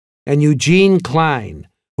 and Eugene Klein,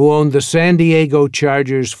 who owned the San Diego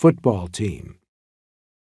Chargers football team.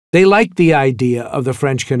 They liked the idea of the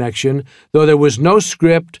French Connection, though there was no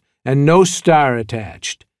script and no star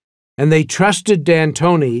attached, and they trusted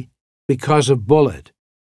D'Antoni because of Bullitt.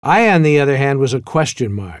 I, on the other hand, was a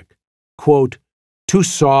question mark. Quote, too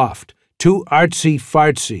soft, too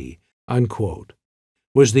artsy-fartsy, unquote,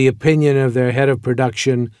 was the opinion of their head of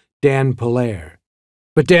production, Dan Polaire.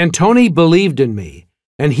 But D'Antoni believed in me,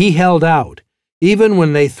 and he held out, even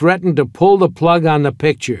when they threatened to pull the plug on the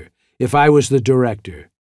picture if I was the director.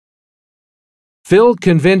 Phil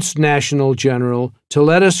convinced National General to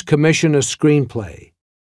let us commission a screenplay.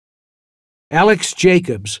 Alex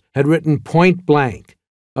Jacobs had written Point Blank,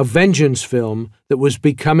 a vengeance film that was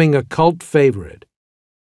becoming a cult favorite.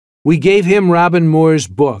 We gave him Robin Moore's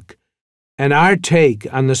book and our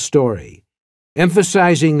take on the story,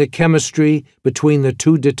 emphasizing the chemistry between the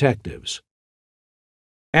 2 detectives.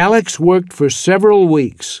 Alex worked for several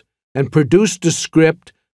weeks and produced a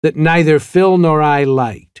script that neither Phil nor I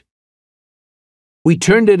liked. We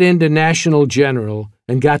turned it into National General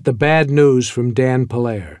and got the bad news from Dan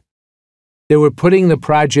Polaire. They were putting the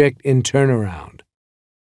project in turnaround.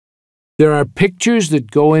 There are pictures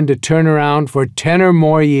that go into turnaround for 10 or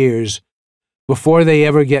more years before they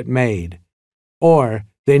ever get made, or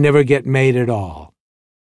they never get made at all.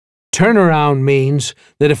 Turnaround means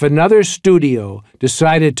that if another studio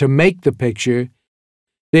decided to make the picture,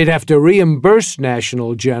 they'd have to reimburse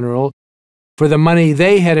National General for the money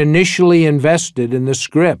they had initially invested in the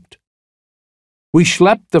script. We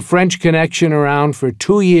schlepped the French Connection around for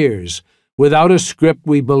 2 years without a script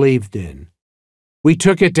we believed in. We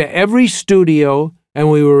took it to every studio,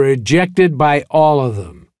 and we were rejected by all of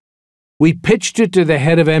them. We pitched it to the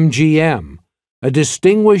head of MGM, a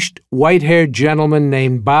distinguished white-haired gentleman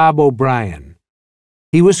named Bob O'Brien.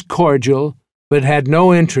 He was cordial, but had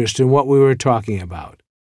no interest in what we were talking about.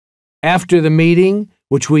 After the meeting,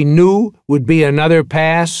 which we knew would be another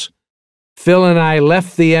pass, Phil and I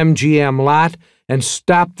left the MGM lot and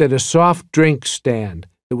stopped at a soft drink stand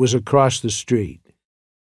that was across the street.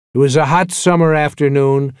 It was a hot summer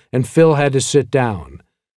afternoon, and Phil had to sit down.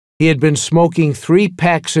 He had been smoking 3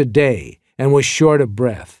 packs a day and was short of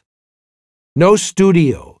breath. No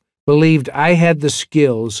studio believed I had the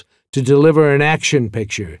skills to deliver an action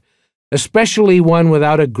picture, especially one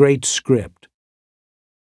without a great script.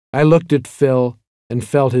 I looked at Phil and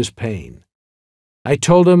felt his pain. I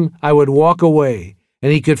told him I would walk away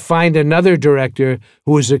and he could find another director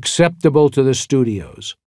who was acceptable to the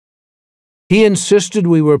studios. He insisted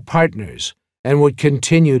we were partners and would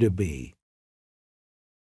continue to be.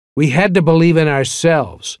 We had to believe in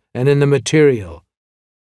ourselves and in the material,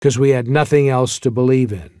 because we had nothing else to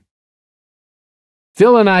believe in.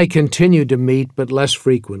 Phil and I continued to meet, but less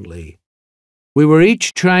frequently. We were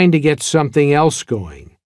each trying to get something else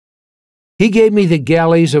going. He gave me the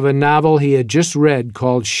galleys of a novel he had just read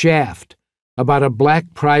called Shaft, about a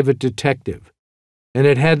black private detective, and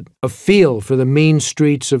it had a feel for the mean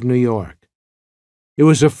streets of New York. It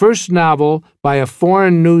was the first novel by a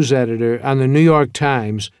foreign news editor on the New York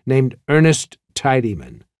Times named Ernest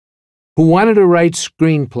Tidyman, who wanted to write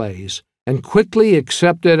screenplays and quickly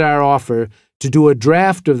accepted our offer to do a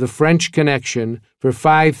draft of The French Connection for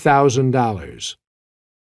 $5,000.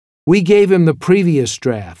 We gave him the previous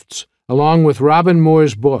drafts, along with Robin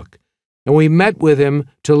Moore's book, and we met with him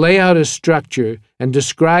to lay out a structure and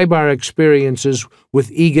describe our experiences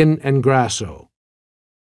with Egan and Grasso.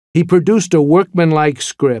 He produced a workmanlike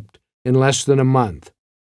script in less than a month.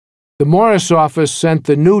 The Morris office sent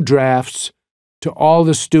the new drafts to all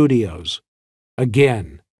the studios.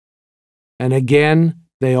 Again. And again,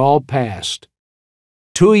 they all passed.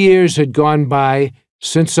 2 years had gone by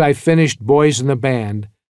since I finished Boys in the Band,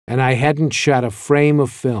 and I hadn't shot a frame of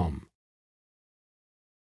film.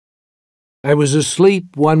 I was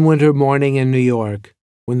asleep one winter morning in New York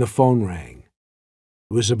when the phone rang.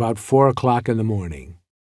 It was about 4 o'clock in the morning.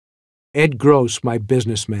 Ed Gross, my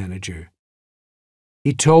business manager.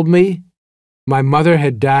 He told me my mother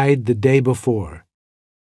had died the day before.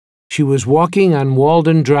 She was walking on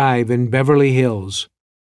Walden Drive in Beverly Hills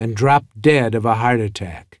and dropped dead of a heart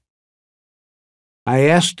attack. I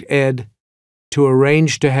asked Ed to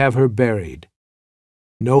arrange to have her buried.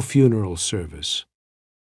 No funeral service.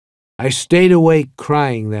 I stayed awake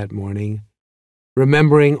crying that morning,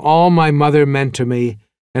 remembering all my mother meant to me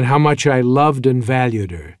and how much I loved and valued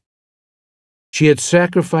her. She had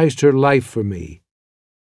sacrificed her life for me.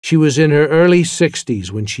 She was in her early 60s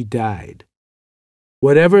when she died.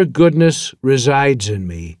 Whatever goodness resides in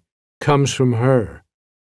me comes from her.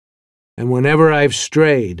 And whenever I've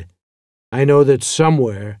strayed, I know that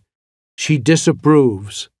somewhere she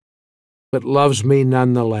disapproves, but loves me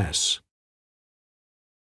nonetheless.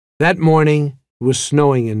 That morning, it was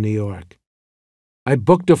snowing in New York. I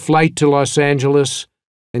booked a flight to Los Angeles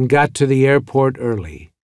and got to the airport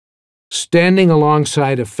early. Standing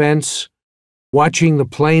alongside a fence, watching the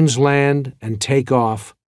planes land and take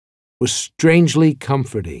off, was strangely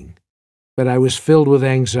comforting, but I was filled with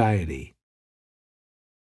anxiety.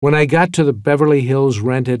 When I got to the Beverly Hills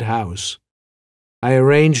rented house, I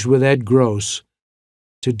arranged with Ed Gross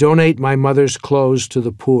to donate my mother's clothes to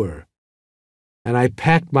the poor, and I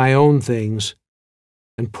packed my own things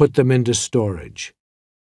and put them into storage.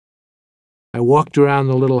 I walked around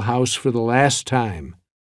the little house for the last time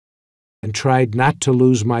and tried not to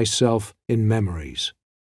lose myself in memories.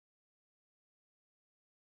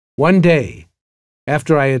 One day,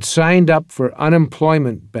 after I had signed up for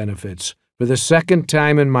unemployment benefits for the second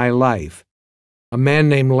time in my life, a man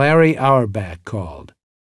named Larry Auerbach called.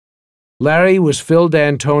 Larry was Phil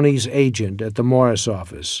D'Antoni's agent at the Morris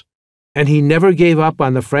office, and he never gave up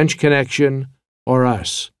on the French Connection or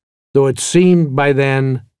us, though it seemed by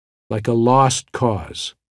then like a lost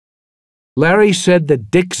cause. Larry said that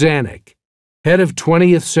Dick Zanuck, head of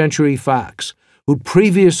 20th Century Fox, who'd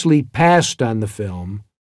previously passed on the film,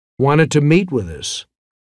 wanted to meet with us.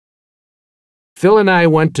 Phil and I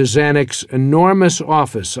went to Zanuck's enormous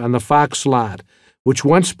office on the Fox lot, which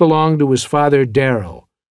once belonged to his father Darryl,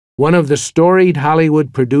 one of the storied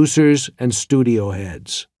Hollywood producers and studio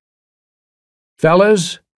heads.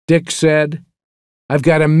 "Fellas," Dick said, "I've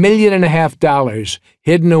got $1.5 million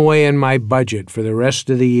hidden away in my budget for the rest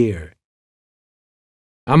of the year.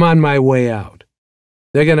 I'm on my way out.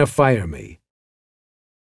 They're going to fire me.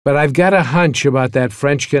 But I've got a hunch about that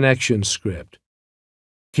French Connection script.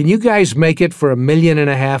 Can you guys make it for $1.5 million?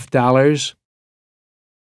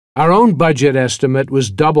 Our own budget estimate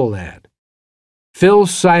was double that. Phil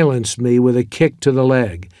silenced me with a kick to the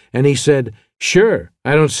leg, and he said, "Sure,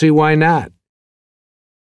 I don't see why not."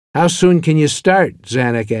 "How soon can you start?"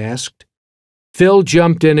 Zanuck asked. Phil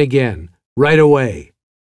jumped in again, "Right away."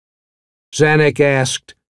 Zanuck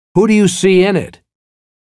asked, "Who do you see in it?"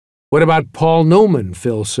 "What about Paul Newman?"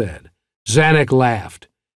 Phil said. Zanuck laughed.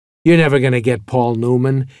 "You're never going to get Paul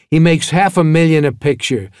Newman. He makes $500,000 a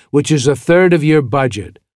picture, which is a third of your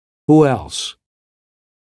budget. Who else?"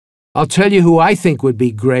 "I'll tell you who I think would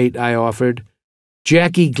be great," I offered.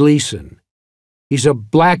 "Jackie Gleason. He's a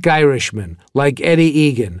black Irishman, like Eddie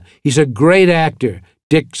Egan. He's a great actor."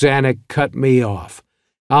 Dick Zanuck cut me off.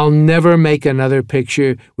 "I'll never make another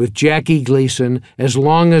picture with Jackie Gleason as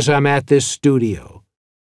long as I'm at this studio."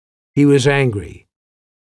 He was angry.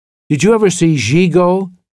 "Did you ever see Gigot?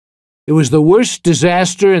 It was the worst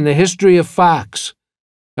disaster in the history of Fox.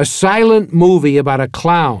 A silent movie about a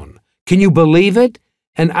clown. Can you believe it?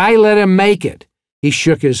 And I let him make it." He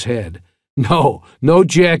shook his head. No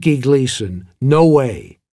Jackie Gleason. No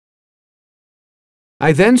way."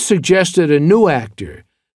 I then suggested a new actor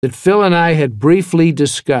that Phil and I had briefly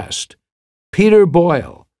discussed, Peter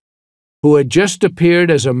Boyle, who had just appeared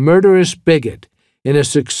as a murderous bigot in a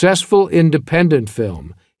successful independent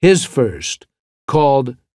film, his first,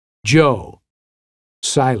 called Joe.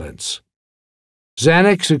 Silence.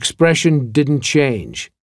 Zanuck's expression didn't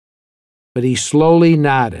change, but he slowly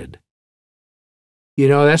nodded. "You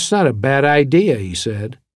know, that's not a bad idea," he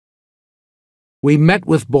said. We met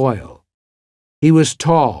with Boyle. He was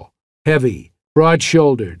tall, heavy,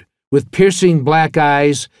 broad-shouldered, with piercing black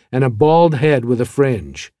eyes and a bald head with a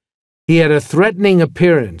fringe. He had a threatening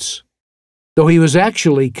appearance, though he was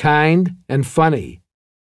actually kind and funny.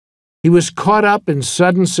 He was caught up in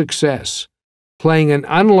sudden success, playing an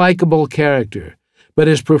unlikable character, but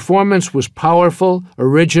his performance was powerful,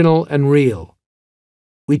 original, and real.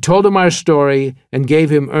 We told him our story and gave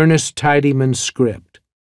him Ernest Tidyman's script.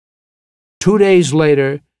 2 days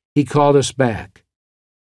later, he called us back.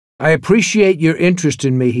 "I appreciate your interest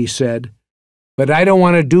in me," he said, "but I don't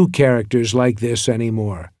want to do characters like this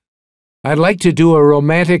anymore. I'd like to do a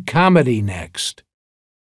romantic comedy next."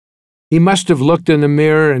 He must have looked in the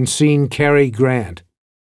mirror and seen Cary Grant.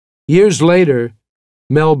 Years later,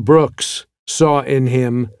 Mel Brooks saw in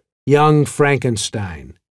him young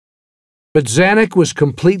Frankenstein. But Zanuck was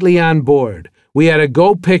completely on board. We had a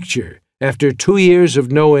go picture after 2 years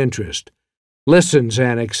of no interest. "Listen,"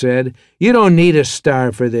 Zanuck said, "you don't need a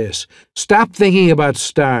star for this. Stop thinking about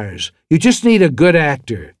stars. You just need a good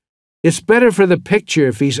actor. It's better for the picture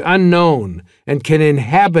if he's unknown and can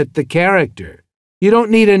inhabit the character. You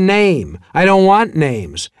don't need a name. I don't want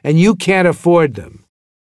names, and you can't afford them."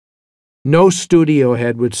 No studio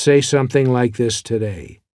head would say something like this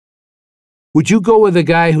today. "Would you go with a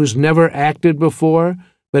guy who's never acted before,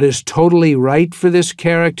 but is totally right for this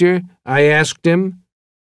character?" I asked him.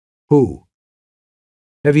 "Who?"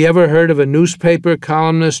 "Have you ever heard of a newspaper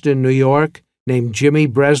columnist in New York named Jimmy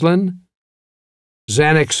Breslin?"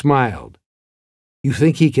 Zanuck smiled. "You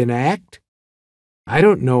think he can act?" "I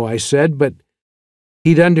don't know," I said, "but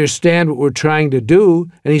he'd understand what we're trying to do,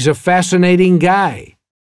 and he's a fascinating guy."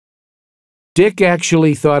 Dick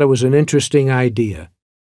actually thought it was an interesting idea.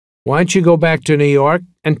 "Why don't you go back to New York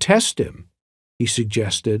and test him?" he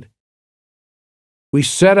suggested. We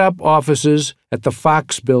set up offices at the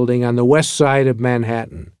Fox Building on the west side of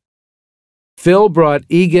Manhattan. Phil brought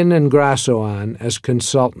Egan and Grasso on as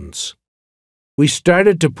consultants. We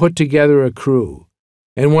started to put together a crew,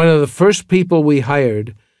 and one of the first people we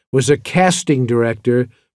hired was a casting director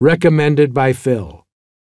recommended by Phil.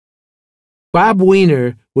 Bob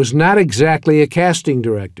Weiner was not exactly a casting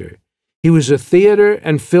director. He was a theater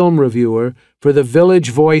and film reviewer for the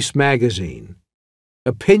Village Voice magazine.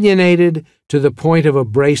 Opinionated to the point of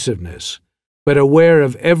abrasiveness, but aware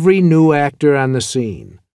of every new actor on the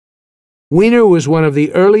scene. Weiner was one of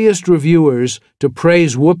the earliest reviewers to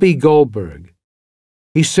praise Whoopi Goldberg.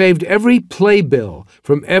 He saved every playbill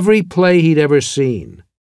from every play he'd ever seen.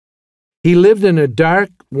 He lived in a dark,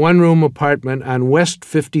 one-room apartment on West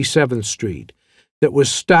 57th Street that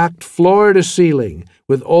was stocked floor to ceiling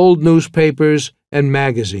with old newspapers and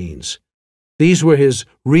magazines. These were his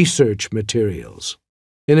research materials.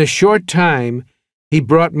 In a short time, he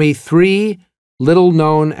brought me 3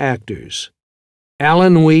 little-known actors: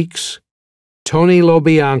 Alan Weeks, Tony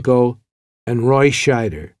LoBianco, and Roy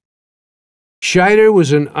Scheider. Scheider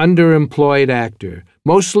was an underemployed actor,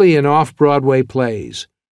 mostly in off-Broadway plays.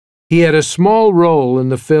 He had a small role in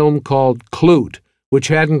the film called Clute, which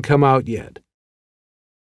hadn't come out yet.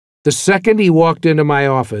 The second he walked into my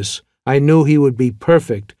office, I knew he would be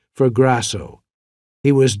perfect for Grasso.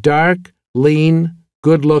 He was dark, lean,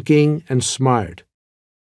 good-looking, and smart.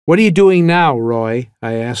 "What are you doing now, Roy?"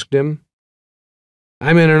 I asked him.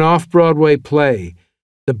 "I'm in an off-Broadway play,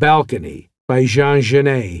 The Balcony, by Jean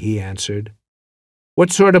Genet," he answered.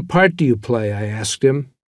 "What sort of part do you play?" I asked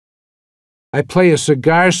him. "I play a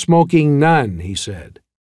cigar-smoking nun," he said.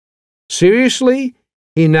 "Seriously?"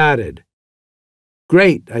 He nodded.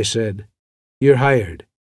 "Great," I said. "You're hired."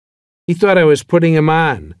 He thought I was putting him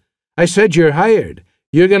on. I said, "You're hired.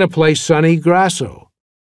 You're going to play Sonny Grasso."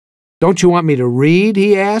 "Don't you want me to read?"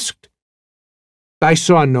 he asked. I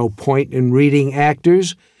saw no point in reading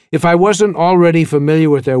actors. If I wasn't already familiar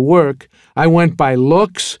with their work, I went by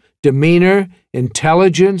looks, demeanor,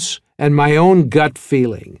 intelligence, and my own gut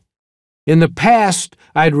feeling. In the past,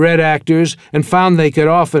 I'd read actors and found they could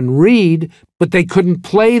often read, but they couldn't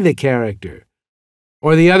play the character,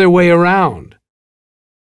 or the other way around.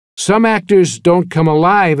 Some actors don't come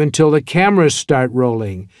alive until the cameras start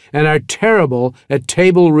rolling and are terrible at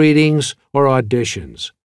table readings or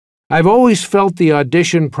auditions. I've always felt the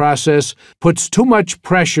audition process puts too much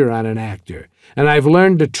pressure on an actor, and I've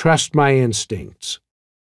learned to trust my instincts.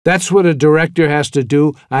 That's what a director has to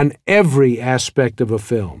do on every aspect of a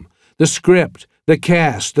film. The script, the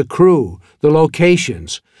cast, the crew, the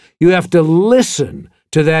locations. You have to listen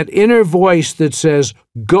to that inner voice that says,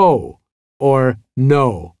 "Go," or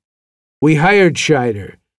 "No." We hired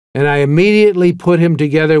Scheider, and I immediately put him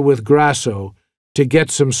together with Grasso to get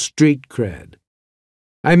some street cred.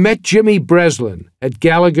 I met Jimmy Breslin at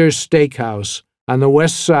Gallagher's Steakhouse on the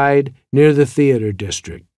west side near the theater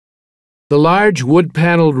district. The large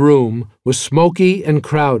wood-paneled room was smoky and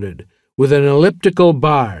crowded, with an elliptical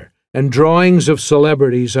bar and drawings of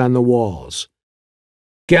celebrities on the walls.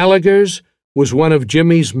 Gallagher's was one of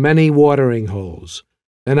Jimmy's many watering holes,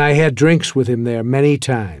 and I had drinks with him there many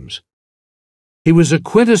times. He was a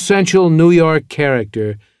quintessential New York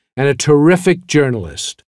character and a terrific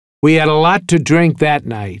journalist. We had a lot to drink that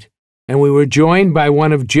night, and we were joined by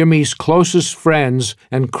one of Jimmy's closest friends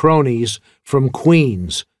and cronies from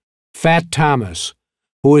Queens, Fat Thomas,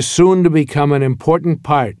 who was soon to become an important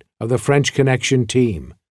part of the French Connection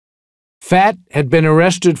team. Fat had been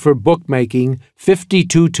arrested for bookmaking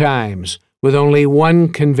 52 times, with only one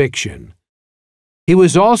conviction. He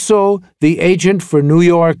was also the agent for New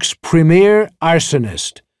York's premier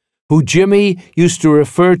arsonist, who Jimmy used to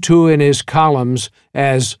refer to in his columns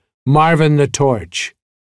as Marvin the Torch.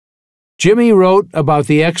 Jimmy wrote about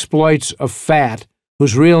the exploits of Fat,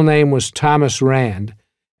 whose real name was Thomas Rand,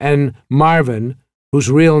 and Marvin, whose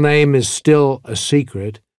real name is still a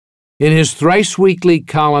secret, in his thrice-weekly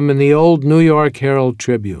column in the old New York Herald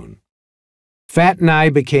Tribune. Fat and I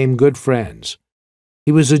became good friends.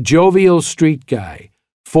 He was a jovial street guy,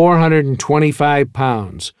 425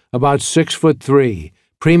 pounds, about 6'3",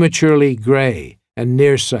 prematurely gray and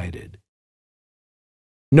nearsighted.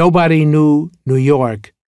 Nobody knew New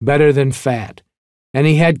York better than Fat, and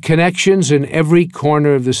he had connections in every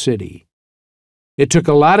corner of the city. It took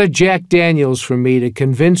a lot of Jack Daniels for me to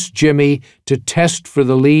convince Jimmy to test for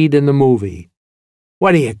the lead in the movie.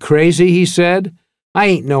 "What are you, crazy?" he said. "I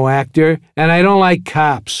ain't no actor, and I don't like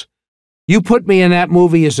cops. You put me in that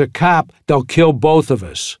movie as a cop, they'll kill both of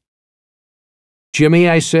us." "Jimmy,"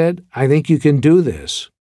 I said, "I think you can do this."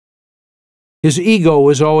 His ego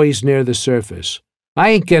was always near the surface.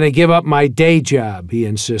 "I ain't going to give up my day job," he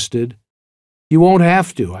insisted. "You won't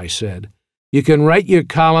have to," I said. "You can write your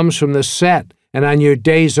columns from the set and on your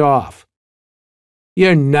days off."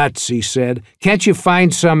 "You're nuts," he said. "Can't you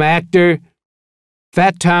find some actor?"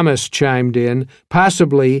 Fat Thomas chimed in,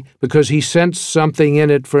 possibly because he sensed something in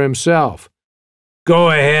it for himself. "Go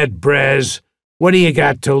ahead, Brez. What do you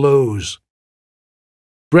got to lose?"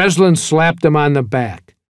 Breslin slapped him on the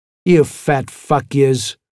back. "You fat fuck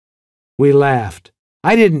yous." We laughed.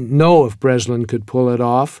 I didn't know if Breslin could pull it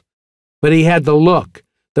off, but he had the look,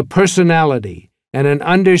 the personality, and an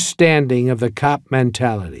understanding of the cop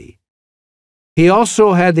mentality. He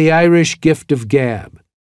also had the Irish gift of gab.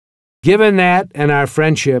 Given that and our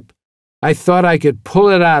friendship, I thought I could pull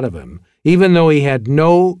it out of him, even though he had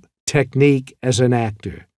no technique as an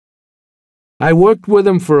actor. I worked with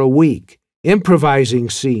him for a week, improvising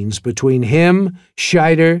scenes between him,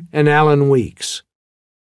 Scheider, and Alan Weeks.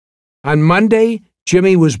 On Monday,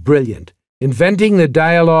 Jimmy was brilliant, inventing the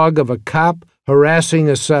dialogue of a cop harassing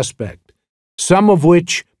a suspect, some of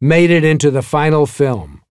which made it into the final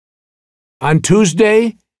film. On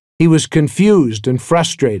Tuesday, he was confused and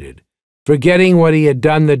frustrated, forgetting what he had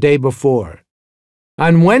done the day before.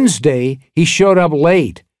 On Wednesday, he showed up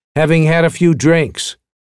late, having had a few drinks.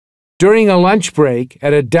 During a lunch break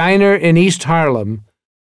at a diner in East Harlem,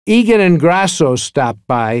 Egan and Grasso stopped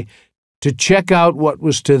by to check out what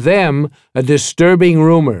was to them a disturbing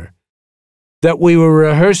rumor, that we were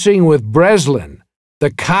rehearsing with Breslin,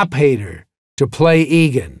 the cop hater, to play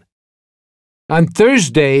Egan. On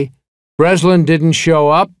Thursday, Breslin didn't show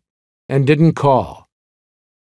up and didn't call.